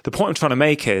the point I'm trying to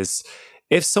make is,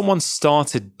 if someone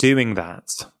started doing that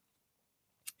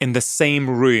in the same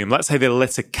room, let's say they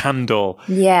lit a candle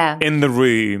in the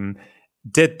room,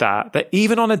 did that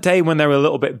even on a day when they're a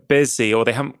little bit busy or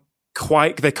they can't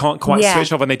quite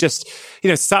switch off, and they just,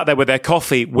 sat there with their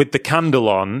coffee with the candle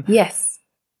on.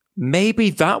 Maybe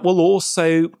that will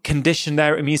also condition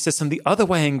their immune system the other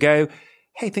way and go,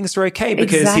 hey, things are okay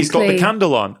because he's got the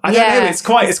candle on. I don't know. It's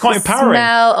quite empowering.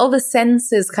 Smell, all the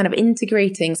senses kind of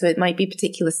integrating. So it might be a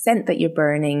particular scent that you're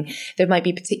burning. There might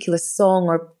be a particular song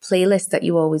or playlist that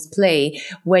you always play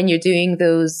when you're doing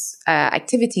those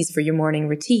activities for your morning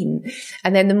routine.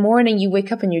 And then the morning you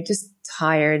wake up and you're just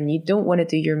tired and you don't want to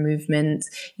do your movement.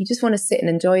 You just want to sit and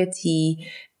enjoy a tea.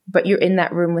 but you're in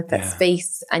that room with that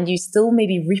space, and you still may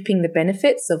be reaping the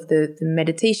benefits of the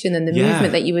meditation and the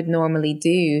movement that you would normally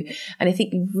do. And I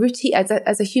think routine,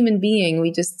 as a human being,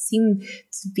 we just seem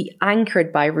to be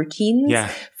anchored by routines.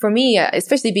 For me,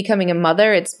 especially becoming a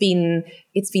mother, it's been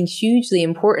hugely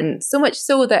important. So much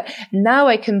so that now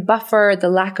I can buffer the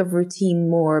lack of routine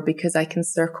more, because I can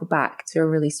circle back to a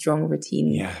really strong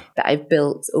routine that I've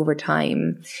built over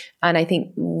time. And I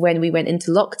think when we went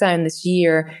into lockdown this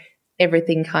year,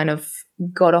 everything kind of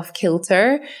got off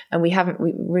kilter, and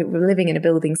we're living in a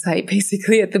building site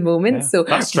basically at the moment. So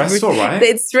that's stressful, right?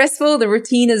 It's stressful. The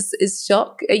routine is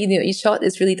shot.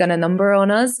 It's really done a number on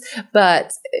us.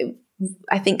 But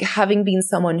I think having been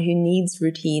someone who needs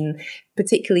routine,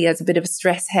 particularly as a bit of a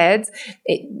stress head,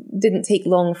 it didn't take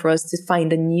long for us to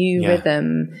find a new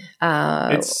rhythm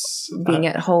being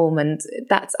at home, and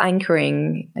that's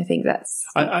anchoring. I think that's...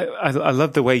 I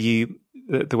love the way you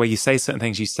say certain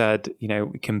things. You said,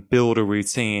 we can build a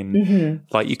routine,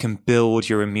 like you can build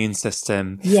your immune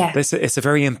system. It's a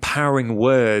very empowering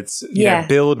word.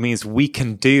 Build means we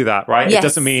can do that, right? It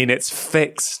doesn't mean it's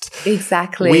fixed.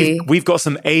 Exactly. We've got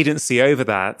some agency over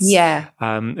that.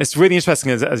 It's really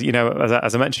interesting,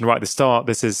 as I mentioned right at the start,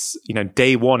 this is,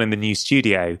 day one in the new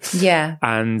studio.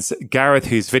 And Gareth,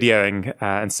 who's videoing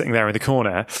and sitting there in the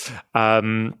corner,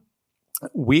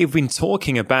 we've been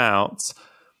talking about,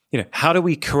 how do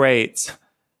we create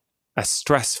a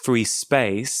stress-free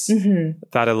space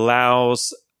that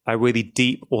allows a really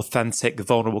deep, authentic,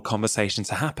 vulnerable conversation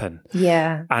to happen?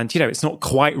 And, it's not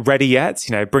quite ready yet.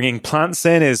 Bringing plants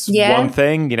in is one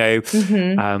thing. We're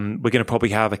going to probably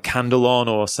have a candle on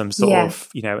or some sort of,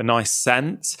 a nice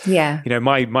scent.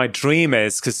 My dream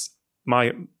is, because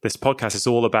this podcast is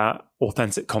all about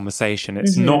authentic conversation.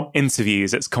 It's not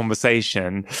interviews, it's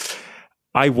conversation.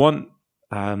 I want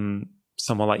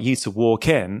someone like you to walk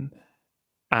in,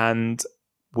 and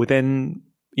within,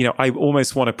 I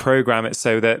almost want to program it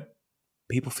so that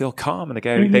people feel calm and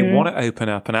they want to open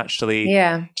up and actually,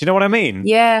 do you know what I mean?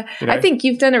 I think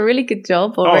you've done a really good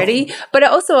job already. But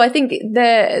also, I think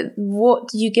what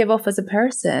you give off as a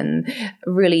person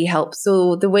really helps.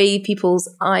 So the way people's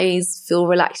eyes feel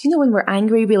relaxed, when we're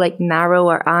angry, we narrow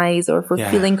our eyes, or if we're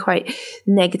feeling quite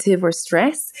negative or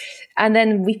stressed, and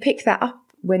then we pick that up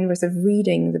when we're sort of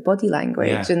reading the body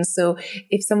language. And so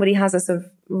if somebody has a sort of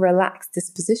relaxed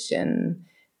disposition,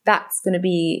 that's going to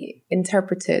be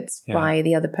interpreted by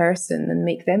the other person and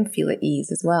make them feel at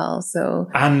ease as well.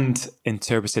 And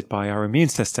interpreted by our immune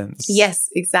systems. Yes,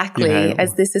 exactly.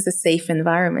 As this is a safe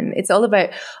environment. It's all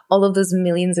about all of those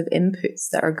millions of inputs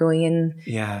that are going in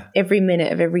every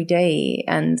minute of every day,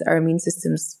 and our immune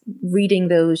systems reading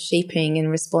those, shaping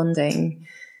and responding.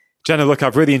 Jenna, look,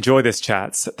 I've really enjoyed this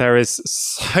chat. There is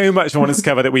so much I want to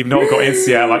cover that we've not got into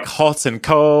yet, like hot and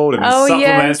cold and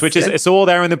supplements, which is, it's all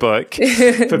there in the book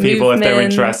for people if they're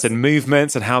interested in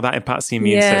movements and how that impacts the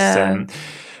immune system.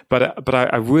 But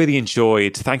I really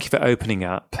enjoyed, thank you for opening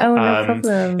up. No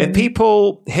problem. If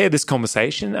people hear this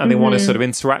conversation and they want to sort of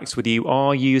interact with you,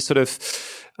 are you sort of,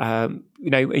 are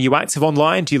you active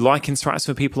online? Do you like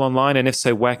interacting with people online? And if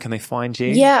so, where can they find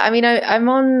you? I'm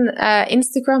on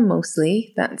Instagram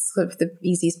mostly. That's sort of the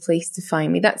easiest place to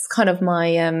find me. That's kind of my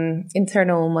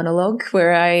internal monologue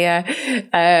where I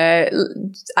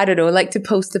don't know, like to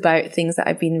post about things that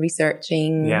I've been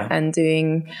researching and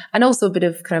doing, and also a bit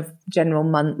of kind of general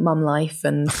mum life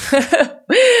and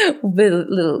a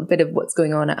little bit of what's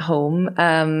going on at home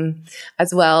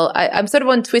as well. I'm sort of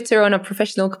on Twitter on a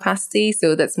professional capacity,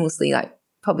 so that's mostly like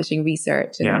publishing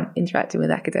research and interacting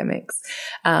with academics.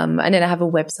 And then I have a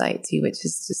website too, which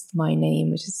is just my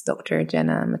name, which is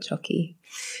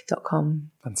drjennamachoki.com.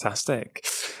 Fantastic.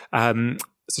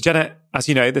 So Jenna, as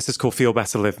you know, this is called Feel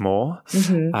Better, Live More.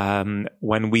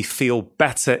 When we feel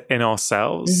better in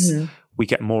ourselves, we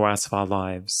get more out of our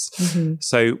lives.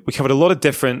 So we covered a lot of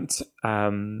different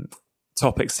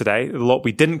topics today, a lot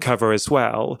we didn't cover as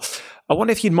well. I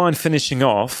wonder if you'd mind finishing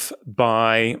off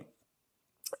by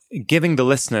giving the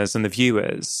listeners and the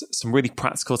viewers some really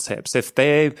practical tips. If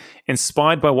they're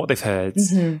inspired by what they've heard,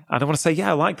 and I want to say,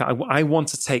 I like that. I want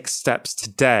to take steps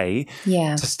today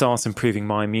to start improving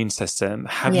my immune system.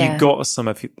 Have you got some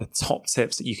of the top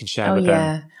tips that you can share with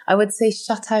them? I would say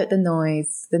shut out the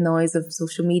noise of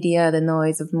social media, the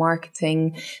noise of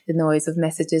marketing, the noise of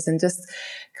messages, and just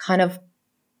kind of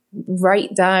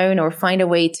write down or find a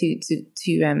way to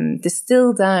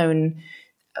distill down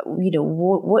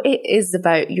what it is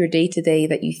about your day to day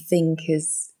that you think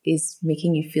is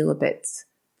making you feel a bit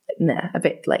a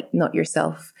bit like not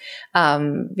yourself,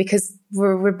 because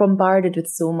we're bombarded with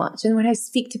so much. And when I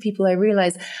speak to people, I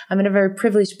realize I'm in a very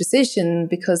privileged position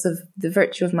because of the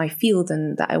virtue of my field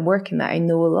and that I work in that I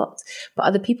know a lot. But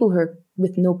other people who are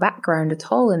with no background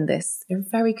at all in this, they're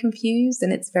very confused,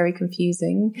 and it's very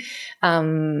confusing.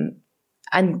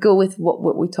 And go with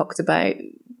what we talked about.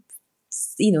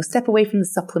 Step away from the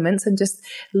supplements and just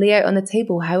lay out on the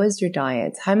table, how is your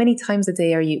diet? How many times a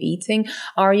day are you eating?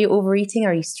 Are you overeating?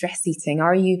 Are you stress eating?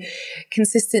 Are you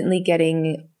consistently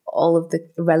getting all of the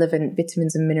relevant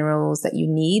vitamins and minerals that you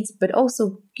need, but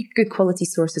also good quality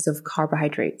sources of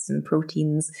carbohydrates and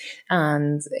proteins,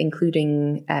 and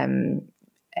including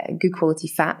good quality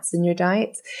fats in your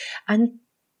diet? And,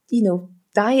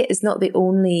 diet is not the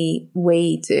only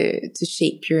way to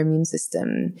shape your immune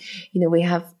system. We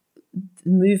have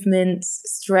movement,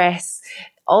 stress,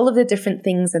 all of the different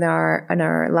things in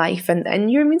our life, and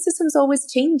your immune system is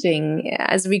always changing.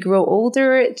 As we grow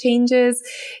older, it changes.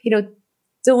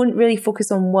 Don't really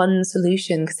focus on one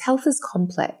solution, because health is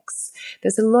complex.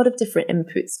 There's a lot of different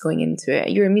inputs going into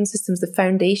it. Your immune system is the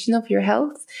foundation of your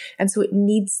health, and so it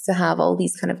needs to have all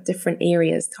these kind of different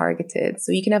areas targeted.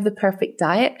 So you can have the perfect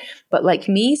diet, but like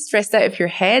me, stressed out of your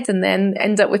head and then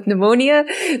end up with pneumonia.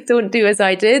 Don't do as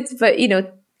I did, but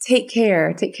take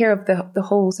care of the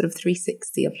whole sort of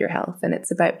 360 of your health. And it's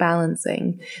about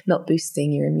balancing, not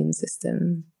boosting your immune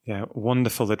system. Yeah,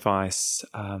 wonderful advice.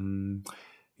 I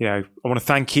want to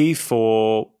thank you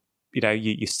for,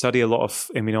 you study a lot of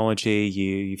immunology,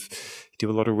 you do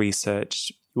a lot of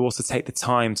research. You also take the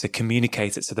time to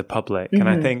communicate it to the public. Mm-hmm. And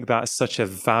I think that's such a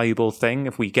valuable thing.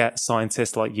 If we get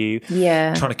scientists like you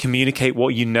trying to communicate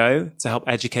what you know to help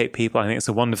educate people, I think it's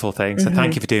a wonderful thing. So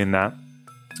thank you for doing that.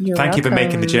 Thank you for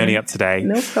making the journey up today.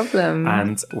 No problem.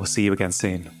 And we'll see you again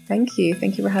soon. Thank you.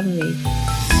 Thank you for having me.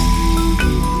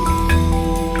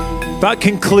 That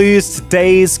concludes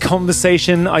today's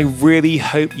conversation. I really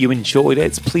hope you enjoyed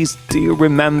it. Please do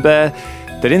remember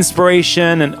that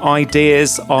inspiration and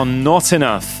ideas are not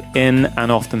enough in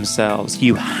and of themselves.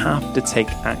 You have to take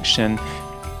action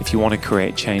if you want to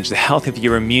create change. The health of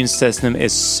your immune system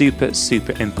is super,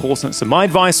 super important. So my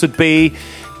advice would be,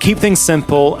 keep things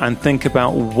simple and think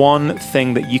about one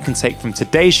thing that you can take from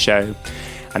today's show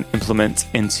and implement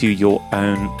into your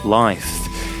own life.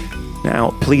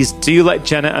 Now, please do let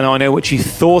Jenna and I know what you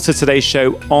thought of today's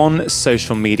show on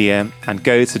social media, and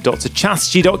go to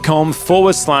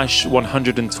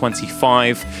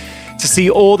drchatterjee.com/125 to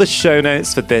see all the show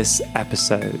notes for this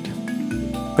episode.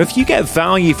 If you get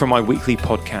value from my weekly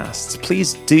podcasts,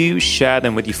 please do share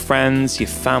them with your friends, your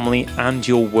family, and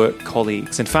your work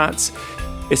colleagues. In fact,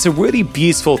 it's a really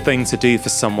beautiful thing to do for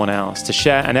someone else, to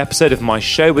share an episode of my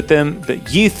show with them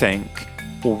that you think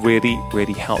will really,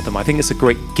 really help them. I think it's a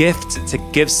great gift to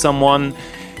give someone.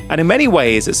 And in many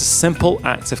ways, it's a simple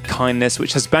act of kindness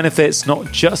which has benefits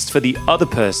not just for the other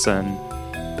person,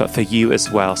 but for you as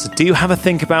well. So do have a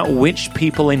think about which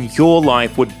people in your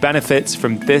life would benefit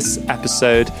from this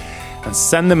episode, and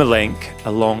send them a link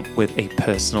along with a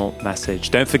personal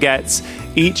message. Don't forget,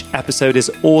 each episode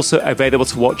is also available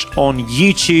to watch on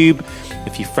YouTube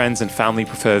if your friends and family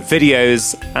prefer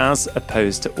videos as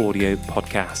opposed to audio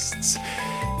podcasts.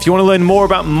 If you want to learn more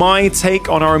about my take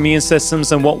on our immune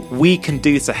systems and what we can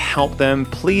do to help them,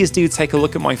 please do take a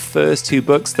look at my first two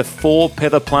books. The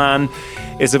 4-Pillar Plan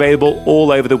is available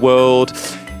all over the world.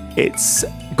 It's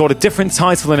got a different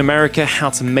title in America, How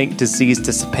to Make Disease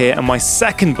Disappear. And my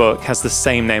second book has the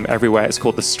same name everywhere. It's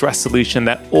called The Stress Solution.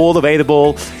 They're all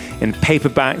available in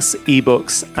paperbacks,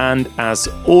 ebooks, and as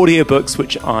audiobooks,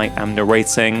 which I am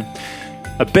narrating.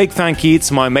 A big thank you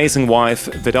to my amazing wife,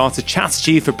 Vedanta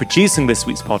Chatterjee, for producing this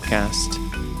week's podcast,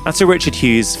 and to Richard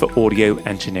Hughes for audio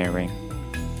engineering.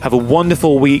 Have a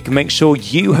wonderful week. Make sure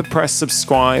you have pressed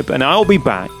subscribe, and I'll be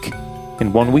back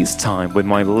in 1 week's time with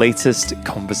my latest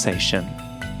conversation.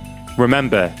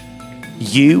 Remember,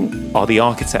 you are the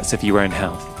architects of your own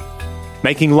health.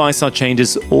 Making lifestyle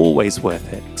changes is always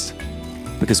worth it,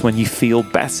 because when you feel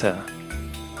better,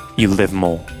 you live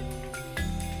more.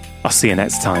 I'll see you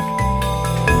next time.